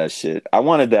love that shit. I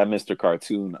wanted that Mr.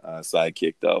 Cartoon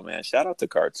sidekick though, man. Shout out to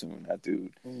Cartoon, that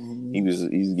dude.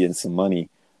 He's getting some money.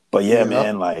 But yeah,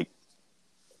 man, like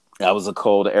that was a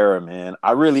cold era, man.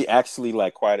 I really actually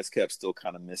like Quiet as Kept still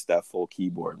kind of missed that full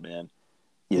keyboard, man.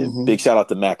 Yeah, big shout out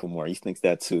to Macklemore. He thinks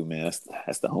that too, man.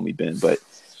 That's the homie Ben. But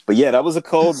yeah, that was a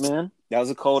cold, man. That was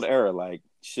a cold era. Like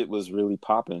shit was really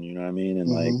popping, you know what I mean? And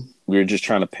like we were just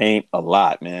trying to paint a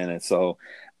lot, man. And so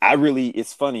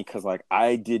it's funny because like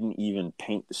I didn't even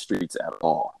paint the streets at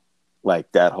all.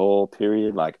 Like that whole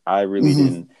period, like I really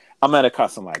didn't. I might have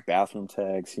caught some like bathroom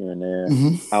tags here and there.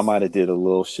 I might have did a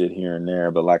little shit here and there,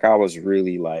 but like I was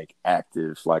really like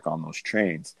active like on those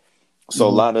trains. So a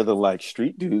lot of the like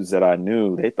street dudes that I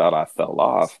knew, they thought I fell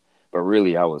off, but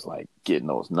really I was like getting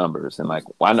those numbers. And like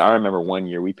I remember one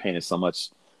year we painted so much.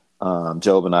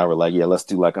 Job and I were like, yeah, let's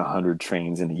do like 100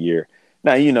 trains in a year.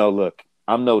 Now, you know, look,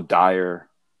 I'm no Dyer.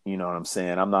 You know what I'm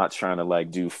saying? I'm not trying to like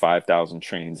do 5,000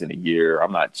 trains in a year.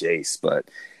 I'm not Jace, but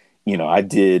you know, I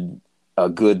did a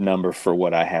good number for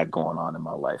what I had going on in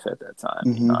my life at that time.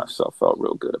 You know, I felt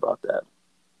real good about that.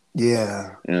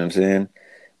 Yeah. You know what I'm saying?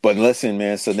 But listen,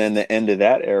 man, so then the end of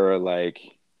that era, like,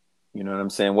 you know what I'm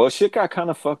saying? Well, shit got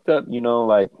kind of fucked up, you know,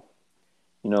 like,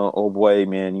 you know, oh boy,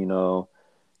 man, you know,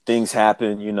 things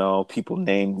happen, you know, people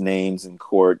named names in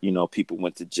court, you know, people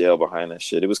went to jail behind that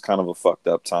shit. It was kind of a fucked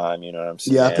up time, you know what I'm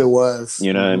saying? Yep, it was.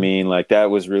 You know what I mean? Like that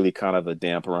was really kind of a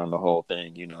damper on the whole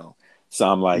thing, you know. So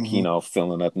I'm like, you know,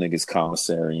 filling up niggas'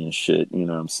 commissary and shit, you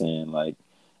know what I'm saying? Like,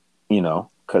 you know,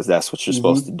 because that's what you're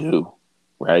supposed to do,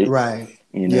 right? Right.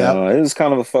 You know, it was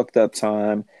kind of a fucked up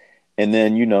time. And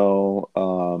then, you know,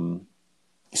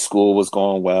 school was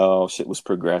going well, shit was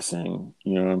progressing,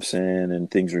 you know what I'm saying? And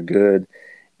things were good.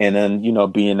 And then, you know,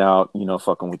 being out, you know,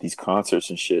 fucking with these concerts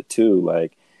and shit too,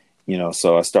 like, you know,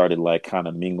 so I started like kind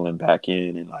of mingling back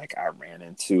in and like I ran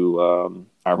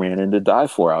into Die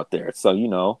For out there. So, you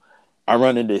know, I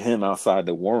run into him outside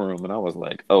the war room and I was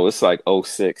like, oh, it's like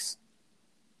 '06,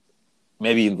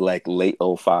 maybe like late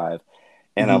 '05.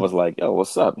 And I was like, yo,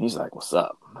 what's up? And he's like, what's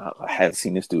up? I hadn't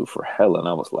seen this dude for hell. And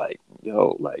I was like,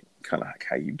 yo, like kind of like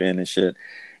how you been and shit.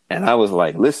 And I was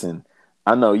like, listen,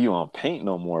 I know you don't paint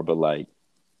no more, but like,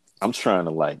 I'm trying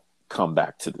to like come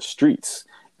back to the streets.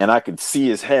 And I could see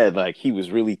his head, like he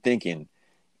was really thinking.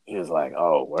 He was like,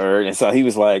 oh, word. And so he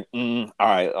was like, all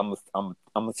right, I'm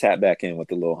gonna tap back in with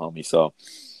the little homie. So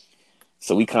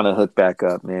we kind of hook back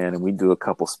up, man, and we do a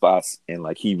couple spots and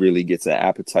like he really gets an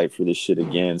appetite for this shit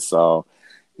again. So,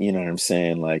 you know what I'm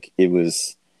saying? Like it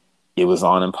was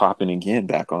on and popping again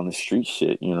back on the street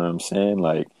shit. You know what I'm saying?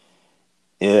 Like,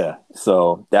 yeah.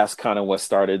 So that's kind of what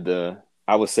started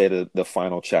I would say the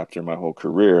final chapter of my whole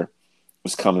career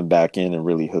was coming back in and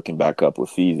really hooking back up with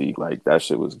Feezy. Like that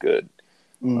shit was good.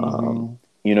 Mm-hmm.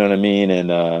 You know what I mean? And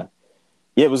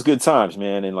yeah, it was good times,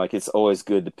 man. And like, it's always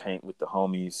good to paint with the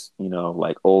homies, you know,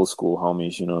 like old school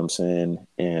homies, you know what I'm saying?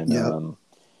 And Yep.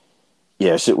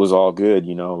 yeah, shit was all good,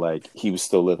 you know, like he was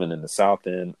still living in the South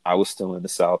End. I was still in the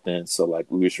South End. So like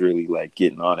we was really like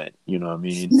getting on it, you know what I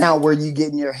mean? Now, were you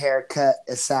getting your hair cut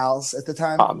at Sal's at the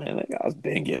time? Oh man, like, I was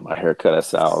been getting my hair cut at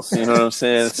Sal's, you know what I'm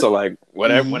saying? So like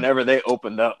whatever, Mm-hmm. whenever they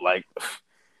opened up like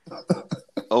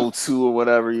O2 or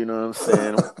whatever, you know what I'm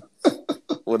saying?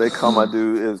 What they call my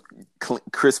dude is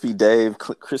Crispy Dave,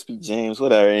 Crispy James,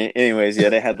 whatever. Anyways, yeah,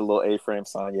 they had the little A-frame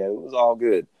sign. Yeah, it was all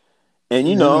good. And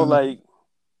you know, Yeah. like,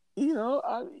 you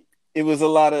know, it was a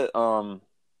lot of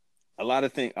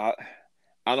things. I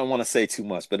don't want to say too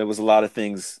much, but there was a lot of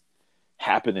things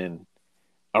happening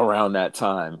around that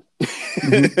time.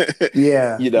 Mm-hmm.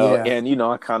 Yeah. You know, Yeah. and you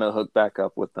know, I kind of hooked back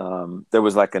up with there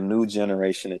was like a new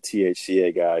generation of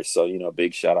THCA guys. So, you know,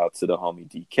 big shout out to the homie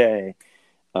DK.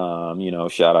 You know,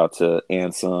 shout out to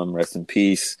Ansem, rest in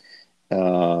peace. You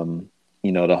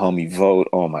know, the homie Vote.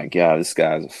 Oh my God, this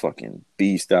guy's a fucking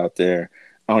beast out there.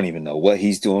 I don't even know what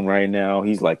he's doing right now.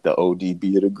 He's like the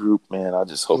ODB of the group, man. I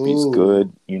just hope he's Ooh.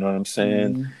 good. You know what I'm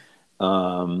saying?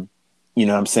 Mm-hmm. You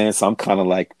know what I'm saying? So I'm kind of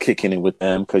like kicking it with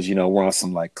them because, you know, we're on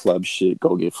some like club shit,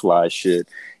 go get fly shit,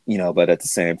 you know, but at the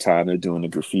same time, they're doing the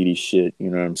graffiti shit. You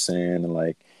know what I'm saying? And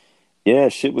like, yeah,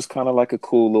 shit was kind of like a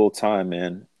cool little time,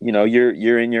 man. You know,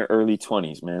 you're in your early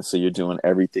 20s, man. So you're doing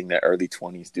everything that early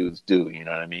 20s dudes do. You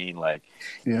know what I mean? Like,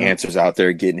 Yeah. Answer's out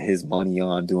there getting his money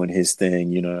on, doing his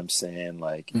thing. You know what I'm saying?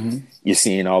 Like, Mm-hmm. you're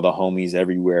seeing all the homies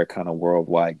everywhere, kind of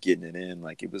worldwide, getting it in.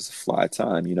 Like, it was a fly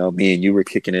time. You know, me and you were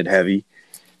kicking it heavy.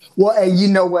 Well, and you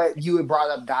know what? You had brought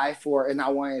up Die For, and I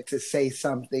wanted to say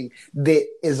something that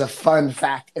is a fun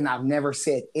fact, and I've never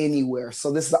said anywhere.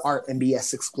 So this is the Art and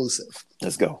BS exclusive.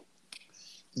 Let's go.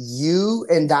 You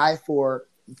and Die For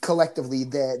collectively,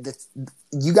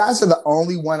 you guys are the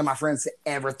only one of my friends to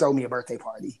ever throw me a birthday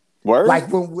party. Word? Like,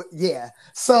 yeah.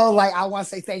 So, like, I want to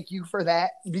say thank you for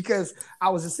that because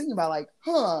I was just thinking about, like,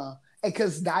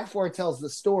 because Die For tells the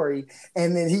story,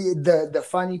 and then the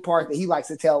funny part that he likes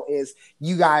to tell is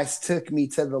you guys took me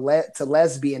to to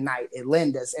lesbian night at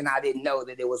Linda's, and I didn't know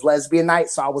that it was lesbian night,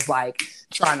 so I was like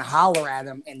trying to holler at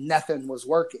him, and nothing was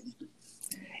working.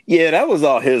 Yeah, that was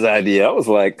all his idea. I was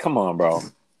like, come on, bro.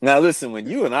 Now listen, when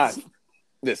you and I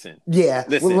listen. Yeah.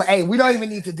 Listen. Well, hey, we don't even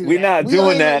need to do we're that. We're not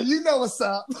doing that. You know what's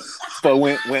up. But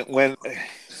when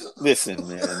listen,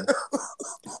 man.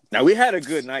 Now we had a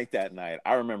good night that night.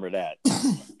 I remember that.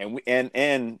 And we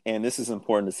and this is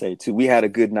important to say too. We had a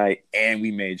good night and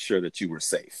we made sure that you were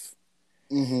safe.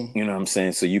 Mm-hmm. You know what I'm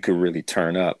saying? So you could really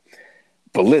turn up.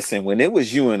 But listen, when it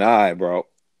was you and I, bro,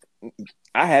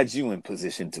 I had you in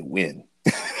position to win.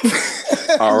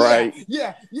 All right.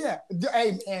 Yeah.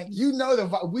 Hey, man, you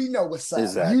know we know what's up.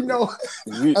 Exactly. You know.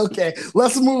 Okay,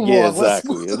 let's move on.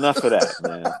 Exactly. Enough of that,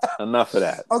 man. Enough of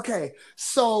that. Okay,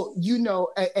 so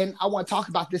and I want to talk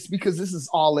about this because this is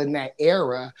all in that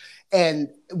era, and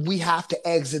we have to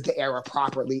exit the era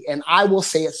properly. And I will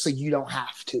say it so you don't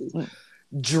have to.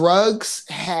 Drugs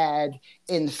had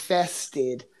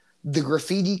infested the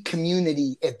graffiti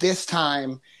community at this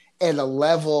time at a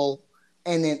level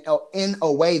and in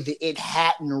a way that it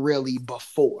hadn't really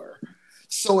before.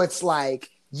 So it's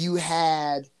like you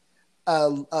had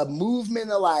a movement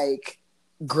of like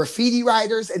graffiti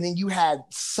writers, and then you had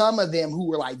some of them who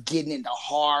were like getting into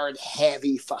hard,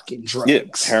 heavy fucking drugs. Yeah,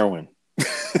 heroin.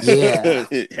 Yeah.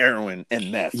 Heroin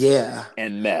and meth. Yeah.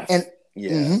 And meth. And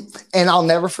yeah. Mm-hmm. And I'll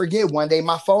never forget one day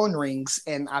my phone rings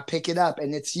and I pick it up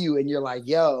and it's you and you're like,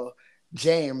 yo,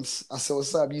 James. I said,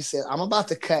 what's up? You said, I'm about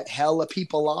to cut hella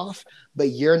people off, but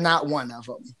you're not one of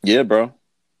them. Yeah, bro.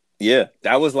 Yeah.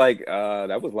 That was like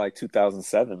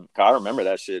 2007. I remember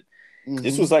that shit. Mm-hmm.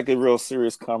 This was like a real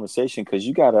serious conversation because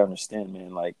you got to understand,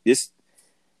 man, like this,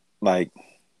 like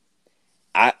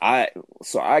I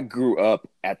grew up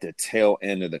at the tail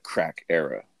end of the crack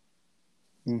era.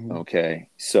 Mm-hmm. Okay.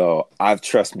 So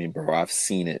trust me, bro, I've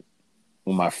seen it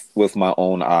with my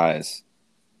own eyes.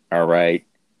 All right.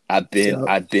 I've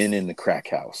been in the crack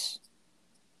house.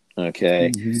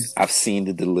 Okay. Mm-hmm. I've seen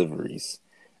the deliveries.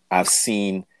 I've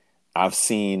seen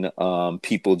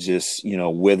people just,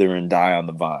 wither and die on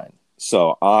the vine.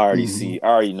 So I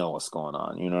already know what's going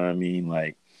on. You know what I mean?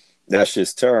 Like, that's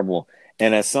just terrible.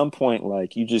 And at some point,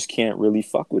 like, you just can't really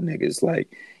fuck with niggas.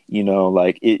 Like,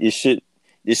 like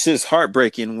it's just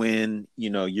heartbreaking when,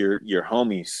 your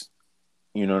homies,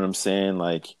 you know what I'm saying?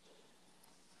 Like,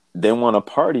 they want to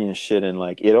party and shit. And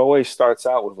like, it always starts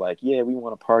out with like, yeah, we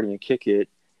want to party and kick it.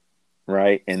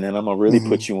 Right. And then I'm going to really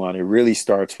put you on. It really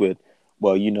starts with,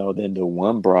 well, then the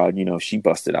one broad, she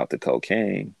busted out the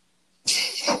cocaine.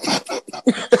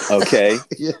 Okay.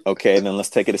 Yeah. Okay. And then let's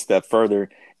take it a step further.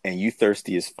 And you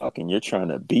thirsty as fuck and you're trying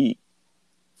to beat.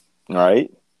 All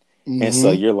right. And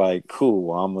so Mm-hmm. you're like, cool,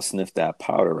 well, I'm going to sniff that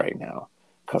powder right now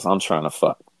because I'm trying to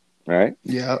fuck. Right.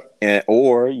 Yeah. And,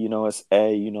 or, it's,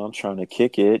 hey, I'm trying to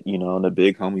kick it, and the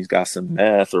big homie's got some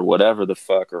meth or whatever the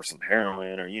fuck, or some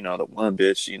heroin, or, the one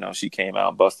bitch, she came out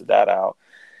and busted that out.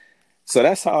 So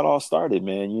that's how it all started,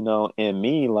 man, and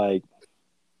me, like,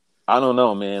 I don't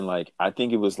know, man. Like, I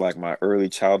think it was like my early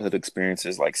childhood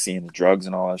experiences, like seeing the drugs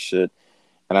and all that shit.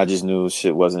 And I just knew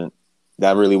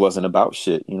that really wasn't about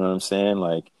shit. You know what I'm saying?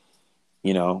 Like,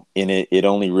 and it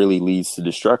only really leads to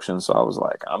destruction. So I was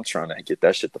like, I'm trying to get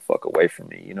that shit the fuck away from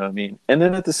me. You know what I mean? And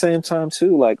then at the same time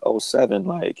too, like '07,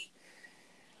 like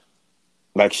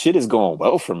shit is going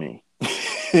well for me. For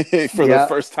the Yeah.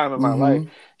 first time in my life, Mm-hmm.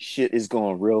 shit is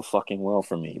going real fucking well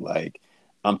for me. Like,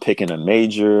 I'm picking a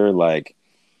major, like,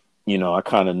 I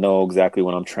kind of know exactly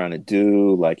what I'm trying to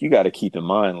do. Like, you got to keep in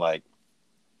mind, like,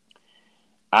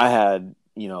 I had,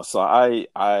 so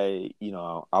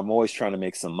I'm always trying to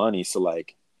make some money. So,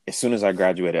 like, as soon as I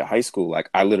graduated high school, like,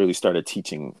 I literally started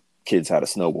teaching kids how to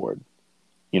snowboard.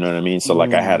 You know what I mean? So,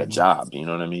 like, I had a job, you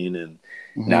know what I mean? And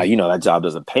now, Mm-hmm. that job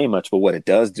doesn't pay much, but what it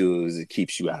does do is it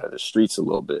keeps you out of the streets a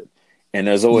little bit. And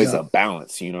there's always Yeah. a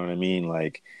balance, you know what I mean?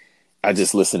 Like, I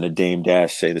just listened to Dame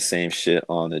Dash say the same shit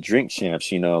on the Drink Champs,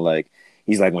 like,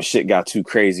 he's like, when shit got too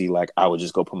crazy, like, I would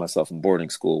just go put myself in boarding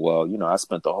school. Well, I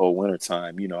spent the whole winter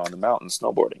time, on the mountain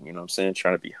snowboarding, you know what I'm saying?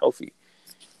 Trying to be healthy,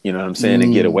 you know what I'm saying?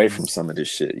 And get away Mm. from some of this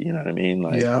shit, you know what I mean?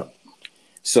 Like, Yeah.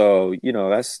 so,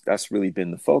 that's really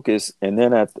been the focus. And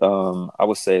then I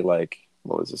would say, like,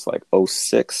 what was this, like,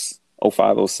 '05,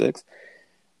 '06?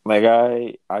 Like,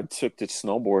 I took to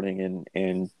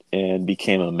snowboarding and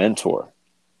became a mentor.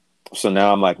 So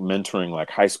now I'm like mentoring like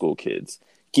high school kids.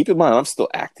 Keep in mind, I'm still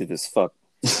active as fuck.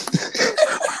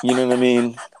 You know what I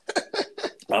mean?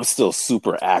 I'm still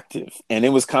super active. And it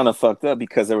was kind of fucked up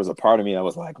because there was a part of me that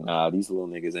was like, nah, these little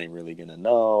niggas ain't really gonna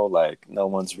know. Like, no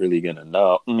one's really gonna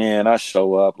know. Man, I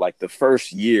show up like the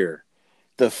first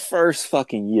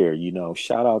fucking year,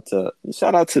 shout out to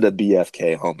the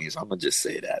BFK homies. I'm gonna just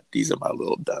say that. These are my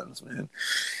little duns, man.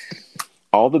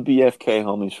 All the BFK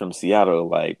homies from Seattle,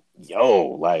 like, yo,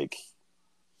 like,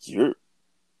 you're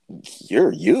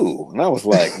you. And I was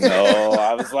like, no.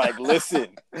 I was like, listen.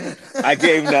 I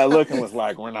gave him that look and was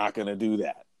like, we're not gonna do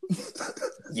that.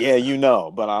 Yeah,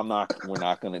 but we're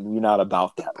not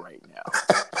about that right now.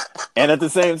 And at the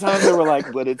same time, they were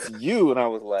like, but it's you. And I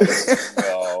was like,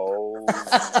 no.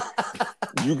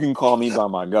 You can call me by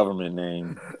my government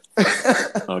name.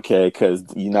 Okay, because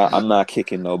I'm not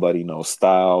kicking nobody no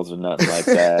styles or nothing like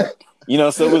that.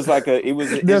 So it was like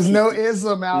There's no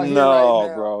ism out here right no,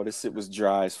 now. bro, this shit was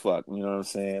dry as fuck. You know what I'm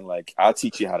saying? Like, I'll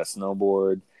teach you how to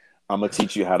snowboard. I'm gonna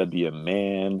teach you how to be a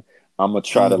man. I'm gonna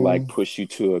try to like Mm-hmm. push you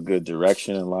to a good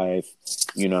direction in life.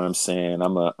 You know what I'm saying?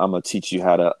 I'm gonna teach you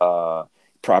how to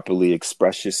properly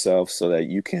express yourself so that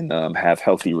you can have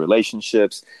healthy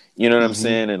relationships. You know what I'm Mm-hmm.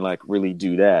 saying? And like really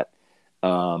do that.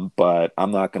 But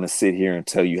I'm not gonna sit here and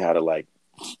tell you how to like,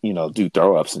 do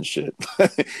throw ups and shit. You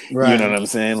know Right. what I'm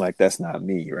saying? Like, that's not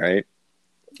me, right?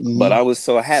 But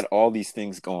Mm-hmm. I had all these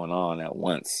things going on at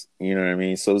once. You know what I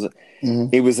mean? So Mm-hmm.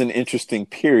 it was an interesting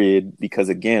period because,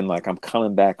 again, like, I'm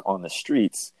coming back on the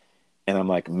streets and I'm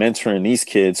like mentoring these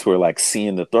kids who are like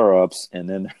seeing the throw ups, and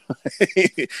then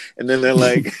and then they're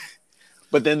like,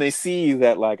 but then they see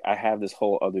that like I have this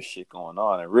whole other shit going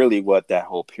on, and really what that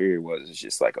whole period was is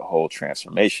just like a whole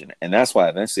transformation. And that's why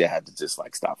eventually I had to just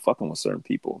like stop fucking with certain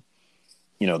people.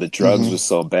 The drugs Mm-hmm. was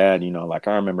so bad. Like,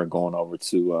 I remember going over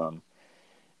to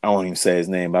I won't even say his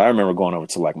name, but I remember going over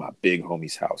to like my big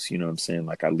homie's house. You know what I'm saying?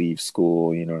 Like, I leave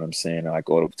school, you know what I'm saying? And I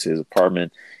go up to his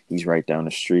apartment. He's right down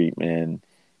the street, man.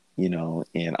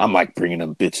 And I'm like bringing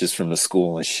them bitches from the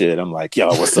school and shit. I'm like, yo,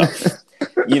 what's up?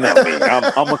 You know me.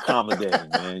 I'm accommodating,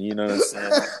 man. You know what I'm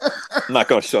saying? I'm not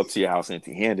gonna show up to your house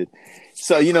empty handed.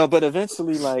 So, but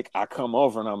eventually, like, I come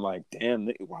over and I'm like, damn,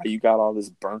 why you got all this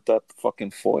burnt up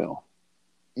fucking foil?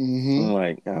 I'm Mm-hmm.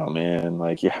 like, oh man,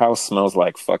 like, your house smells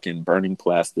like fucking burning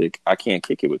plastic. I can't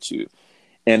kick it with you.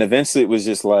 And eventually it was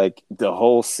just like the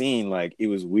whole scene, like, it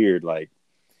was weird. Like,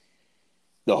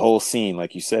 the whole scene,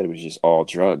 like you said, it was just all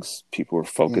drugs. People were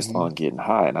focused Mm-hmm. on getting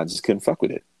high, and I just couldn't fuck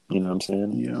with it. You know what I'm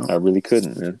saying? Yeah. I really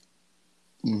couldn't, man.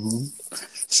 Mm-hmm.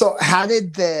 So how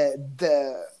did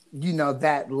the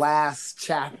that last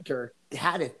chapter,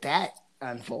 how did that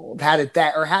unfold? How did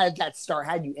that start?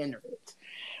 How did you enter it?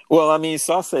 Well, I mean,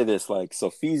 so I'll say this, like, so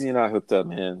Feezy and I hooked up,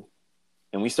 man,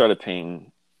 and we started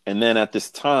painting. And then at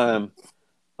this time,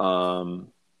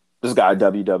 this guy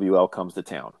WWL comes to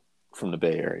town from the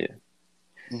Bay Area.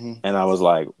 Mm-hmm. And I was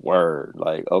like, word,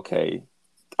 like, okay.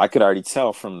 I could already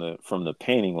tell from the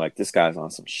painting, like, this guy's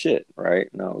on some shit, right?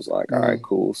 And I was like, all right, Mm-hmm.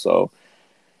 cool. So,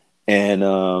 and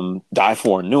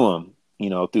Die4 knew him,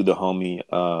 through the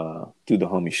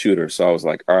homie shooter. So I was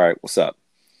like, all right, what's up?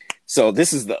 So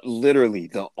this is literally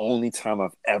the only time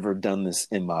I've ever done this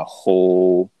in my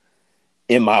whole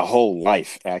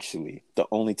life, actually. The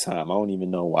only time. I don't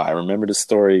even know why. I remember the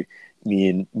story, me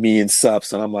and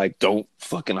Sups, and I'm like, don't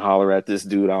fucking holler at this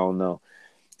dude. I don't know.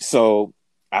 So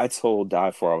I told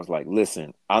Die4, I was like,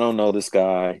 listen, I don't know this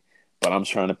guy, but I'm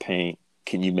trying to paint.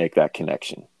 Can you make that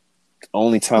connection?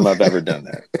 Only time I've ever done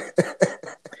that.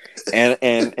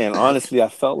 And honestly, I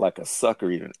felt like a sucker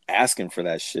even asking for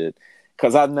that shit.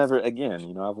 Cause I've never,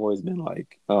 again, I've always been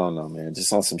like, oh no, man,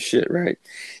 just on some shit, right?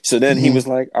 So then he was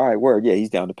like, all right, word, yeah, he's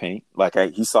down to paint. Like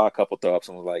he saw a couple throw ups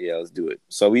and was like, yeah, let's do it.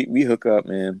 So we hook up,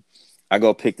 man. I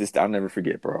go pick this. I'll never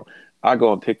forget, bro. I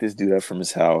go and pick this dude up from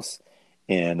his house,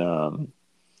 and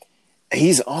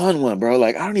he's on one, bro.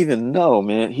 Like I don't even know,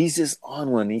 man. He's just on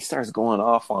one. He starts going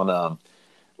off on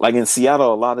like in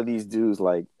Seattle, a lot of these dudes,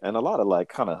 like, and a lot of like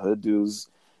kind of hood dudes,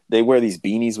 they wear these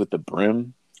beanies with the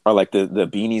brim, or like the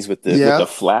beanies with the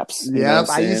flaps. You know what I'm Yep.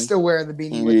 I used saying? to wear the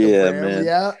beanie with the Yeah, brim. man.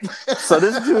 Yep. So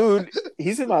this dude,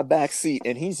 he's in my back seat,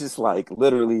 and he's just like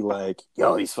literally like,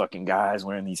 yo, these fucking guys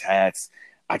wearing these hats.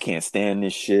 I can't stand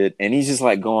this shit. And he's just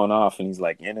like going off, and he's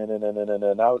like, yeah, no, no, no, no,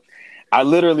 no, no. I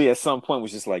literally at some point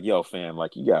was just like, yo, fam,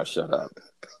 like you gotta shut up.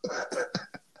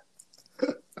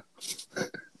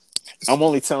 I'm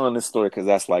only telling this story because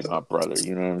that's like my brother.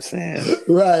 You know what I'm saying?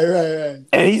 Right.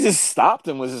 And he just stopped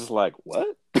and was just like,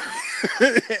 "What?"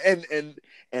 and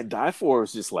Die4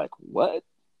 was just like, "What?"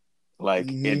 Like,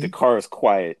 and the car is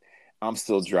quiet. I'm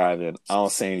still driving. I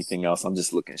don't say anything else. I'm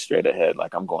just looking straight ahead,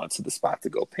 like I'm going to the spot to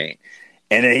go paint.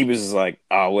 And then he was just like,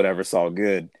 "Oh, whatever, it's all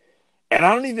good." And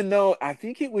I don't even know. I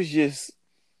think it was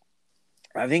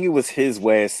his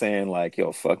way of saying like,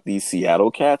 yo, fuck these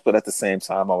Seattle cats. But at the same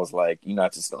time, I was like, you're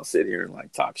not just going to sit here and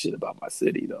like talk shit about my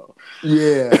city though.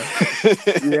 Yeah.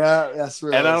 Yeah, that's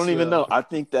real. And I That's don't even real. know. I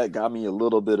think that got me a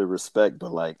little bit of respect,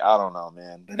 but like, I don't know,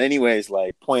 man. But anyways,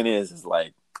 like point is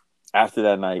like after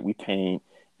that night we paint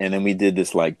and then we did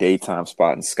this like daytime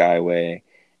spot in Skyway.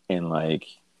 And like,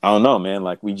 I don't know, man.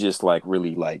 Like we just like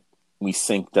really like we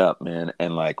synced up, man.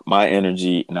 And like my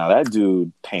energy, now that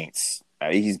dude paints.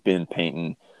 He's been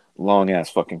painting long ass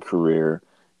fucking career.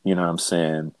 You know what I'm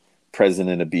saying?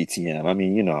 President of BTM. I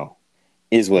mean,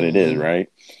 is what it is, right?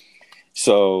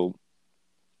 So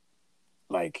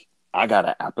like I got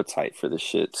an appetite for this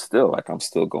shit still. Like I'm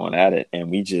still going at it. And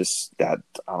we just got,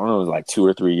 I don't know, like 2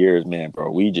 or 3 years, man,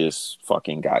 bro. We just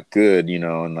fucking got good,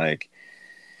 and like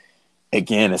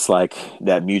again, it's like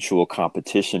that mutual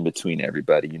competition between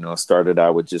everybody. It started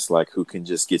out with just like who can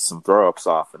just get some throw ups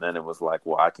off, and then it was like,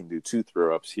 well, I can do 2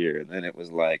 throw ups here, and then it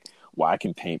was like, well, I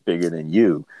can paint bigger than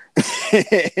you,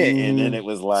 and then it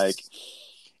was like,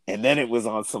 and then it was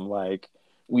on some like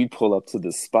we pull up to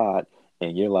the spot,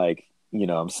 and you're like, what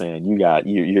I'm saying,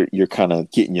 you're kind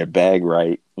of getting your bag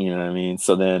right, you know what I mean?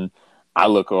 So then I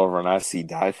look over and I see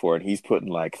Die4, and he's putting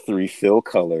like 3 fill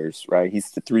colors, right? He's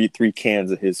the three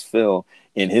cans of his fill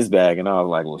in his bag, and I was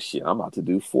like, well, shit, I'm about to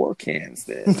do 4 cans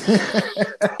then.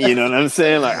 You know what I'm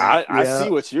saying? Like I see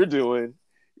what you're doing.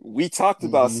 We talked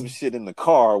about some shit in the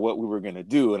car, what we were gonna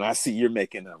do, and I see you're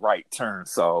making a right turn.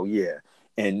 So yeah.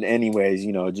 And anyways,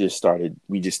 we just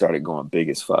started going big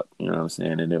as fuck. You know what I'm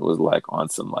saying? And it was like on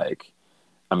some like,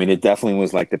 I mean, it definitely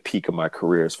was like the peak of my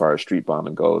career as far as street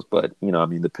bombing goes. But, I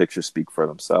mean, the pictures speak for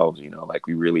themselves, like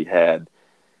we had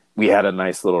a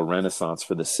nice little renaissance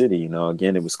for the city.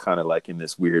 Again, it was kind of like in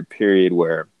this weird period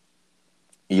where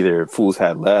either fools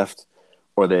had left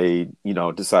or they,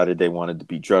 decided they wanted to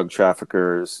be drug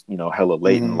traffickers, hella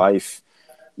late in life,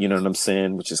 you know what I'm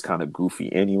saying? Which is kind of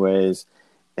goofy anyways.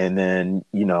 And then,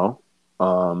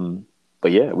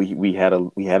 but yeah, we had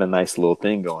a nice little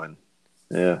thing going.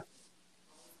 Yeah.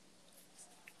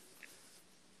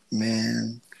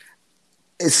 Man.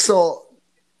 So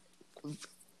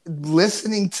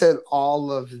listening to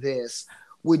all of this,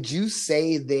 would you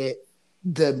say that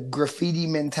the graffiti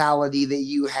mentality that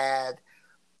you had,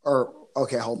 or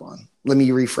okay, hold on. Let me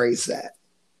rephrase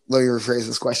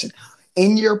this question.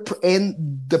 In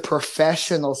the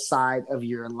professional side of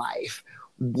your life,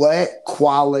 what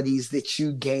qualities that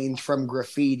you gained from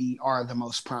graffiti are the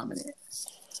most prominent?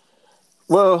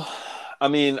 Well, I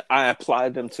mean, I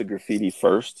applied them to graffiti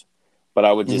first, but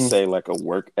I would just say like a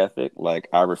work ethic. Like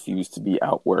I refuse to be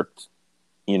outworked.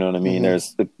 You know what I mean?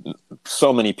 There's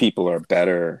so many people are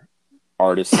better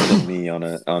artists than me on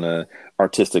a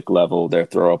artistic level. Their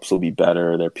throw ups will be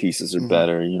better. Their pieces are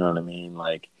better. You know what I mean?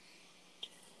 Like,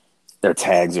 their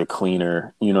tags are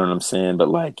cleaner. You know what I'm saying? But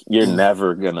like, you're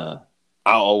never gonna.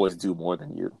 I'll always do more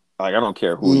than you. Like, I don't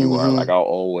care who you are. Like, Mm-hmm. I'll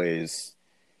always.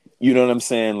 You know what I'm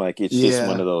saying? Like, it's just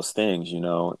one Yeah. of those things,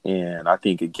 And I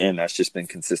think again, that's just been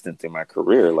consistent through my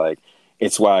career. Like,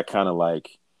 it's why I kind of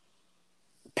like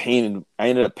painted. I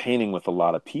ended up painting with a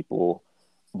lot of people,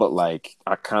 but like,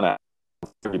 I kind of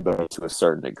everybody to a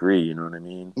certain degree. You know what I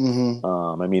mean?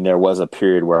 Mm-hmm. I mean, there was a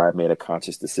period where I made a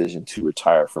conscious decision to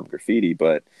retire from graffiti,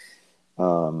 but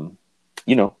I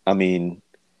mean,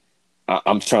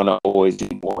 I'm trying to always do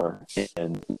more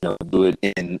and do it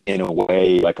in a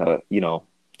way like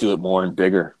do it more and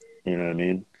bigger. You know what I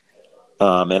mean?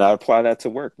 And I apply that to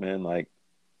work, man. Like,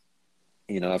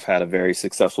 I've had a very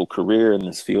successful career in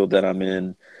this field that I'm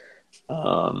in.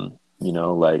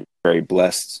 Like very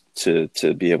blessed to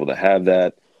be able to have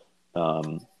that.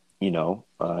 And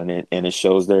it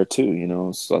shows there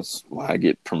too, so that's why I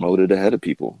get promoted ahead of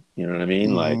people. You know what I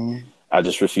mean? Like, Mm-hmm. I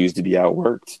just refuse to be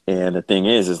outworked. And the thing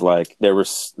is like, there were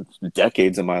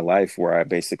decades of my life where I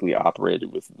basically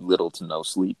operated with little to no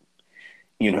sleep.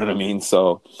 You know what I mean?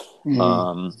 So, Mm-hmm.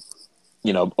 um,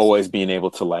 always being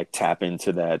able to like tap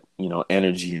into that,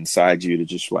 energy inside you to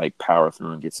just like power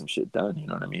through and get some shit done. You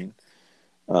know what I mean?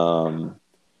 Um,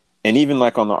 and even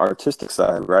like on the artistic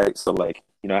side, right? So like,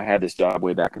 I had this job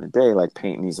way back in the day, like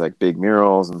painting these like big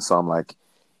murals. And so I'm like,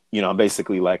 I'm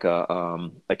basically like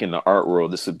like in the art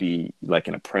world, this would be like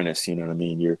an apprentice, you know what I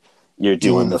mean? You're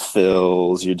doing the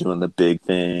fills, you're doing the big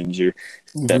things, you're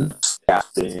Mm-hmm.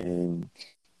 staffing,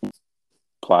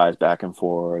 applies back and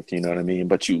forth, you know what I mean?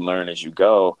 But you learn as you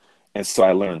go. And so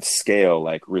I learned scale,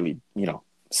 like really,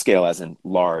 scale as in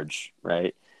large,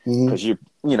 right? Mm-hmm. Because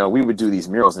we would do these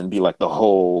murals and it'd be like a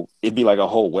whole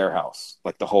warehouse,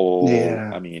 like the whole,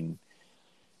 Yeah. I mean,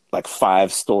 like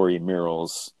 5-story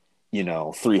murals,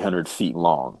 300 feet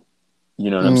long. You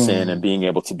know what I'm saying? Mm. And being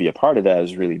able to be a part of that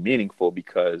is really meaningful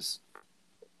because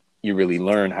you really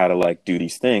learn how to like do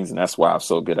these things. And that's why I'm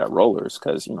so good at rollers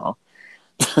because,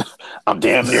 I'm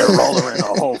damn near rollering a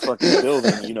whole fucking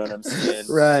building, you know what I'm saying?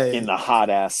 In Right. the hot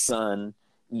ass sun,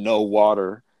 no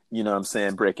water, you know what I'm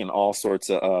saying? Breaking all sorts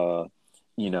of,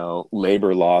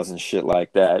 labor laws and shit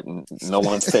like that. And no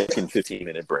one's taking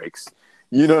 15-minute breaks.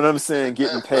 You know what I'm saying?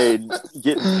 Getting paid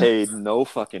no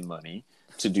fucking money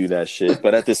to do that shit.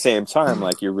 But at the same time,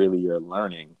 like you're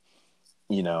learning,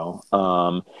 you know?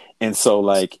 And so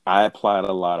like I applied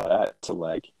a lot of that to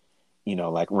like,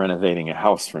 like renovating a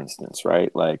house, for instance,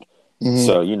 right? Like, Mm-hmm.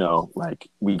 so, like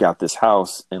we got this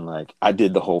house and like I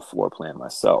did the whole floor plan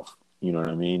myself. You know what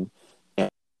I mean? And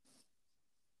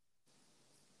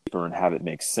have it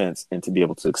make sense and to be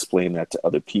able to explain that to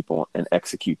other people and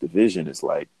execute the vision is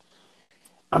like,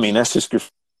 I mean, that's just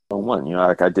graffiti 101.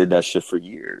 Like I did that shit for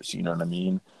years. You know what I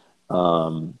mean?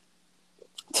 Um,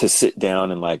 to sit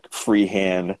down and like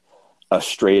freehand a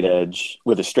straight edge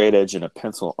with a straight edge and a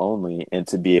pencil only, and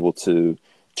to be able to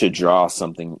draw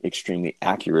something extremely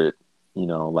accurate,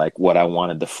 like what I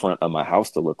wanted the front of my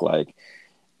house to look like.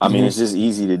 I mean, Mm-hmm. it's just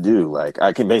easy to do. Like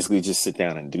I can basically just sit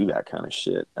down and do that kind of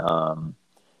shit.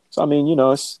 So I mean,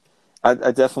 I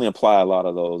definitely apply a lot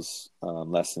of those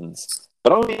lessons,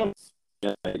 but only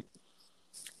like,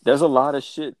 there's a lot of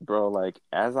shit, bro. Like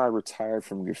as I retired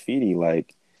from graffiti,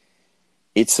 like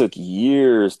it took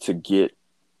years to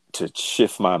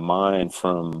shift my mind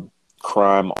from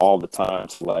crime all the time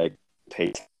to like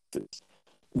pay taxes.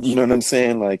 You know what I'm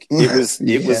saying? Like Yeah.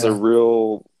 it was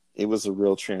a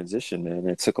real transition, man.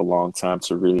 It took a long time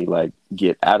to really like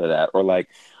get out of that, or like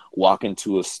walk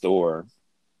into a store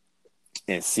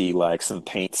and see like some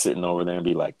paint sitting over there and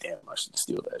be like, damn, I should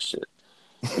steal that shit.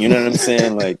 You know what I'm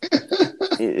saying? Like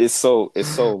it's so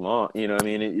long. You know what I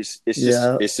mean?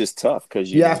 Yeah. It's just tough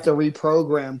because You have to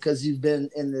reprogram because you've been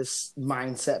in this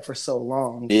mindset for so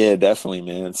long. yeah, definitely,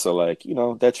 man. So like,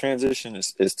 that transition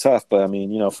is tough, but I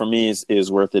mean, for me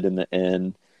is worth it in the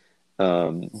end.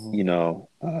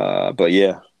 Mm-hmm. But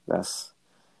yeah,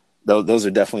 those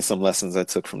are definitely some lessons I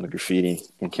took from the graffiti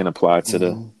and can apply to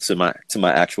Mm-hmm.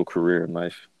 my actual career in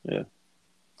life. Yeah.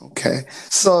 Okay.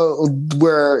 So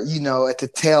we're, at the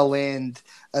tail end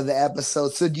of the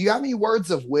episode. So do you have any words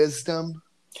of wisdom?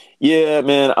 Yeah,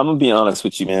 man, I'm gonna be honest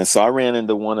with you, man. So I ran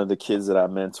into one of the kids that I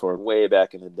mentored way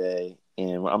back in the day,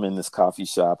 and I'm in this coffee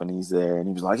shop, and he's there, and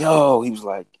he was like, "Yo," he was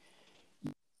like,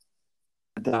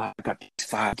 "I got these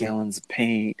 5 gallons of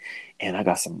paint, and I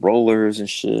got some rollers and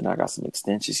shit, and I got some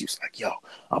extensions." He was like, "Yo,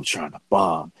 I'm trying to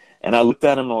bomb," and I looked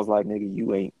at him, and I was like, "Nigga,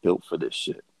 you ain't built for this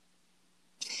shit.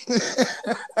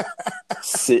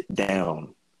 Sit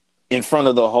down." In front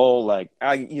of the whole, like,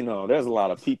 there's a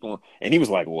lot of people, and he was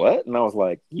like, "What?" And I was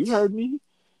like, "You heard me.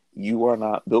 You are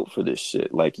not built for this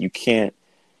shit. Like, you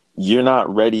you're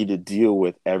not ready to deal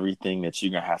with everything that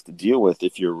you're gonna have to deal with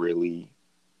if you're really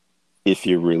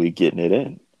getting it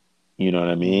in. You know what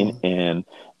I mean? And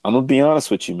I'm gonna be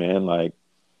honest with you, man. Like,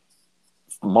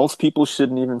 most people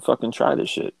shouldn't even fucking try this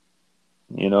shit.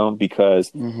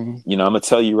 Because I'm gonna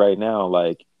tell you right now,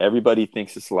 like, everybody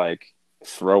thinks it's like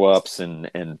throw ups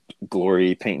and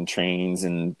glory painting trains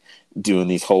and doing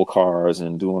these whole cars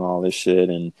and doing all this shit,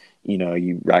 and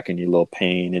you racking your little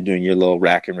pain and doing your little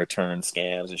rack and return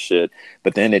scams and shit.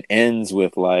 But then it ends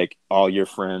with like all your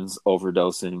friends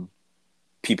overdosing,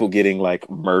 people getting like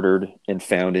murdered and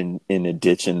found in a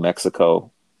ditch in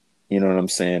Mexico. You know what I'm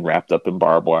saying? Wrapped up in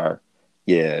barbed wire.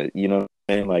 Yeah, you know what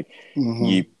I'm saying? Like,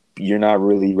 you're not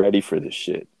really ready for this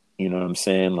shit. You know what I'm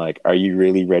saying? Like, are you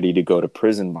really ready to go to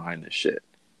prison behind this shit?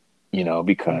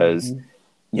 Because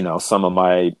some of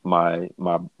my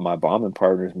bombing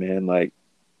partners, man, like,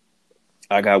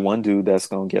 I got one dude that's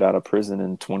gonna get out of prison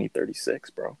in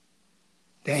 2036, bro.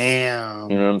 Damn.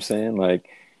 You know what I'm saying? Like,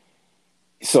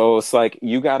 so it's like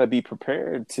you got to be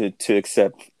prepared to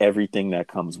accept everything that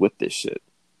comes with this shit.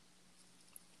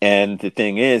 And the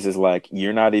thing is like,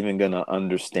 you're not even going to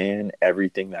understand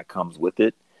everything that comes with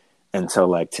it until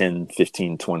like 10,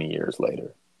 15, 20 years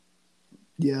later.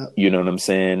 Yeah. You know what I'm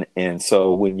saying? And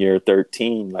so when you're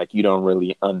 13, like, you don't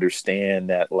really understand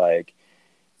that, like,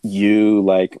 you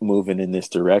like moving in this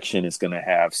direction is going to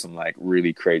have some like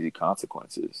really crazy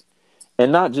consequences.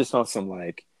 And not just on some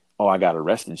like, oh, I got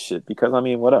arrested shit, because I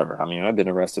mean, whatever. I mean, I've been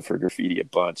arrested for graffiti a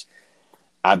bunch.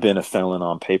 I've been a felon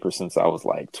on paper since I was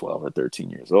like 12 or 13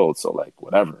 years old. So like,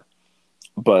 whatever.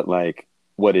 But like,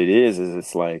 what it is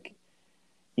it's like,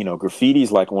 graffiti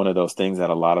is like one of those things that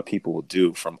a lot of people will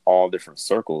do from all different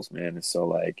circles, man. And so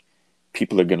like,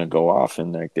 people are going to go off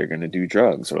and like, they're going to do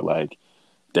drugs, or like,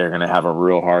 they're going to have a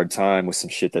real hard time with some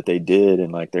shit that they did.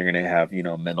 And like, they're going to have,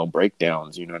 mental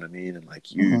breakdowns, you know what I mean? And like,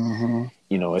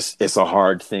 it's a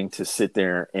hard thing to sit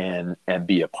there and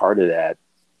be a part of that.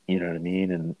 You know what I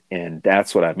mean? And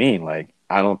that's what I mean. Like,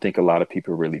 I don't think a lot of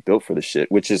people are really built for the shit,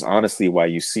 which is honestly why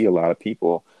you see a lot of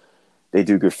people, they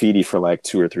do graffiti for like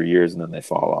 2 or 3 years and then they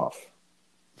fall off.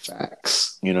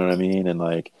 Facts. You know what I mean? And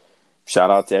like,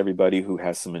 shout out to everybody who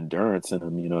has some endurance in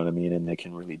them, you know what I mean? And they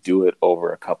can really do it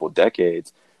over a couple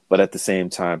decades. But at the same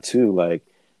time too, like,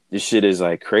 this shit is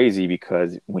like crazy,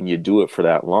 because when you do it for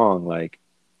that long, like,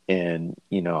 and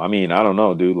I mean, I don't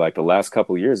know, dude, like, the last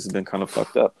couple of years has been kind of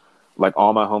fucked up. Like,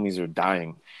 all my homies are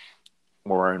dying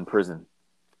or are in prison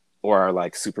or are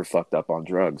like super fucked up on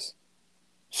drugs.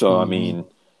 So, I mean,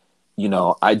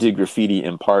 I did graffiti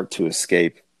in part to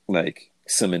escape like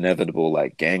some inevitable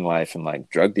like gang life and like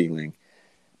drug dealing.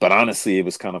 But honestly, it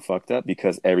was kind of fucked up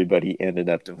because everybody ended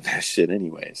up doing that shit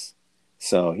anyways.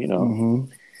 So,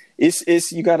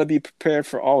 it's you got to be prepared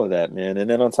for all of that, man. And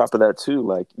then on top of that too,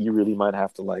 like, you really might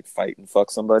have to like fight and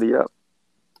fuck somebody up.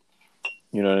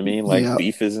 You know what I mean? Like,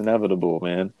 beef is inevitable,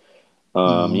 man. So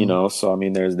I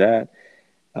mean, there's that.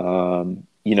 And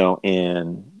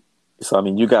so I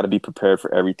mean, you got to be prepared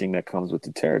for everything that comes with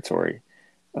the territory.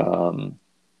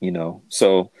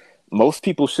 So most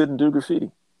people shouldn't do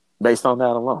graffiti based on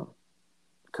that alone,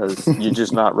 because you're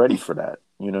just not ready for that.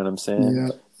 You know what I'm saying? Yeah.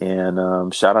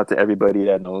 And shout out to everybody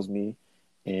that knows me,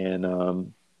 and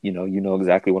you know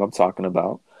exactly what I'm talking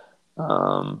about.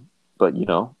 But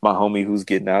my homie who's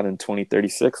getting out in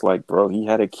 2036, like, bro, he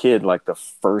had a kid like the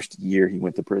first year he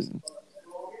went to prison.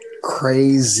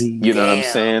 Crazy. You know what I'm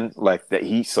saying? Like, that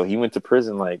he went to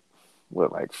prison like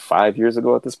 5 years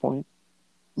ago at this point.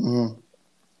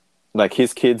 Like,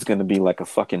 his kid's gonna be like a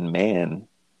fucking man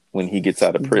when he gets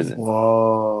out of prison.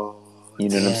 Whoa. You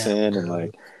know what I'm saying? Dude. And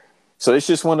like, so it's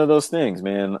just one of those things,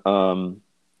 man. I'm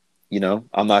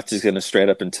not just gonna straight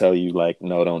up and tell you like,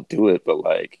 no, don't do it, but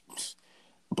like,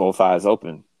 both eyes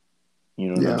open. You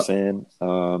know what I'm saying?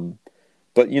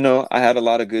 But I had a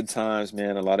lot of good times,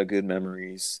 man, a lot of good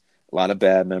memories, a lot of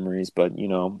bad memories, but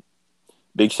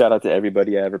big shout out to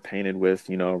everybody I ever painted with,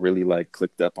 really like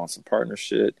clicked up on some partner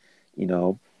shit,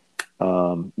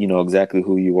 exactly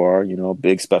who you are,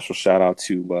 big special shout out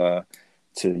to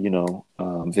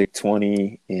Vic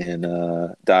 20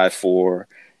 and Die 4,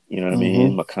 you know what I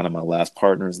mean? Kind of my last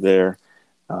partners there,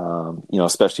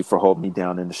 especially for holding me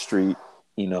down in the street,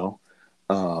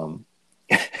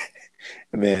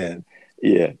 man.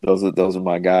 Yeah, those are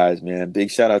my guys, man. Big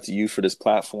shout out to you for this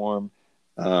platform.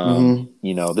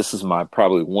 This is my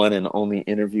probably one and only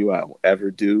interview I will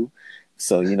ever do.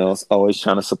 So, it's always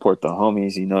trying to support the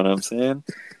homies, you know what I'm saying?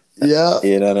 Yeah.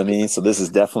 You know what I mean? So this is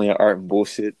definitely an Art and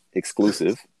Bullshit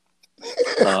exclusive.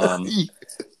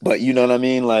 But you know what I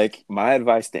mean? Like, my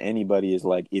advice to anybody is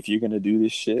like, if you're going to do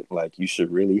this shit, like, you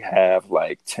should really have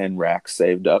like 10 racks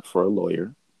saved up for a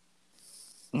lawyer.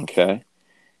 Okay,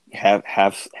 have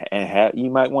you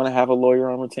might want to have a lawyer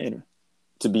on retainer.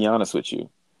 To be honest with you,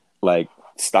 like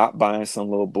stop buying some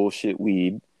little bullshit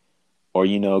weed, or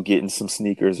getting some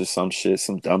sneakers or some shit,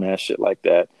 some dumbass shit like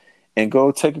that, and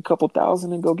go take a couple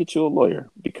thousand and go get you a lawyer,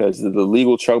 because the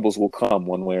legal troubles will come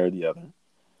one way or the other.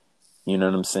 You know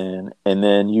what I'm saying? And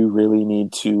then you really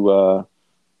need to,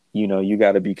 you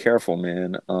got to be careful,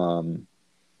 man.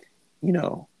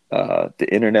 The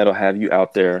internet will have you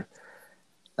out there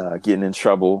getting in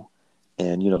trouble,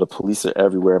 and the police are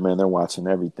everywhere, man. They're watching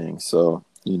everything. So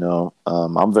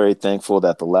I'm very thankful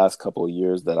that the last couple of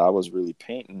years that I was really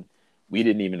painting, we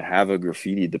didn't even have a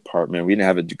graffiti department. We didn't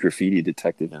have a graffiti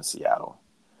detective in Seattle.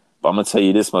 But I'm gonna tell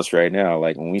you this much right now: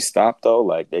 like when we stopped, though,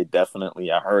 like they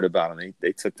definitely, I heard about them.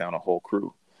 They took down a whole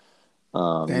crew.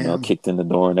 Damn. Kicked in the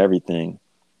door and everything.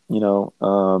 You know,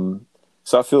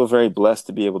 so I feel very blessed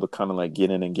to be able to kind of like get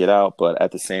in and get out, but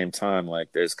at the same time,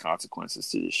 like there's consequences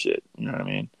to this shit. You know what I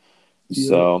mean? Yeah.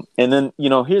 So, and then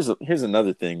here's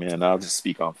another thing, man. I'll just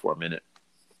speak on for a minute.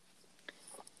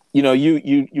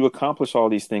 You accomplish all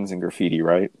these things in graffiti,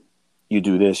 right? You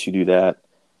do this, you do that.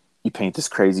 You paint this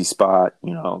crazy spot.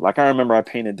 Like I remember I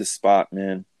painted this spot,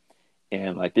 man,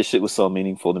 and like this shit was so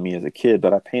meaningful to me as a kid.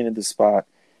 But I painted this spot,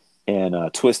 and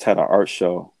Twist had an art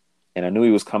show, and I knew he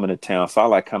was coming to town, so I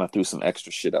like kind of threw some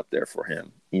extra shit up there for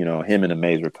him. Him and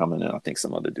Amaze were coming in. I think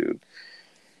some other dude.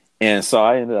 And so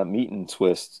I ended up meeting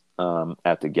Twist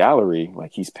at the gallery,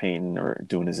 like he's painting or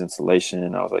doing his installation.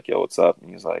 And I was like, yo, what's up? And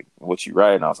he was like, what you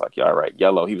write? And I was like, yeah, I write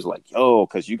yellow. He was like, yo,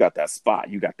 because you got that spot.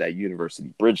 You got that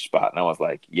University Bridge spot. And I was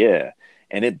like, yeah.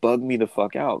 And it bugged me the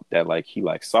fuck out that like he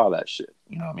like saw that shit.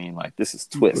 You know what I mean? Like this is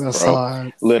Twist, That's bro.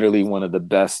 hard. Literally one of the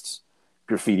best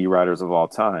graffiti writers of all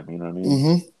time. You know what I mean?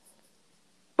 Mm-hmm.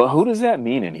 But who does that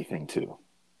mean anything to?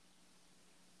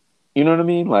 You know what I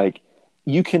mean? Like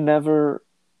you can never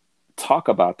talk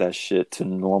about that shit to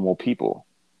normal people.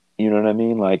 You know what I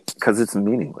mean? Like, because it's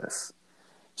meaningless.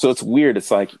 So it's weird.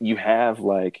 It's like you have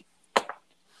like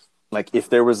if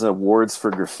there was awards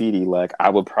for graffiti, like I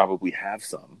would probably have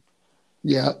some.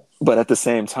 Yeah. But at the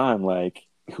same time, like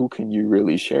who can you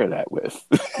really share that with?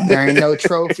 There ain't no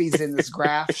trophies in this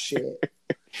graph shit.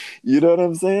 You know what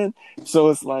I'm saying? So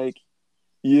it's like,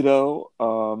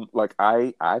 like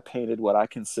I painted what I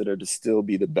consider to still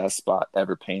be the best spot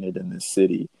ever painted in this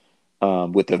city.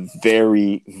 With a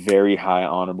very, very high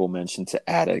honorable mention to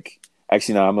Attic.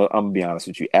 Actually, no, I'm gonna be honest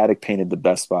with you. Attic painted the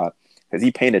best spot because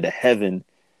he painted a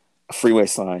freeway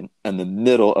sign in the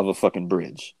middle of a fucking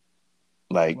bridge.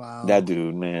 Like that Wow.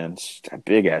 dude, man,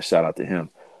 big ass shout out to him.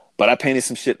 But I painted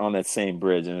some shit on that same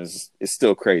bridge, and it's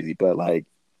still crazy. But like,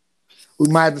 We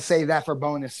might have to save that for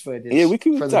bonus footage yeah, we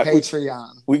could for the talk.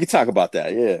 Patreon. We could talk about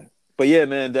that, yeah. But yeah,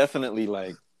 man, definitely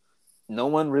like no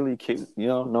one really cares.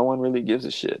 No one really gives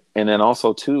a shit. And then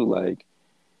also too, like,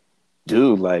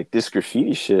 dude, like this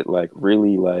graffiti shit, like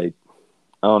really, like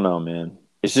I don't know, man.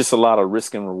 It's just a lot of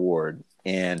risk and reward,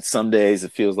 and some days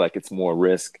it feels like it's more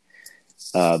risk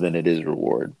than it is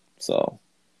reward. So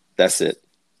that's it.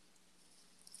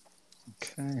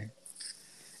 Okay.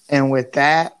 And with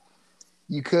that,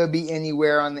 you could be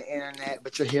anywhere on the internet,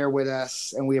 but you're here with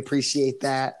us, and we appreciate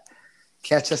that.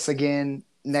 Catch us again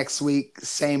next week.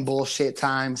 Same bullshit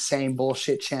time, same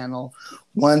bullshit channel.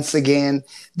 Once again,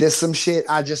 this some shit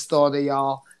I just thought of,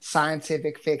 y'all.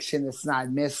 Scientific fiction is not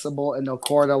admissible in no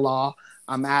court of law.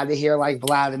 I'm out of here like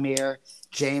Vladimir.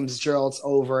 James Gerald's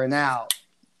over and out.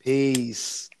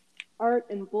 Peace. Art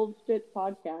and Bullshit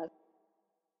Podcast.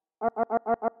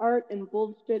 Art and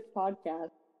Bullshit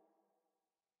Podcast.